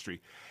music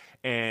industry.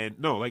 And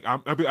no, like I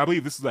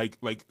believe this is like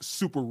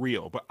super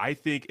real. But I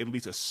think at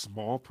least a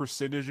small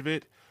percentage of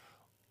it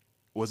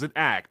was an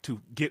act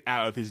to get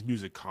out of his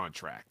music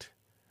contract.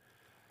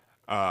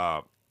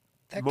 That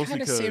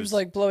kind of seems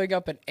like blowing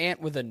up an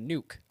ant with a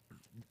nuke.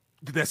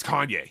 That's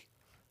Kanye.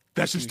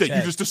 That's just that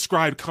you just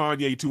described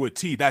Kanye to a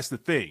T. That's the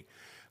thing.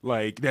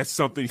 Like that's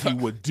something he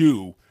would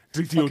do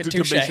to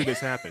make sure this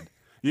happened.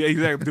 Yeah,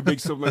 exactly. To make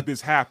something like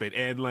this happen,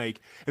 and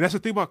that's the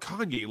thing about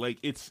Kanye. Like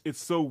it's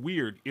so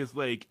weird. It's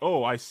like,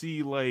 oh, I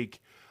see like,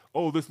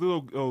 this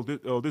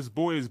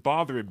boy is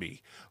bothering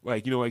me.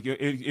 Like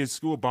in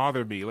school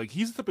bothering me. Like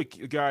he's the type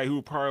of guy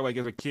who probably like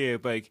as a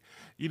kid like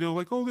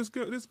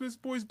this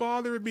boy's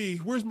bothering me.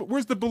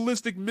 Where's the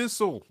ballistic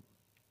missile?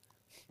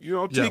 You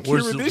know, Yeah, take care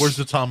of this. where's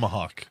the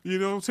tomahawk? You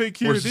know, take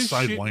care Where's of the this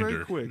shit Sidewinder?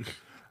 right quick.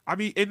 I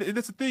mean, and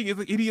that's the thing. It's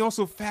like, and he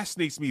also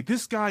fascinates me.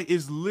 This guy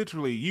is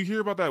literally. You hear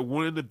about that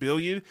 1 in a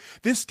billion?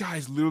 This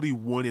guy's literally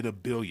 1 in a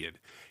billion.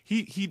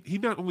 He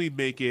not only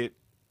make it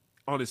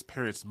on his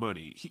parents'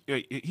 money.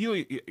 He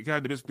only got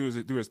into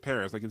business through his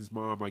parents, like his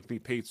mom, like they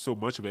paid so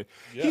much of it.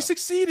 Yeah. He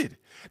succeeded.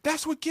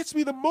 That's what gets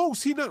me the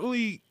most. He not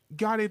only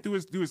got it through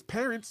his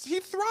parents, he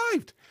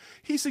thrived.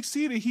 He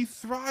succeeded. He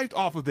thrived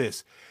off of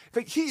this.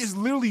 Like he is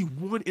literally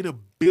 1 in a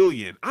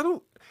billion. I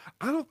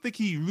don't think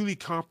he really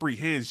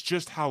comprehends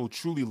just how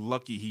truly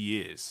lucky he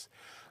is.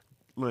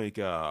 Like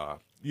you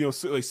know,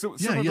 so, like some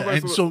Yeah, of the yeah. rest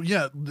And of- so,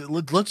 yeah,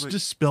 let's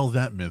dispel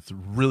that myth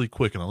really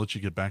quick, and I'll let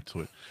you get back to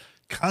it.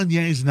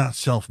 Kanye's not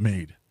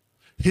self-made.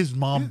 His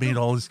mom made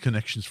all his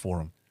connections for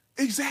him.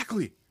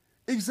 Exactly.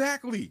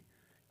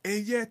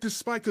 And yet,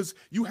 despite, because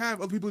you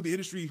have other people in the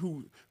industry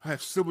who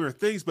have similar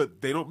things,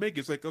 but they don't make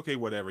it. It's like, okay,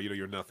 whatever, you know,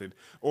 you're nothing.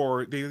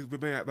 Or they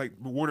may have like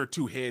 1 or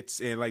 2 hits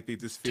and like they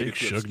just fade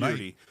Take into Suge Knight.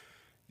 obscurity.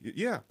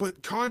 Yeah,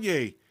 but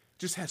Kanye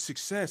just had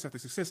success after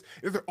success.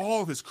 And through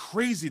all of his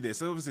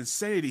craziness, all of his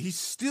insanity,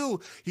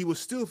 he was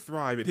still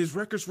thriving. His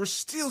records were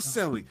still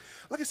selling.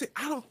 Like I said,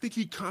 I don't think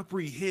he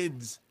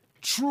comprehends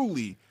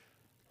truly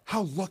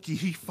how lucky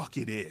he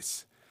fucking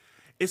is.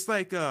 It's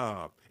like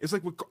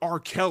with R.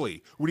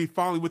 Kelly when he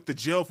finally went to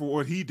jail for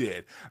what he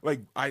did. Like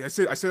I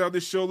said on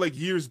this show like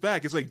years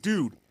back. It's like,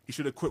 dude, he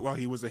should have quit while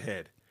he was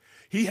ahead.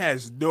 He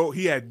had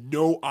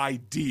no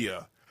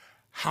idea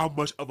how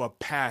much of a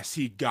pass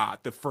he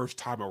got the first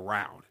time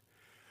around.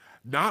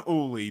 Not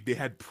only they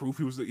had proof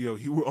he was,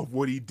 of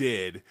what he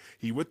did,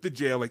 he went to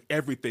jail, like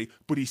everything,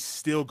 but he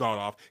still got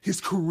off. His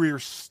career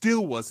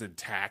still was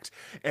intact,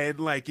 and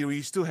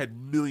he still had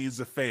millions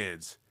of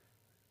fans.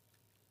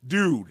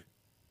 Dude,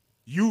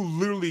 you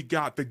literally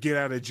got the get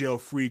out of jail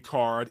free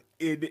card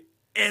in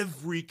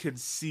every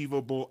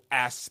conceivable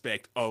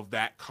aspect of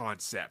that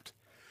concept.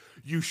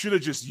 You should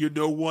have just, you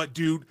know what,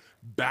 dude?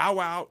 Bow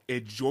out,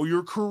 enjoy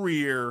your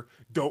career,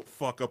 don't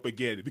fuck up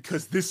again,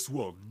 because this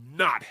will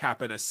not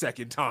happen a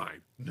second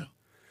time. No.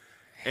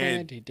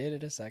 And he did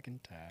it a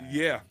second time.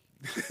 Yeah.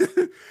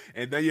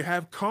 And then you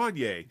have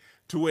Kanye,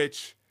 to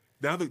which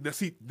now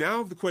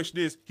the question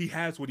is, he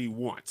has what he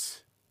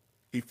wants.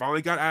 He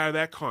finally got out of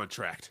that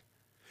contract.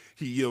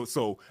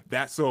 So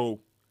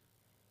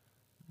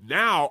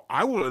now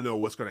I want to know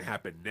what's going to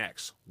happen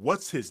next.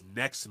 What's his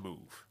next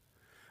move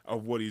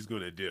of what he's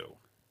going to do?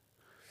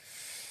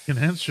 Can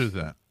answer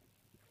that.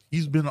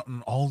 He's been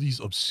on all these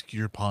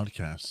obscure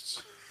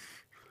podcasts.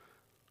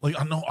 Like,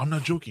 I'm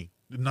not joking.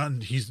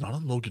 He's not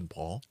on Logan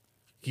Paul.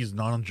 He's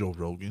not on Joe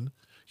Rogan.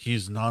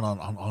 He's not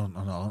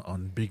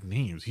on big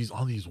names. He's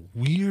on these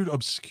weird,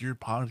 obscure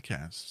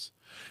podcasts.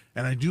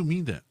 And I do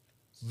mean that.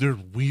 They're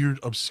weird,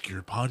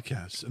 obscure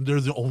podcasts. And they're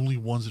the only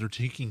ones that are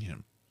taking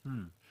him.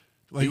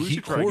 Like, We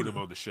should try to get him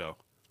on the show.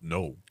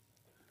 No.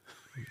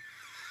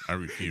 I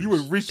refuse. You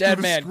would reach Dead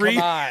through the man, screen.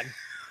 come on.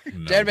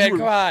 No. Dead man,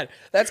 come on.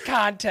 That's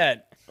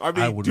content. I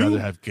mean, I would dude, rather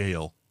have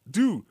Gail.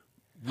 dude,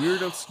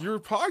 weird obscure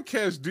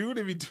podcast, dude.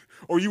 I mean,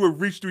 or you would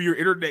reach through your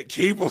internet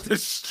cable to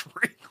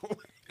strangle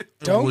it.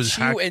 Don't would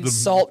hack you the-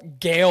 insult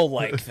Gail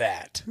like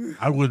that.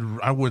 I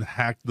would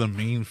hack the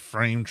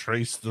mainframe,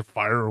 trace the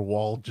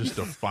firewall just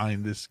to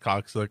find this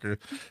cocksucker,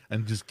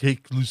 and just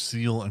take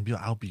Lucille and be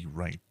like, I'll be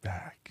right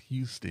back.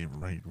 You stay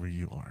right where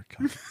you are.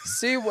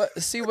 Kanye."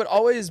 See what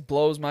always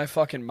blows my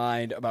fucking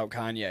mind about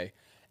Kanye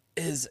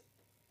is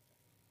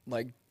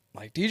like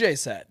DJ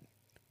said,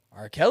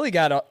 R. Kelly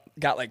got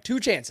like 2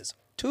 chances,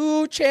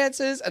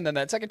 and then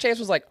that second chance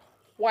was like,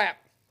 whap,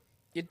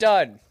 you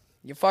done,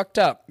 you fucked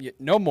up,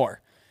 no more.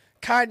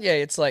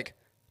 Kanye, it's like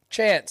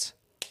chance,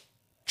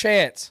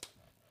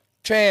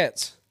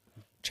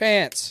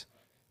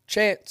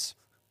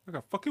 Like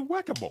a fucking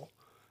whack-a-mole.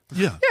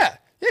 Yeah. yeah.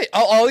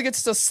 All he gets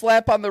is a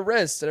slap on the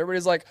wrist, and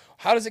everybody's like,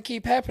 how does it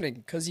keep happening?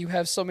 Because you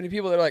have so many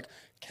people that are like,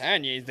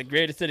 Kanye's the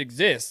greatest that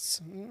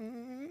exists.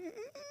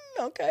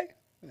 Okay.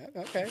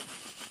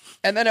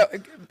 And then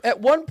at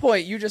one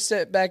point, you just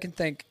sit back and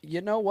think,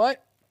 you know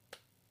what?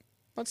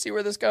 Let's see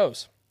where this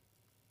goes.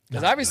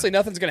 Because obviously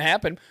nothing's going to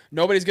happen.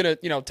 Nobody's going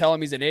to, tell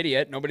him he's an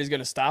idiot. Nobody's going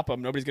to stop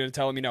him. Nobody's going to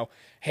tell him,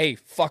 hey,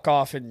 fuck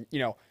off and,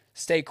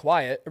 stay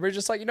quiet. Everybody's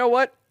just like, you know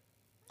what?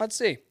 Let's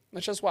see.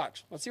 Let's just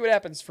watch. Let's see what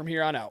happens from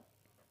here on out.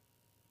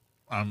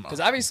 Because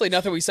obviously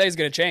nothing we say is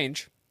going to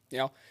change. He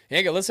ain't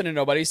going to listen to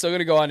nobody. He's still going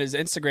to go on his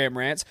Instagram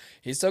rants.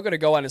 He's still going to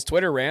go on his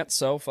Twitter rants.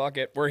 So fuck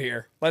it. We're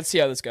here. Let's see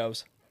how this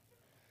goes.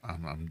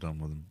 I'm done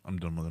with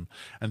him.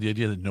 And the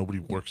idea that nobody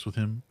works with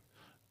him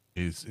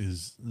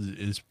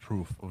is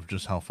proof of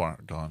just how far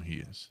gone he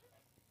is.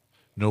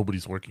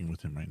 Nobody's working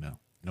with him right now.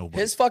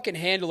 Nobody. His fucking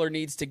handler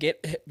needs to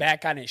get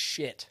back on his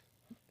shit.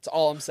 That's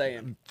all I'm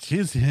saying.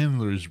 His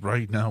handler is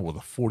right now with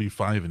a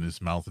 45 in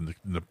his mouth in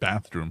the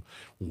bathroom,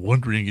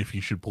 wondering if he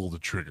should pull the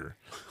trigger.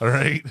 All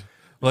right,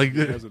 like He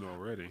hasn't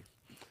already.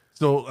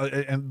 so.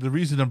 And the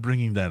reason I'm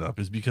bringing that up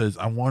is because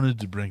I wanted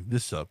to bring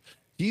this up.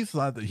 He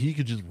thought that he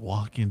could just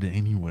walk into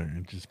anywhere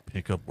and just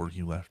pick up where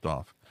he left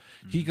off.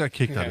 He got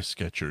kicked out of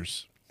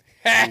Skechers.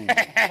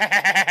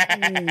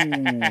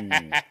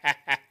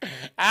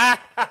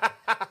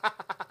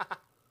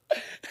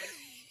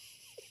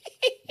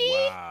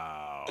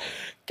 Wow.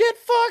 Get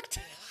fucked.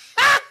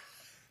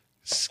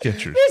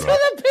 Skechers These drop.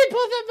 are the people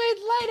that made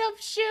light up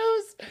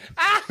shoes.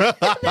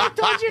 They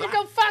told you to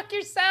go fuck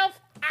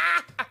yourself.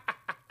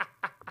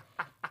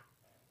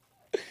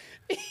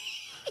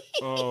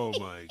 Oh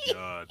my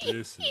God,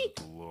 this is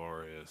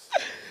glorious.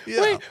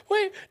 Yeah.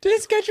 Wait.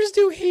 Did Skechers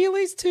do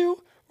Heelys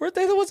too? Weren't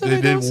they the ones that They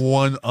made did those?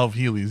 one of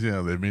Heelys.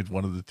 Yeah, they made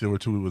one of the two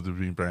of the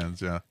main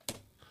brands. Yeah.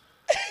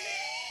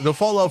 The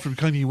fallout from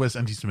Kanye West's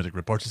anti-Semitic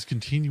reports is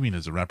continuing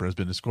as the rapper has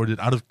been escorted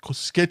out of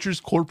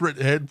Skechers corporate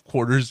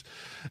headquarters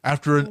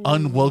after an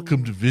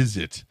unwelcomed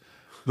visit.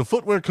 The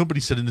footwear company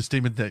said in a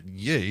statement that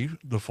Ye,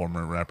 the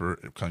former rapper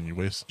Kanye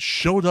West,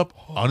 showed up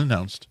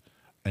unannounced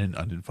and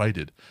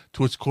uninvited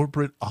to its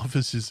corporate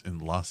offices in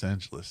Los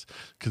Angeles.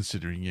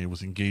 Considering Ye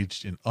was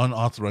engaged in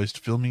unauthorized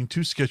filming, two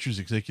Skechers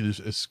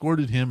executives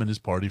escorted him and his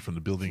party from the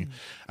building.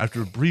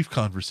 After a brief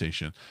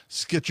conversation,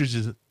 Skechers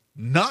is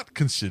not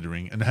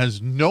considering and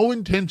has no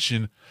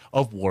intention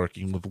of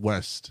working with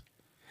West.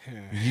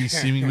 He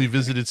seemingly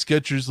visited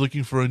Skechers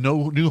looking for a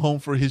new home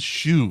for his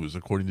shoes,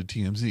 according to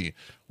TMZ,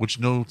 which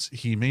notes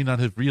he may not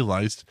have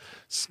realized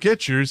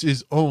Skechers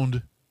is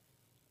owned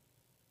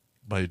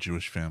by a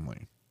Jewish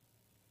family.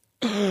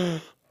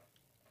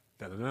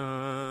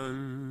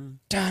 Dun-dun-dun.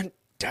 Dun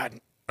dun.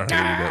 Earlier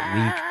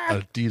that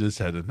week, Adidas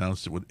had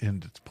announced it would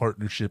end its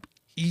partnership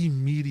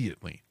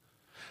immediately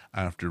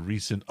after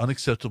recent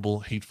unacceptable,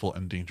 hateful,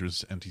 and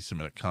dangerous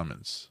anti-Semitic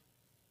comments.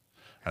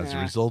 As a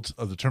result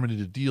of the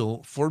terminated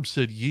deal, Forbes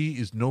said Ye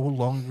is no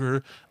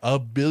longer a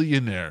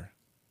billionaire.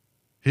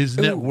 His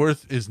net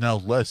worth is now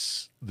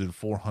less than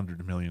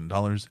 $400 million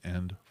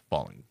and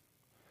falling.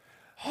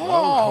 Well,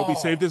 I hope he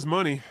saved his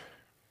money.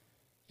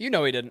 You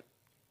know he didn't.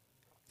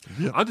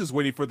 I'm just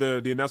waiting for the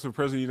announcement of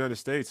President of the United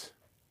States.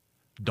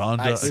 Donda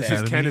I'd say- It's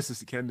his Academy,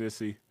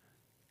 candidacy.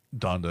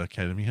 Donda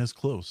Academy has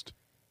closed.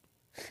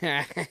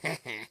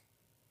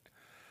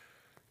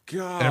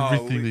 God,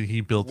 Everything that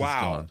he built is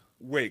wow. gone.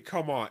 Wait,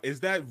 come on.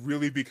 Is that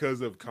really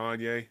because of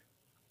Kanye?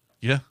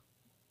 Yeah,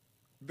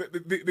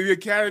 The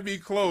academy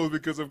closed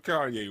because of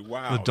Kanye.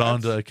 Wow. the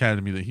Donda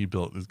Academy that he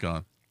built is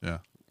gone. Yeah.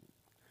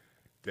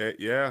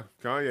 Yeah,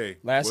 Kanye.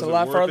 Lasted Was a it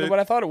lot worth farther it? than what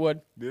I thought it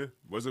would. Yeah.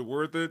 Was it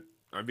worth it?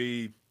 I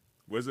mean,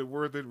 was it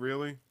worth it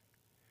really?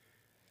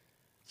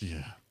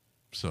 Yeah.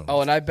 So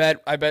Oh, and I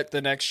bet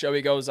the next show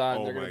he goes on,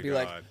 Oh they're gonna my be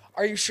like, God.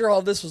 "Are you sure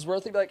all this was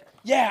worth it?" He'd be like,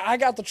 "Yeah, I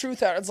got the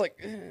truth out." It's like,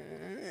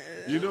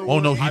 You know Oh,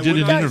 what? no, he I did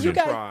would an not be interview.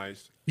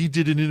 surprised. he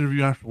did an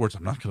interview afterwards.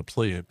 I'm not going to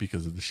play it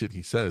because of the shit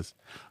he says.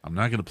 I'm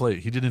not going to play it.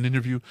 He did an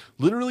interview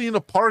literally in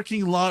a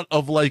parking lot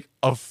of like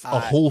a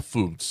Whole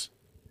Foods.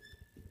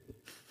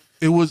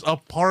 It was a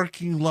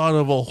parking lot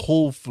of a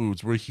Whole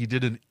Foods where he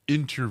did an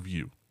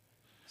interview.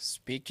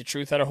 speak your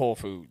truth out of Whole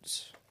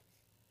Foods.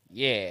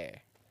 Yeah.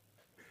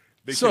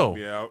 They So-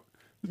 kicked me out.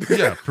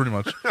 Yeah, pretty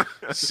much.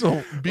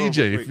 So, BJ,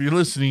 wait. if you're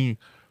listening,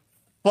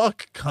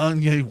 fuck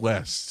Kanye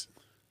West.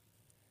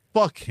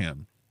 Fuck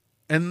him.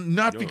 And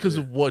not because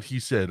of what he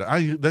said.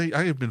 I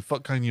have been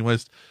fuck Kanye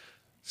West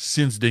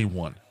since day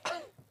one.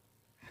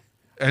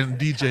 And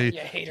DJ, You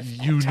hate her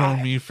you know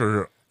time. me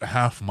for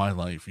half my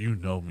life. You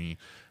know me.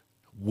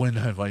 When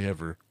have I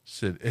ever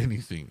said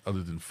anything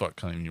other than fuck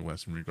Kanye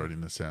West regarding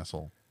this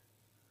asshole?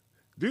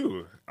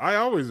 Dude, I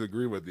always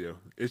agree with you.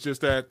 It's just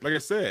that, like I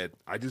said,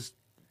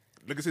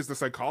 it's the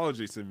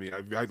psychologist in me.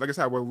 Like I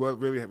said, I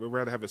would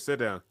rather have a sit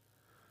down.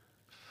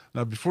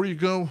 Now, before you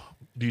go,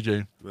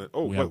 DJ. But,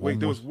 we have wait, one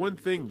there more- was one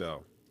thing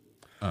though.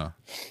 Uh,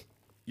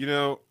 You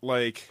know,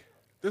 like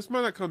this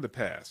might not come to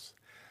pass,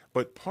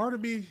 but part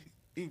of me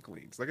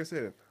inklings. Like I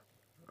said,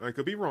 I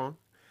could be wrong,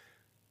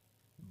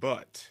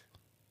 but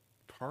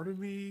part of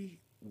me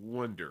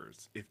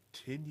wonders if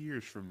 10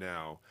 years from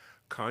now,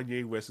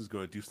 Kanye West is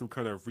going to do some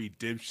kind of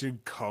redemption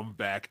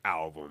comeback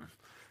album.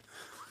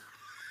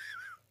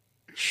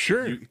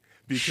 sure.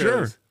 Because,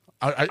 Sure.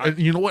 I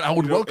you know what? I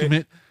would you know, welcome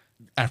it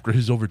after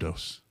his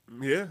overdose.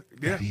 Yeah,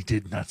 yeah. That he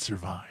did not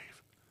survive.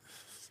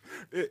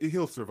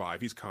 He'll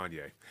survive. He's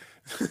Kanye.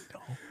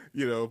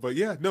 You know, but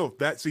yeah, no.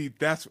 That's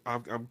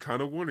I'm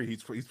kind of wondering.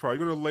 He's probably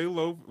going to lay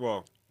low.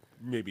 Well,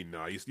 maybe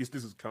not. This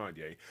is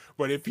Kanye.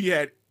 But if he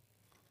had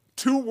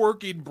 2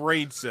 working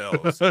brain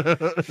cells,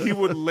 he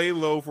would lay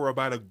low for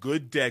about a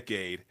good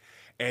decade,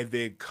 and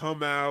then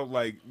come out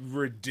like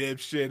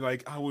redemption,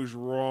 like I was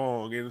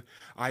wrong and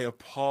I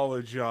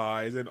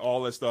apologize and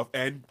all that stuff,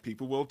 and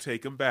people will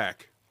take him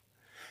back.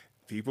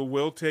 People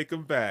will take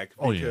him back.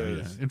 Oh yeah,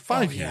 because yeah. In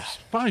 5 years.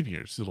 5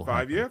 years it'll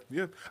 5 happen.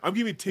 yeah. I'm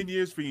giving 10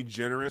 years for being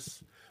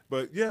generous,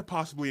 but yeah,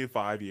 possibly in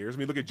 5 years. I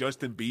mean, look at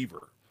Justin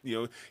Bieber.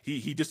 You know,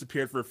 he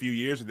disappeared for a few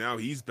years, and now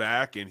he's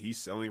back and he's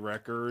selling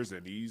records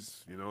and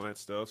he's that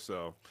stuff.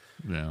 So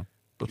Yeah.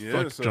 But Yeah,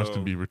 fuck so-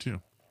 Justin Bieber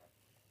too.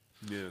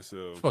 yeah,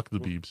 so Fuck the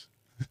Biebs.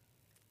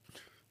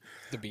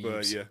 The bees.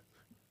 But yeah,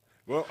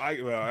 well, I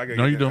got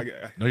No, you don't.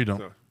 No, you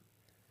don't.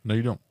 No,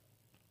 you don't.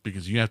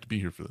 Because you have to be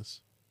here for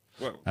this.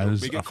 Well,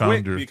 As make a it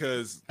founder, quick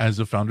because as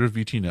a founder of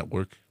VT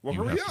Network, Well, you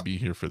hurry have to up. be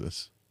here for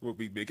this.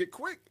 we make it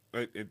quick.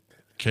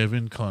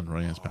 Kevin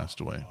Conroy has passed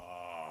away.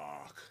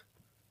 Fuck.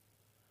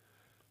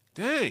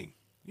 Dang,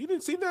 he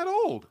didn't seem that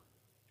old.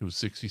 He was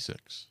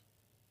 66.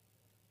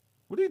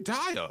 What did he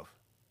die of?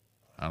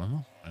 I don't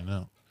know. I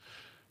know.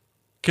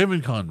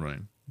 Kevin Conroy,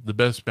 the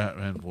best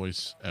Batman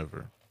voice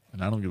ever.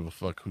 And I don't give a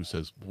fuck who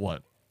says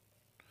what.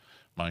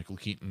 Michael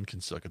Keaton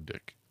can suck a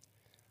dick.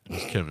 It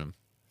was Kevin.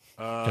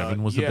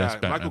 Kevin was the best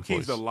Batman Michael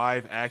Keaton's voice. the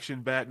live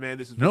action Batman.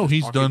 This is No, what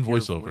he's talking done here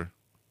voiceover.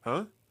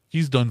 Huh?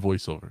 He's done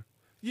voiceover.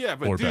 Yeah,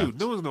 but Or dude, Bats.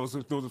 no one knows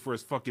him for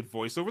his fucking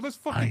voiceover. Let's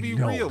fucking I be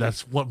know. real.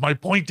 That's what my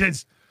point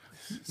is.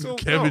 So,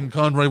 Kevin no.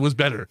 Conroy was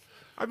better.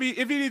 I mean,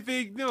 if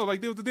anything, no,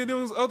 like there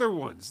was other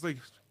ones like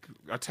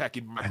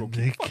attacking Michael And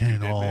Keaton. they Fuck you, can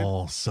Batman.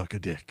 all suck a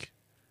dick.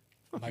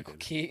 Michael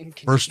Keaton.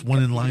 can First you one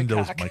in eat a line, though,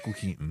 was cock? Michael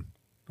Keaton.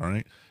 All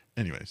right?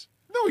 Anyways.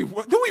 No, he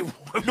wasn't.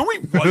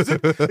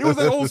 It was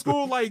that old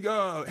school like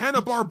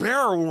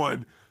Hanna-Barbera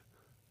one.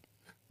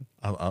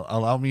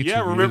 Allow me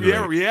Yeah, to remember?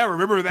 reiterate.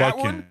 Remember that Fuck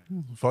one?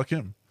 him. Fuck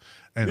him.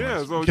 Anyways,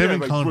 Yeah, so Kevin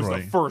like, Conroy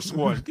was the first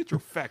one. Get your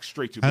facts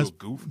straight, you Has-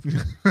 little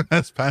goof.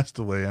 has passed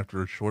away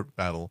after a short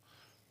battle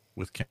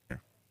with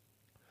cancer.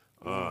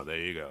 Oh, there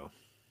you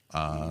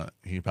go.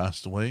 He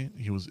passed away.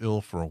 He was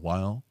ill for a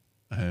while.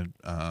 Had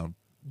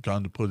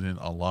gone to put in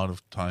a lot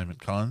of time at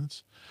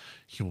cons.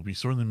 He will be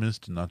sorely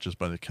missed, not just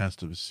by the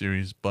cast of his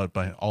series, but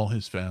by all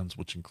his fans,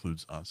 which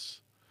includes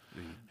us.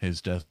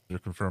 His death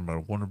is confirmed by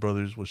Warner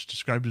Brothers, which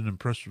described it in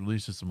press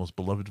release as the most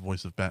beloved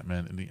voice of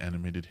Batman in the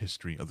animated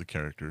history of the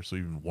character. So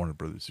even Warner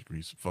Brothers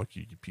agrees. Fuck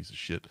you, you piece of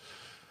shit.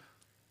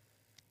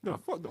 No,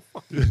 fuck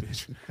this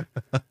bitch.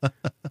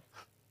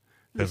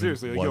 No, Kevin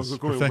seriously, like, was yo,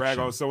 going to rag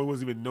perfection. on someone who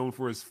wasn't even known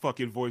for his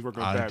fucking voice work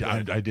on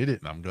Batman. I did it,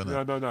 and I'm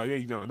gonna. No, no.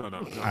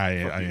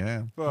 I Fuck you.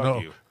 am. Fuck No,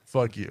 you.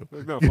 fuck you.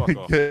 No, fuck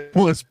off. It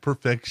was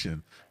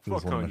perfection. He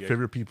was Fuck one of my Kanye.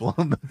 favorite people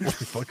on the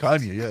fuck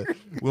Kanye, yeah.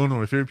 One of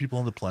my favorite people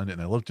on the planet, and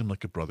I loved him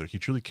like a brother. He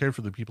truly cared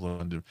for the people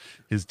around him.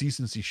 His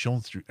decency shone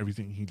through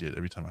everything he did.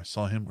 Every time I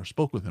saw him or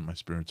spoke with him, my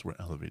spirits were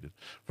elevated.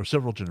 For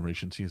several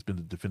generations, he has been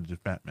the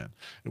definitive Batman.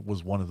 It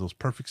was one of those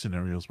perfect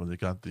scenarios where they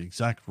got the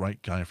exact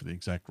right guy for the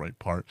exact right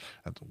part,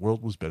 and the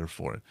world was better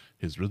for it.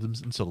 His rhythms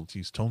and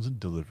subtleties, tones and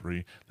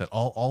delivery, that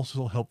all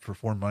also helped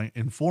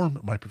inform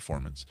my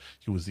performance.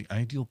 He was the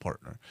ideal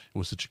partner. It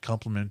was such a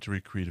complimentary,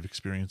 creative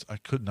experience. I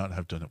could not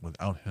have done it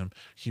without him.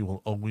 He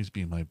will always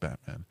be my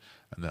Batman.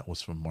 And that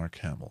was from Mark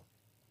Hamill.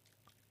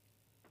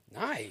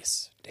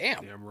 Nice.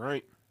 Damn. Damn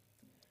right.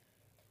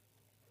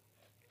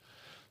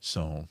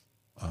 So,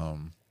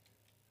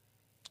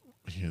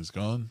 he is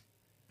gone,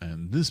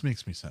 and this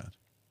makes me sad.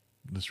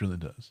 This really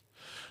does.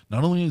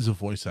 Not only as a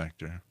voice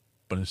actor,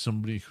 but as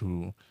somebody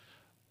who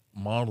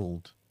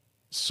modeled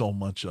so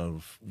much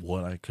of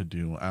what I could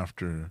do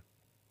after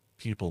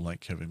people like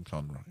Kevin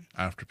Conroy,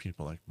 after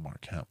people like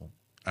Mark Hamill,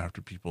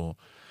 after people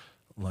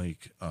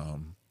like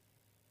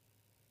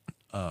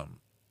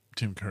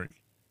Tim Curry.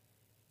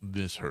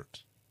 This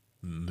hurt.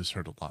 This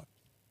hurt a lot.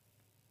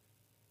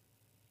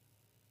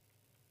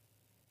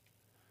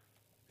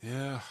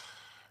 Yeah.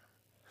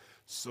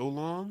 So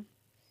long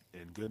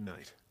and good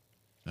night.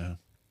 Yeah.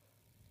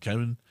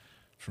 Kevin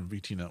from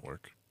VT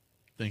Network,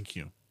 thank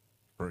you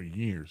for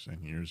years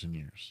and years and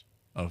years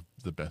of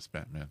the best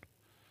Batman.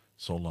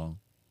 So long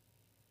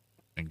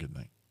and good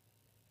night.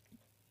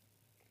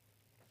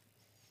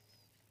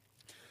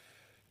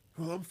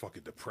 Well, I'm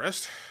fucking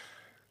depressed.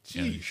 Jeez,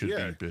 Yeah, you should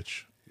be,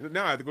 bitch.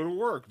 Now I have to go to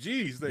work.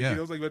 Jeez, like, Yeah. you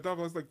know, it's like I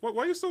was like, why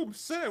are you so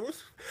sad?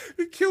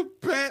 He killed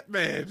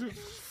Batman.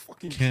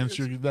 Fucking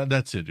Cancer, shit.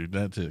 that's it, dude.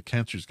 That's it.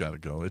 Cancer's got to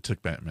go. It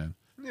took Batman.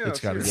 Yeah, It's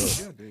got to go.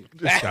 seriously, yeah,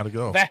 dude. It's got to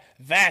go.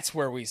 That's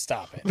where we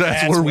stop it.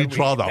 That's where we when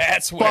draw the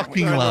that's where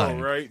fucking we, I line.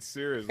 know, right?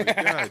 Seriously,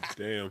 god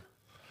damn.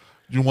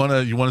 You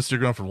wanna stick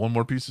around for one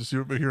more piece of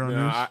superhero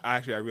No, news?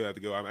 I really have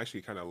to go. I'm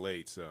actually kind of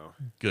late, so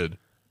Good.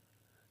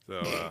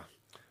 I'll,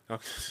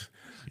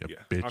 You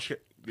bitch.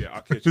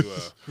 I'll catch you.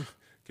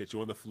 Catch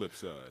you on the flip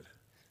side.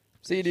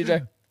 See you,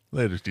 DJ.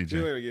 Later, See you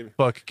DJ. later, Gibby.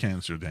 Fuck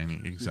cancer, Danny.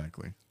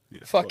 Exactly. Yeah,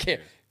 Fuck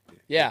it.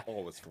 Yeah.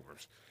 All its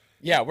forms.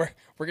 Yeah, we're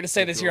gonna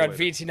say this here on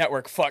later. VT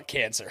Network. Fuck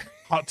cancer.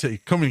 Hot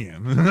take coming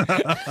in.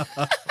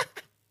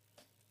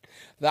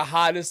 The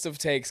hottest of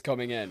takes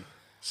coming in.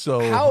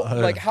 So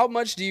How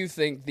much do you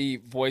think the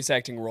voice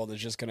acting world is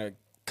just gonna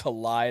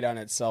collide on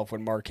itself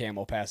when Mark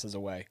Hamill passes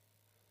away?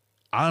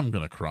 I'm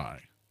gonna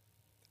cry.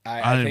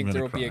 I I'm think gonna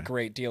there will be a cry.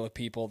 great deal of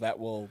people that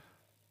will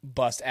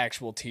bust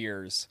actual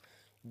tears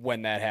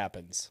when that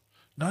happens.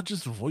 Not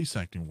just the voice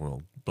acting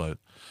world, but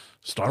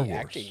Star The Wars.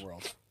 acting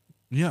world.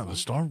 Yeah, the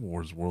Star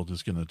Wars world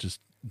is gonna just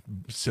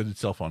set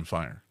itself on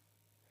fire.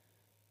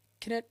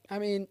 Can it? I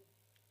mean,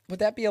 would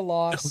that be a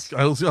loss?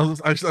 I was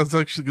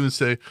actually gonna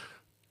say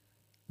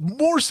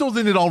more so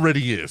than it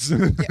already is.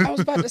 Yeah, I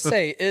was about to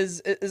say,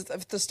 is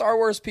if the Star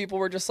Wars people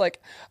were just like,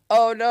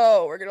 oh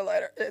no, we're gonna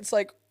let her. It's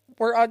like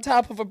we're on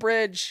top of a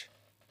bridge.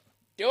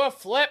 Do a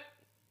flip.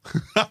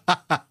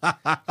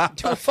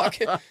 Dude,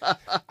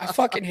 I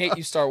fucking hate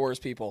you Star Wars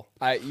people.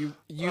 You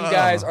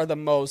guys are the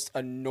most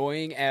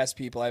annoying ass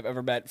people I've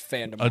ever met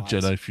fandom. A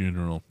Jedi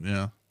funeral,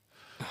 yeah.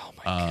 Oh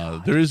my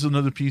god. There is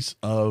another piece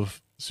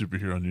of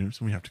superhero news,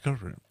 and we have to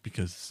cover it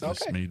because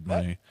this Okay. made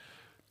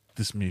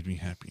me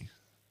happy.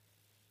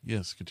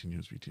 Yes,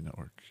 continues VT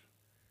Network.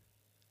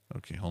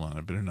 Okay, hold on.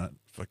 I better not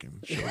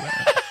fucking show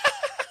that.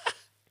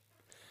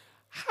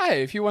 Hi,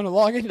 if you want to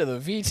log into the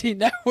VT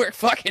Network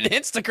fucking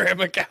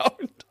Instagram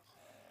account.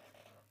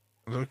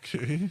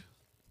 Okay.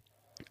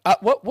 I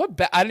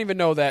don't even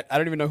know that. I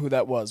don't even know who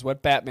that was.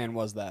 What Batman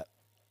was that?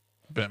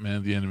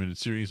 Batman the animated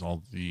series,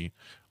 all the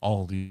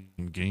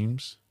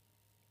games.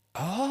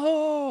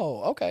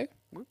 Oh, okay.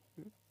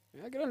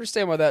 I can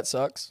understand why that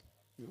sucks.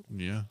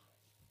 Yeah.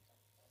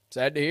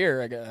 Sad to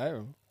hear. I don't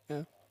know.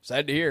 Yeah,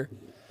 sad to hear.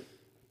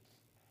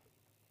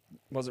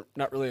 Wasn't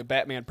not really a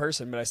Batman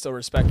person, but I still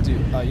respect you.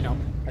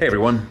 Hey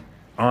everyone,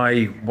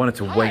 I wanted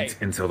to Hi. wait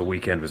until the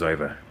weekend was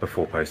over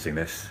before posting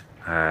this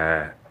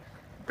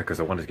because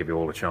I wanted to give you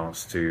all a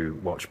chance to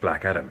watch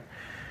Black Adam.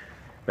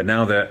 But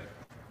now that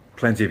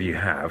plenty of you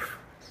have,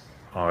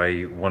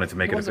 I wanted to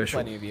make There it wasn't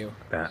official plenty of you.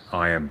 that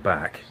I am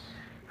back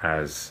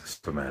as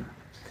Superman.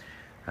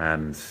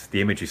 And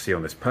the image you see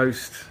on this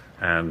post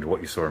and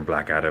what you saw in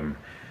Black Adam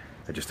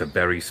are just a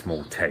very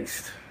small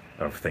taste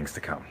of things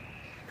to come.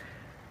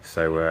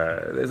 So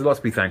there's a lot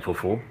to be thankful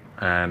for,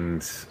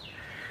 and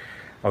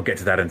I'll get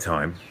to that in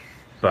time.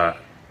 But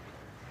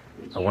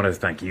I want to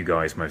thank you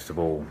guys most of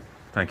all.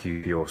 Thank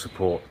you for your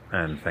support,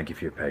 and thank you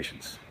for your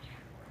patience.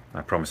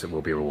 I promise it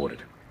will be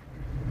rewarded.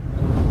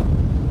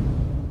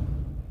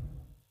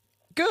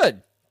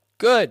 Good.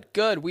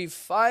 We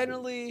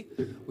finally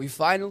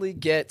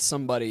get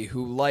somebody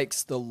who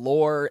likes the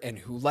lore and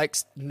who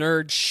likes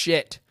nerd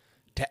shit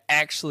to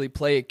actually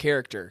play a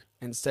character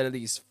instead of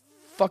these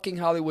fucking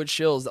Hollywood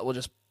shills that will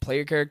just play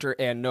a character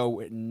and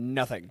know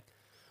nothing.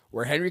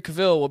 Where Henry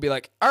Cavill will be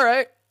like, all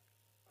right,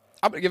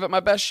 I'm going to give it my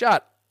best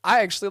shot.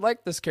 I actually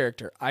like this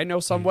character. I know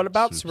somewhat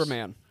about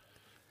Superman.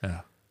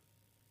 Yeah.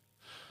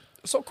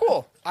 So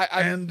cool.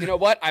 And- you know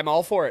what? I'm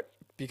all for it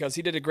because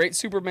he did a great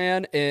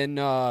Superman in,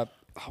 what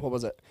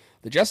was it?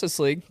 The Justice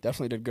League.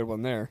 Definitely did a good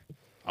one there.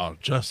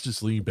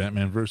 Justice League,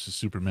 Batman versus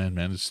Superman,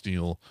 Man of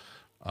Steel.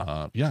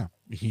 Yeah,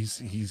 he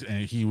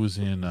was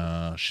in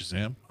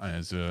Shazam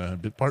as a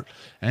bit part,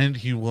 and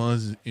he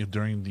was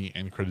during the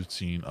end credit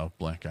scene of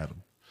Black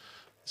Adam.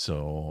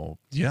 So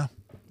yeah.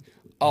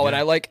 Oh, and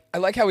I like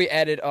how he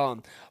added,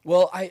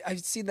 well,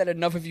 I've seen that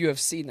enough of you have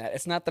seen that.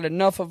 It's not that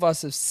enough of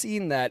us have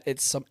seen that.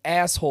 It's some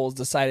assholes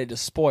decided to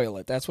spoil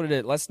it. That's what it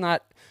is. Let's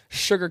not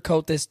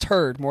sugarcoat this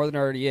turd more than it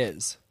already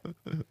is.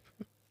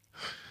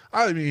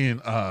 I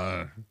mean,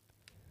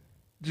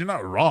 you're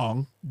not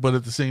wrong, but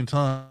at the same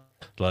time,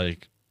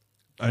 like,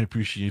 I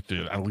appreciate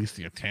at least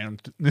the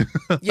attempt.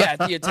 Yeah,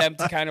 the attempt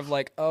to kind of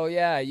like, oh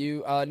yeah,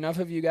 you enough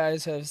of you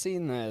guys have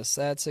seen this.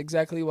 That's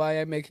exactly why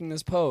I'm making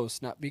this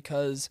post, not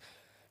because,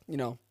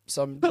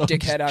 some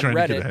dickhead on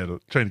Reddit.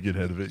 Trying to get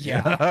ahead of it.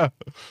 Yeah.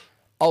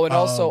 Oh, and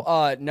also,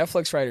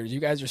 Netflix writers, you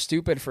guys are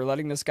stupid for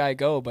letting this guy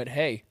go, but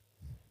hey,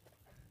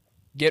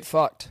 get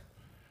fucked.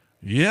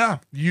 Yeah,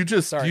 you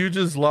just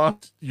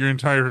lost your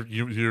entire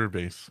viewer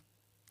base.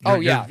 Your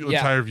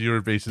entire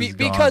viewer base is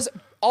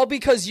gone.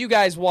 Because you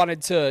guys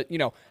wanted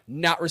to,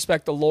 not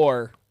respect the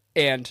lore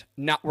and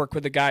not work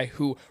with a guy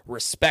who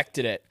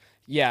respected it.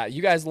 Yeah,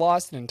 you guys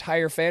lost an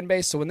entire fan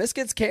base. So when this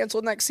gets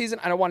canceled next season,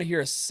 I don't want to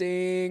hear a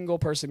single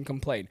person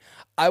complain.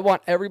 I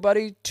want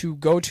everybody to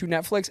go to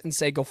Netflix and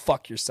say, go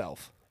fuck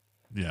yourself.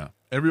 Yeah,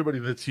 everybody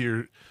that's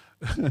here,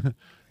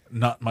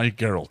 not my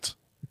Geralt.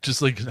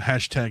 Just like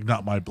hashtag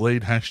not my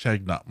blade,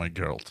 hashtag not my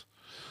Geralt.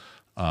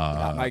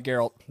 Not my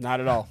Geralt. Not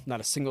at all.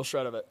 Not a single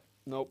shred of it.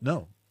 Nope.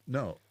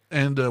 No.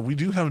 And we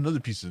do have another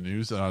piece of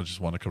news that I just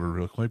want to cover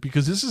real quick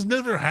because this has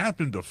never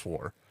happened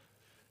before.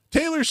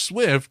 Taylor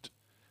Swift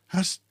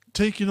has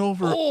taken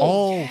over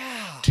all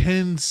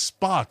 10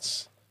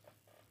 spots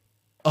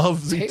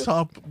of the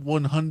top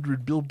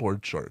 100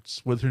 Billboard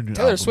charts with her new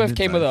Taylor album, Swift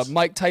came with a Midnights.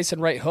 Mike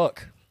Tyson right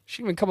hook. She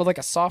didn't even come with like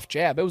a soft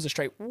jab. It was a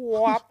straight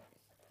whop.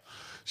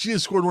 She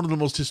has scored one of the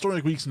most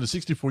historic weeks in the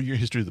 64-year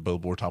history of the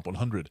Billboard Top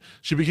 100.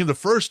 She became the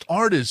first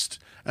artist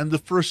and the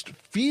first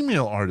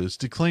female artist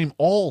to claim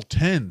all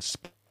 10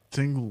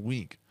 single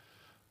week.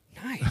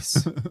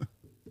 Nice.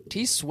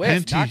 T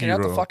Swift knocking it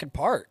out the Antihero. fucking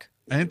park.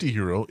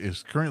 Antihero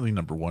is currently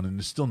number one and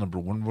is still number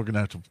one. We're going to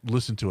have to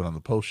listen to it on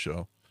the post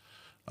show.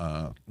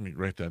 Let me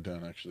write that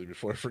down, actually,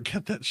 before I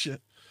forget that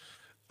shit.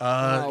 We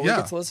Yeah.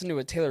 get to listen to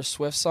a Taylor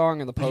Swift song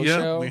in the post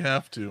show. We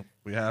have to.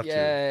 We have to.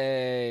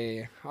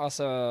 Yay.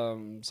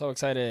 Awesome. So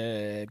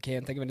excited.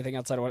 Can't think of anything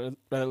else I'd want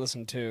to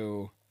listen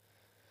to.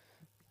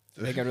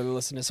 I think I'd rather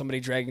listen to somebody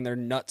dragging their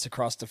nuts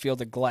across the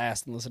field of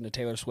glass than listen to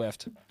Taylor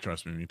Swift.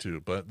 Trust me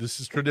too. But this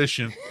is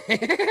tradition.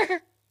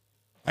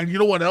 And you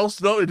know what else,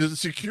 though? It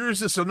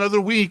secures us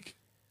another week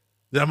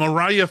that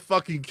Mariah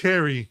fucking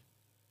Carey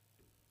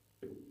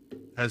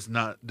has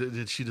not.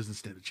 She doesn't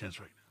stand a chance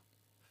right now.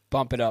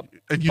 Bump it up.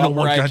 And you Bump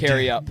know what? Mariah Goddamn-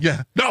 Carey up.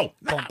 Yeah. No.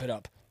 Bump it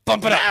up.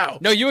 Bump it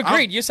up. No, you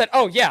agreed. You said,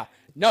 "Oh yeah."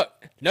 No.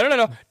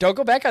 Don't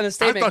go back on the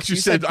statement. I thought you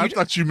said. I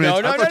thought you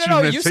meant. No. I thought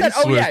you meant You said,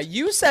 "Oh T-Swift. yeah."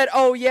 You said,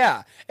 "Oh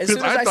yeah." As soon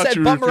as I thought said,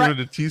 you were "Bump referring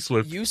Mariah," to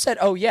T-Swift. you said,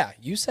 "Oh yeah."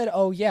 You said,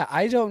 "Oh yeah."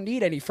 I don't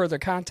need any further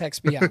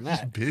context beyond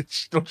that.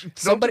 Bitch, don't you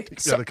Somebody-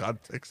 take me out of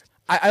context.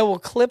 I will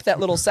clip that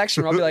little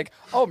section where I'll be like,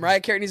 "Oh, Mariah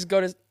Carey needs to go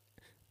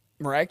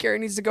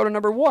to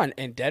number 1,"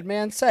 and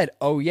Deadman said,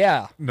 "Oh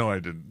yeah." No, I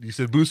didn't. You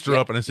said boost her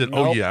up, and I said,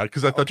 "Oh Nope. yeah,"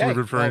 because I thought you Okay,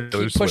 were referring well, to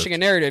Taylor keep pushing Swift. a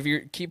narrative.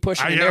 You keep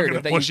pushing I a am narrative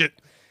gonna that push you it.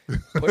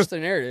 push the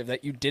narrative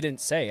that you didn't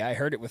say. I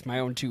heard it with my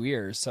own 2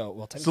 ears. So,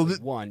 well, technically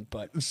one,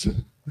 but So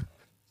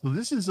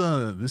this is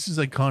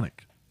iconic,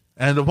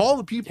 and of all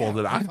the people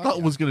that I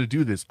thought was going to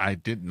do this, I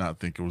did not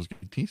think it was going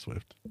to be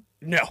T-Swift.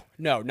 no,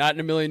 not in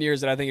a million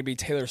years that I think it'd be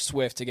Taylor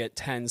Swift to get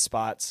 10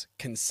 spots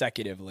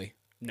consecutively.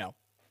 No,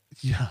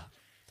 Yeah,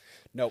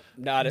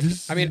 not it.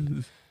 This I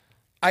mean,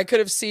 I could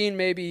have seen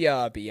maybe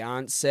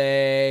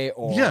Beyonce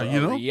or Yeah,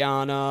 you know.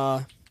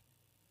 Rihanna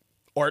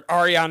or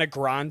Ariana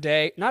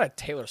Grande. Not a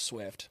Taylor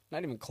Swift.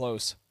 Not even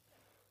close.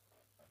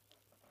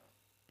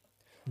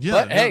 yeah,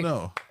 But, hey.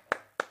 no.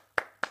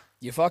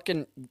 You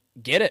fucking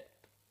get it.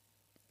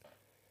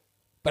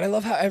 But I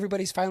love how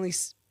everybody's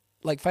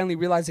finally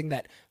realizing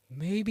that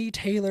maybe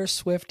Taylor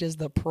Swift is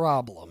the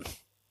problem.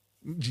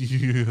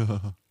 Yeah.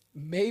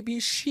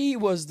 Maybe she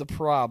was the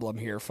problem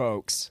here,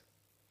 folks.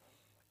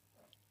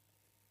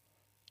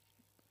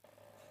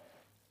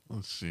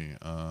 Let's see.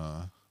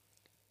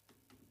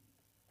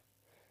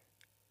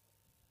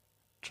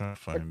 Try to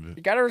find You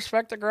it. gotta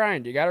respect the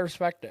grind. You gotta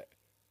respect it.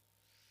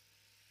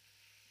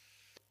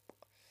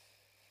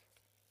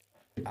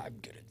 I'm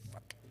good at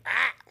fucking.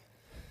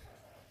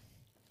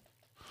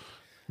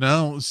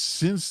 Now,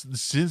 since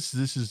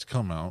this has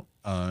come out,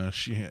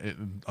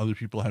 other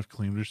people have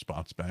claimed their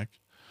spots back.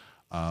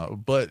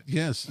 But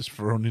yes,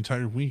 for an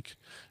entire week,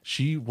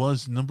 she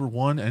was number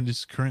 1 and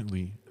is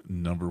currently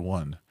number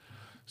 1.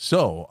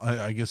 So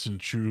I guess in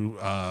true,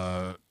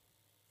 no,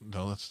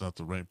 that's not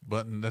the right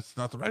button. That's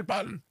not the right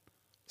button.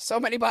 So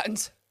many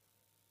buttons.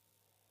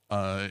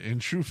 In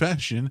true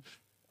fashion,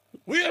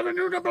 we have a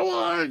new number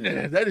 1.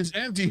 That is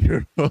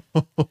Anti-Hero. by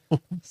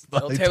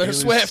Taylor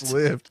Swift.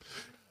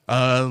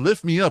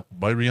 Lift Me Up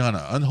by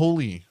Rihanna.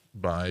 Unholy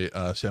by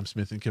Sam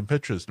Smith and Kim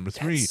Petras. Number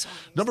 3.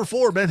 Number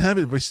 4, Bad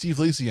Habit by Steve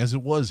Lacy. As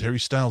It Was, Harry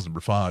Styles. Number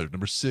 5.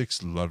 Number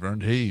 6, Love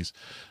Earned Haze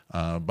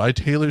by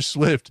Taylor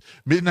Swift.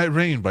 Midnight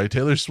Rain by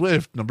Taylor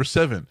Swift. Number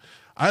 7,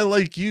 I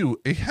Like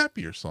You, a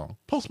happier song.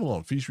 Post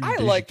Malone featuring I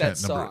Doja like that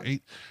Cat. Number song.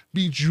 8,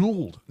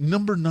 Bejeweled.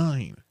 Number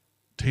 9,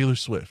 Taylor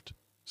Swift.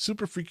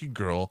 Super Freaky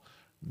Girl,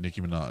 Nicki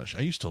Minaj.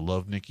 I used to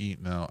love Nicki.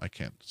 Now I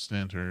can't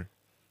stand her.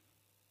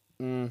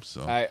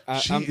 So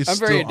I'm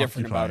very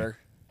indifferent about her.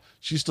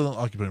 She's still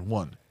occupying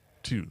 1,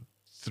 2,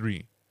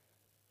 3,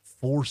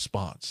 4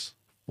 spots.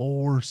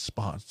 4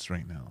 spots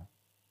right now.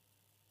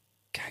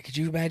 God, could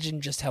you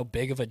imagine just how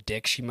big of a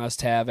dick she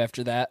must have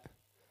after that?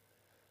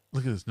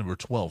 Look at this. Number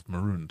 12,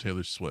 Maroon,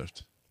 Taylor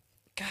Swift.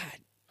 God.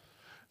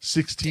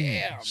 16,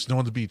 Damn. Snow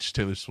on the Beach,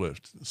 Taylor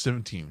Swift.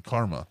 17,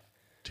 Karma,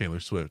 Taylor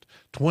Swift.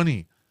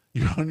 20,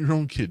 You're on Your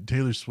Own Kid,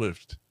 Taylor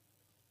Swift.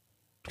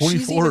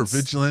 24, even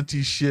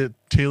Vigilante Shit,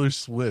 Taylor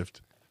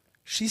Swift.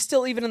 She's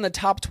still even in the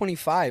top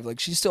 25. Like,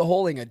 she's still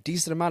holding a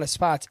decent amount of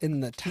spots in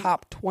the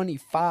top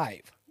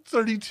 25.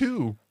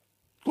 32,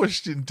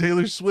 Question,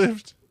 Taylor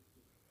Swift.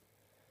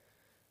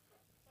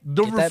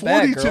 Number that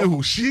bag,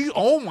 42, girl.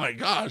 oh my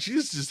gosh,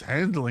 she's just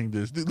handling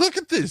this. Dude, look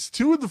at this,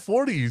 2 in the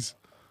 40s.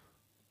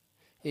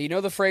 Yeah, you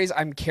know the phrase,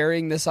 I'm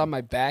carrying this on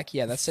my back?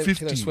 Yeah, that's what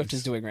Taylor 50s. Swift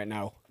is doing right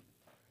now.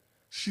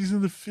 She's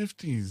in the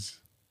 50s.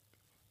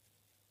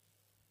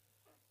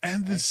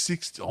 And the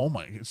 60s. Oh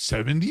my,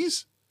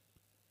 70s?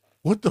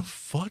 What the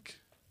fuck?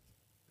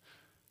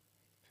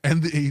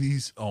 And the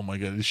 80s. Oh my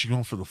God. Is she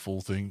going for the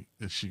full thing?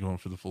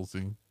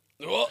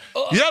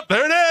 Yep,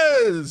 there it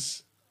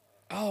is.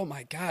 Oh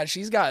my God,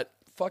 she's got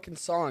fucking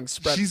songs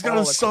spread. She's got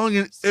all a song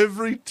in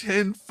every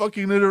 10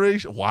 fucking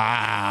iteration.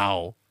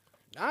 Wow.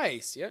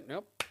 Nice. Yeah,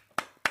 nope.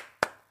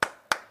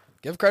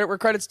 Give credit where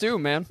credit's due,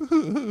 man.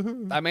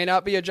 I may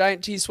not be a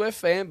giant T Swift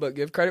fan, but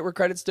give credit where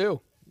credit's due.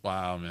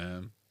 Wow,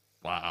 man.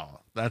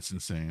 Wow. That's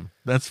insane.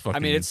 That's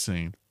fucking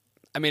insane.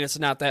 I mean, it's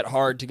not that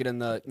hard to get in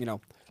the,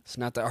 it's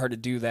not that hard to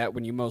do that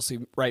when you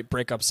mostly write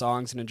breakup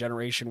songs in a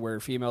generation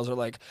where females are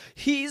like,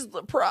 he's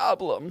the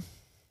problem.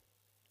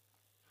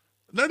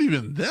 Not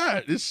even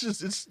that. It's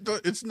just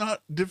it's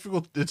not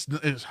difficult. It's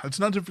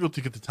not difficult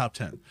to get the top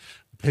 10.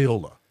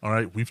 Payola. All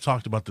right, we've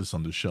talked about this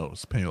on the show.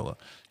 It's payola.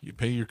 You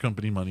pay your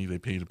company money. They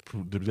pay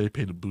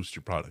to boost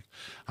your product.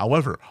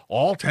 However,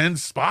 all 10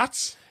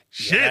 spots.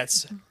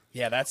 Shit.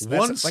 That's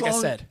One like I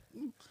song- said.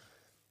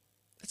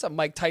 That's a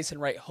Mike Tyson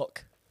right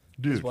hook.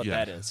 Dude, Is what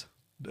yeah. that is.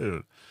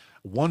 Dude,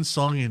 one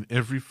song in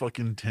every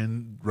fucking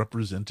 10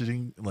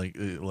 representing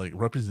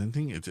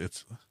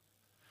it's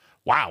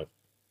wow.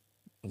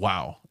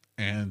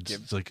 And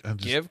it's like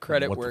Give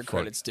credit what where the fuck?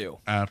 credit's due.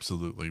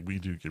 Absolutely, we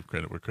do give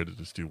credit where credit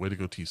is due. Way to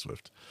go, T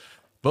Swift.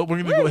 But we're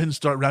gonna go ahead and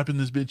start wrapping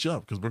this bitch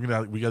up because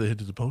we gotta head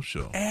to the post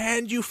show.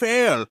 And you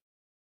fail.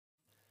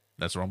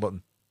 That's the wrong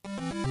button.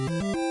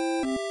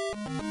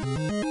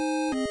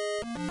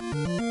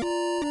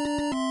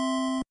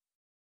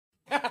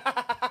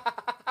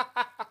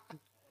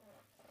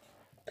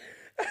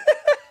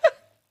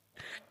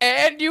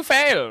 And you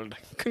failed.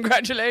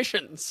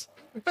 Congratulations.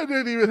 I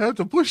didn't even have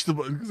to push the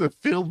button because I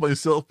failed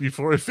myself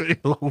before I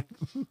failed.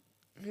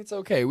 It's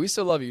okay. We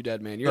still love you,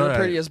 Dead Man. You're All the right.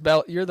 prettiest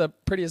bell. You're the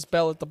prettiest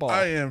bell at the ball.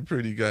 I am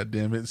pretty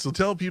goddamn it. So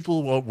tell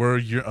people where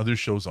your other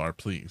shows are,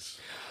 please.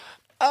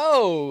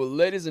 Oh,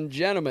 ladies and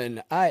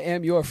gentlemen, I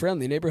am your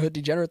friendly neighborhood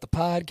degenerate, the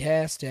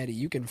Podcast Daddy.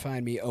 You can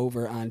find me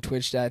over on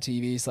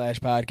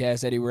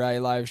twitch.tv/Podcast Daddy, where I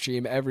live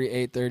stream every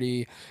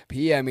 8:30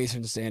 p.m.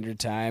 Eastern Standard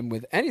Time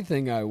with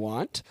anything I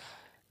want.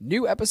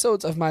 New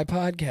episodes of my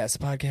podcast,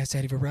 the Podcast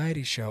Daddy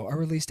Variety Show, are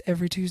released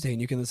every Tuesday, and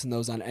you can listen to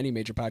those on any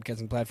major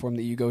podcasting platform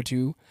that you go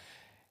to.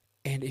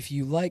 And if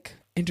you like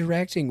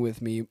interacting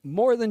with me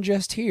more than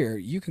just here,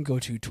 you can go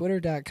to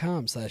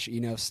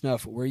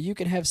twitter.com/enoughsnuff, where you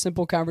can have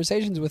simple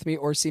conversations with me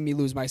or see me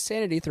lose my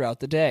sanity throughout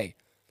the day.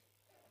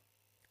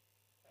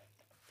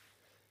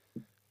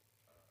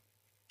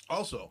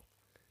 Also,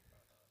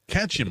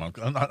 catch him on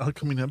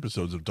upcoming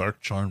episodes of Dark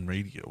Charm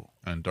Radio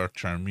and Dark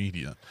Charm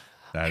Media.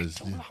 That is,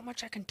 I don't know how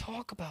much I can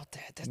talk about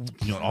that.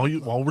 That's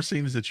all we're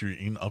saying is that you're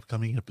in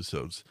upcoming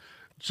episodes.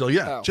 So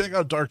yeah, Oh. check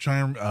out Dark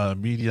Charm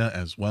Media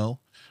as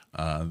well.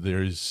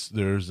 There's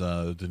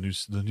the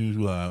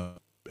new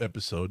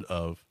episode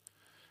of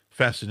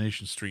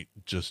Fascination Street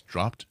just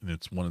dropped, and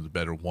it's one of the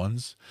better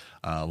ones.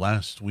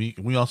 Last week,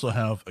 we also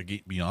have A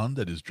Gate Beyond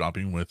that is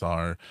dropping with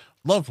our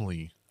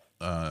lovely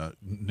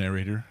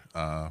narrator,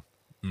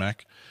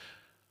 Mac.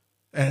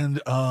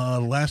 And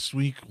last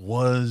week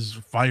was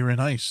Fire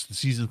and Ice, the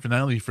season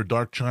finale for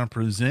Dark Charm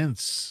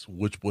Presents,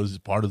 which was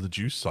part of the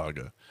Juice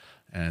Saga,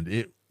 and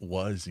it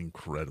was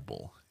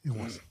incredible. It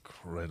was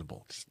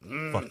incredible. Just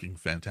fucking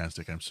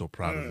fantastic. I'm so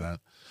proud of that.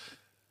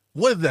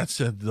 With that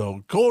said,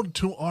 though, go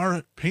to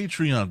our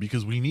Patreon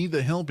because we need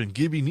the help and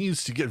Gibby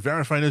needs to get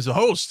verified as a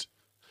host.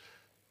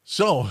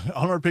 So,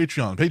 on our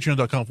Patreon,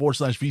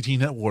 patreon.com/VT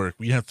Network,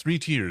 we have 3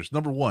 tiers.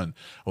 Number 1,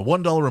 a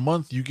 $1 a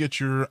month, you get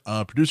your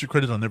producer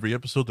credit on every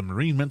episode, the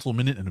Marine Mental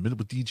Minute and a Minute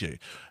with DJ.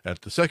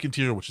 At the second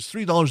tier, which is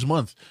 $3 a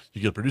month,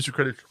 you get producer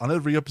credit on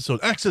every episode,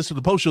 access to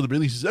the post show that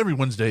releases every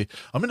Wednesday,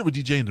 a Minute with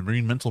DJ and the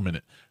Marine Mental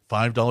Minute.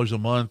 $5 a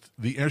month,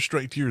 the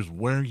Airstrike tier is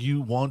where you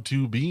want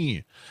to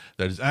be.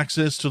 That is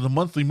access to the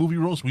monthly movie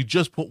roast. We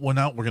just put one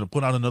out. We're going to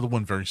put out another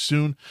one very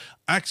soon.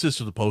 Access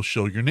to the post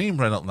show, your name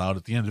read out loud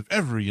at the end of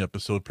every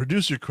episode,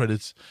 producer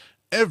credits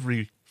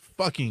every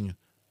fucking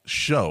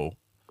show,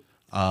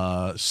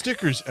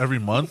 stickers every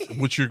month,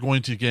 which you're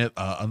going to get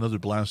another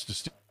blast to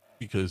stick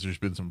because there's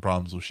been some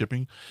problems with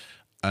shipping.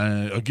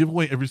 A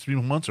giveaway every 3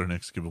 months. Our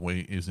next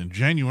giveaway is in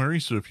January,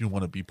 so if you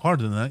want to be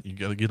part of that, you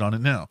got to get on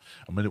it now.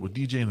 A Minute with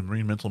DJ and the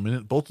Marine Mental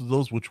Minute, both of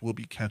those which will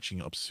be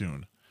catching up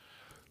soon.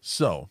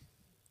 So,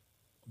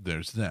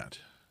 there's that.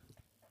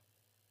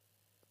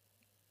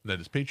 That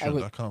is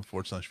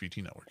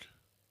patreon.com/VT Network.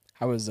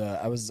 I was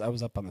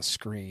up on the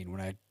screen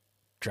when I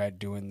tried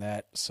doing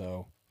that,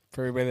 so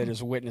for everybody that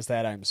just witnessed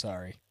that, I'm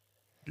sorry.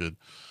 Good.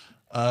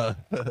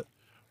 And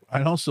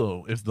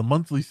also, if the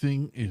monthly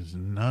thing is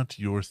not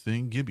your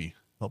thing, Gibby,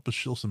 help us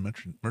shill some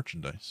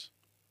merchandise.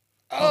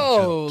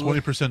 Oh,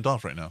 20%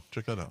 off right now.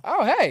 Check that out.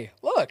 oh, hey,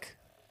 look,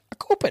 a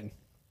coupon.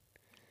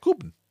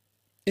 Coupon.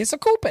 It's a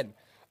coupon.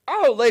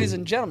 Oh, ladies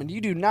and gentlemen,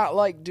 you do not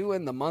like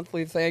doing the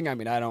monthly thing. I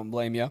mean, I don't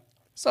blame you.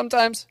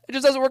 Sometimes it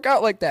just doesn't work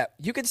out like that.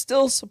 You can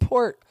still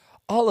support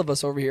all of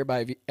us over here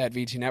at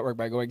VT Network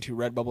by going to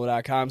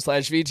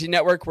redbubble.com/VT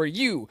Network, where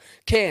you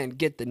can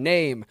get the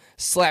name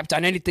slapped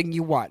on anything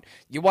you want.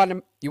 You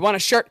want a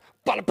shirt?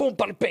 Bada boom,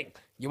 bada bing.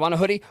 You want a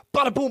hoodie?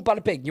 Bada boom,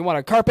 bada bing. You want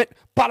a carpet?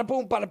 Bada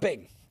boom, bada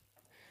bing.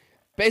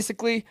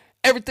 Basically,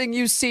 everything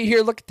you see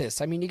here, look at this.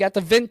 I mean, you got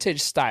the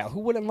vintage style. Who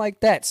wouldn't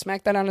like that?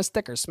 Smack that on a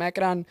sticker. Smack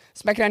it on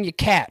your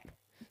cat.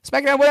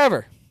 Smack it on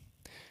whatever.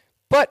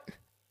 But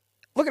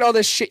look at all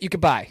this shit you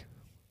could buy.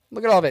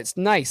 Look at all of it. It's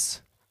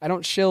nice. I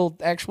don't shill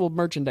actual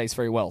merchandise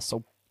very well,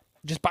 so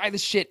just buy the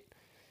shit.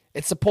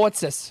 It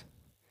supports us.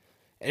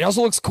 It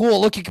also looks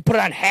cool. Look, you can put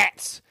it on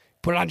hats,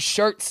 put it on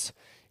shirts,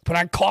 put it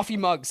on coffee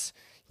mugs.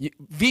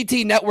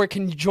 VT Network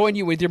can join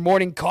you with your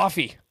morning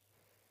coffee.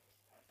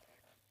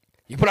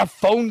 You put on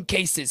phone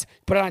cases,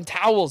 put it on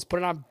towels,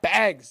 put it on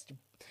bags.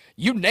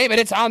 You name it,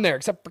 it's on there,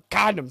 except for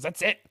condoms.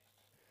 That's it.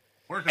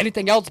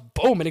 Anything else,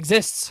 boom, it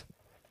exists.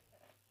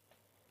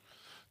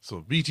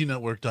 So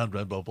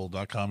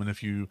vtnetwork.redbubble.com, and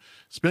if you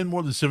spend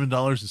more than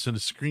 $7 and send a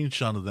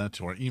screenshot of that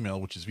to our email,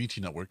 which is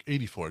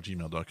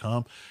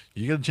vtnetwork84@gmail.com,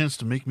 you get a chance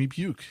to make me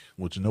puke,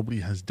 which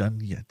nobody has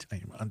done yet. I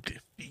am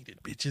undefeated,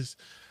 bitches.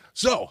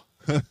 So,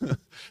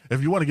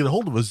 if you want to get a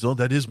hold of us, though,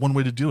 that is one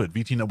way to do it.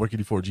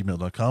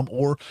 vtnetwork84@gmail.com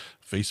or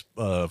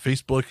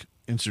Facebook,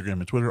 Instagram,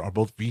 and Twitter are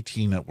both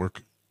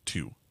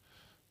vtnetwork2.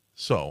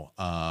 So,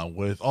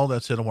 with all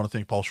that said, I want to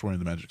thank Paul Schroy and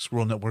the Magic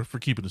Squirrel Network for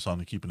keeping us on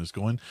and keeping us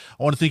going.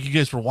 I want to thank you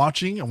guys for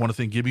watching. I want to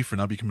thank Gibby for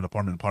not becoming a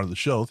permanent part of the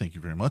show. Thank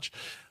you very much.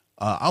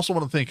 I also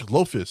want to thank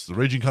Lofist, the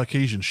Raging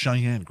Caucasian,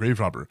 Cheyenne, Grave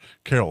Robber,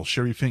 Carol,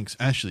 Sherry Finks,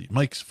 Ashley,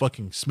 Mike's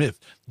fucking Smith,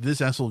 this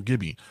asshole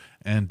Gibby,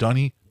 and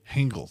Donnie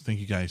Hengel. Thank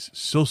you guys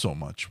so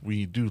much.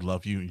 We do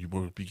love you. You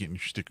will be getting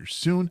your stickers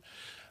soon.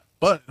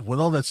 But with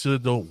all that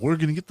said, though, we're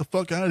going to get the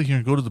fuck out of here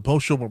and go to the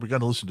post show where we got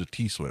to listen to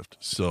T Swift.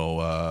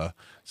 So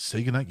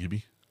say goodnight,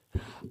 Gibby.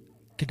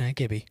 Good night,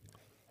 Gibby.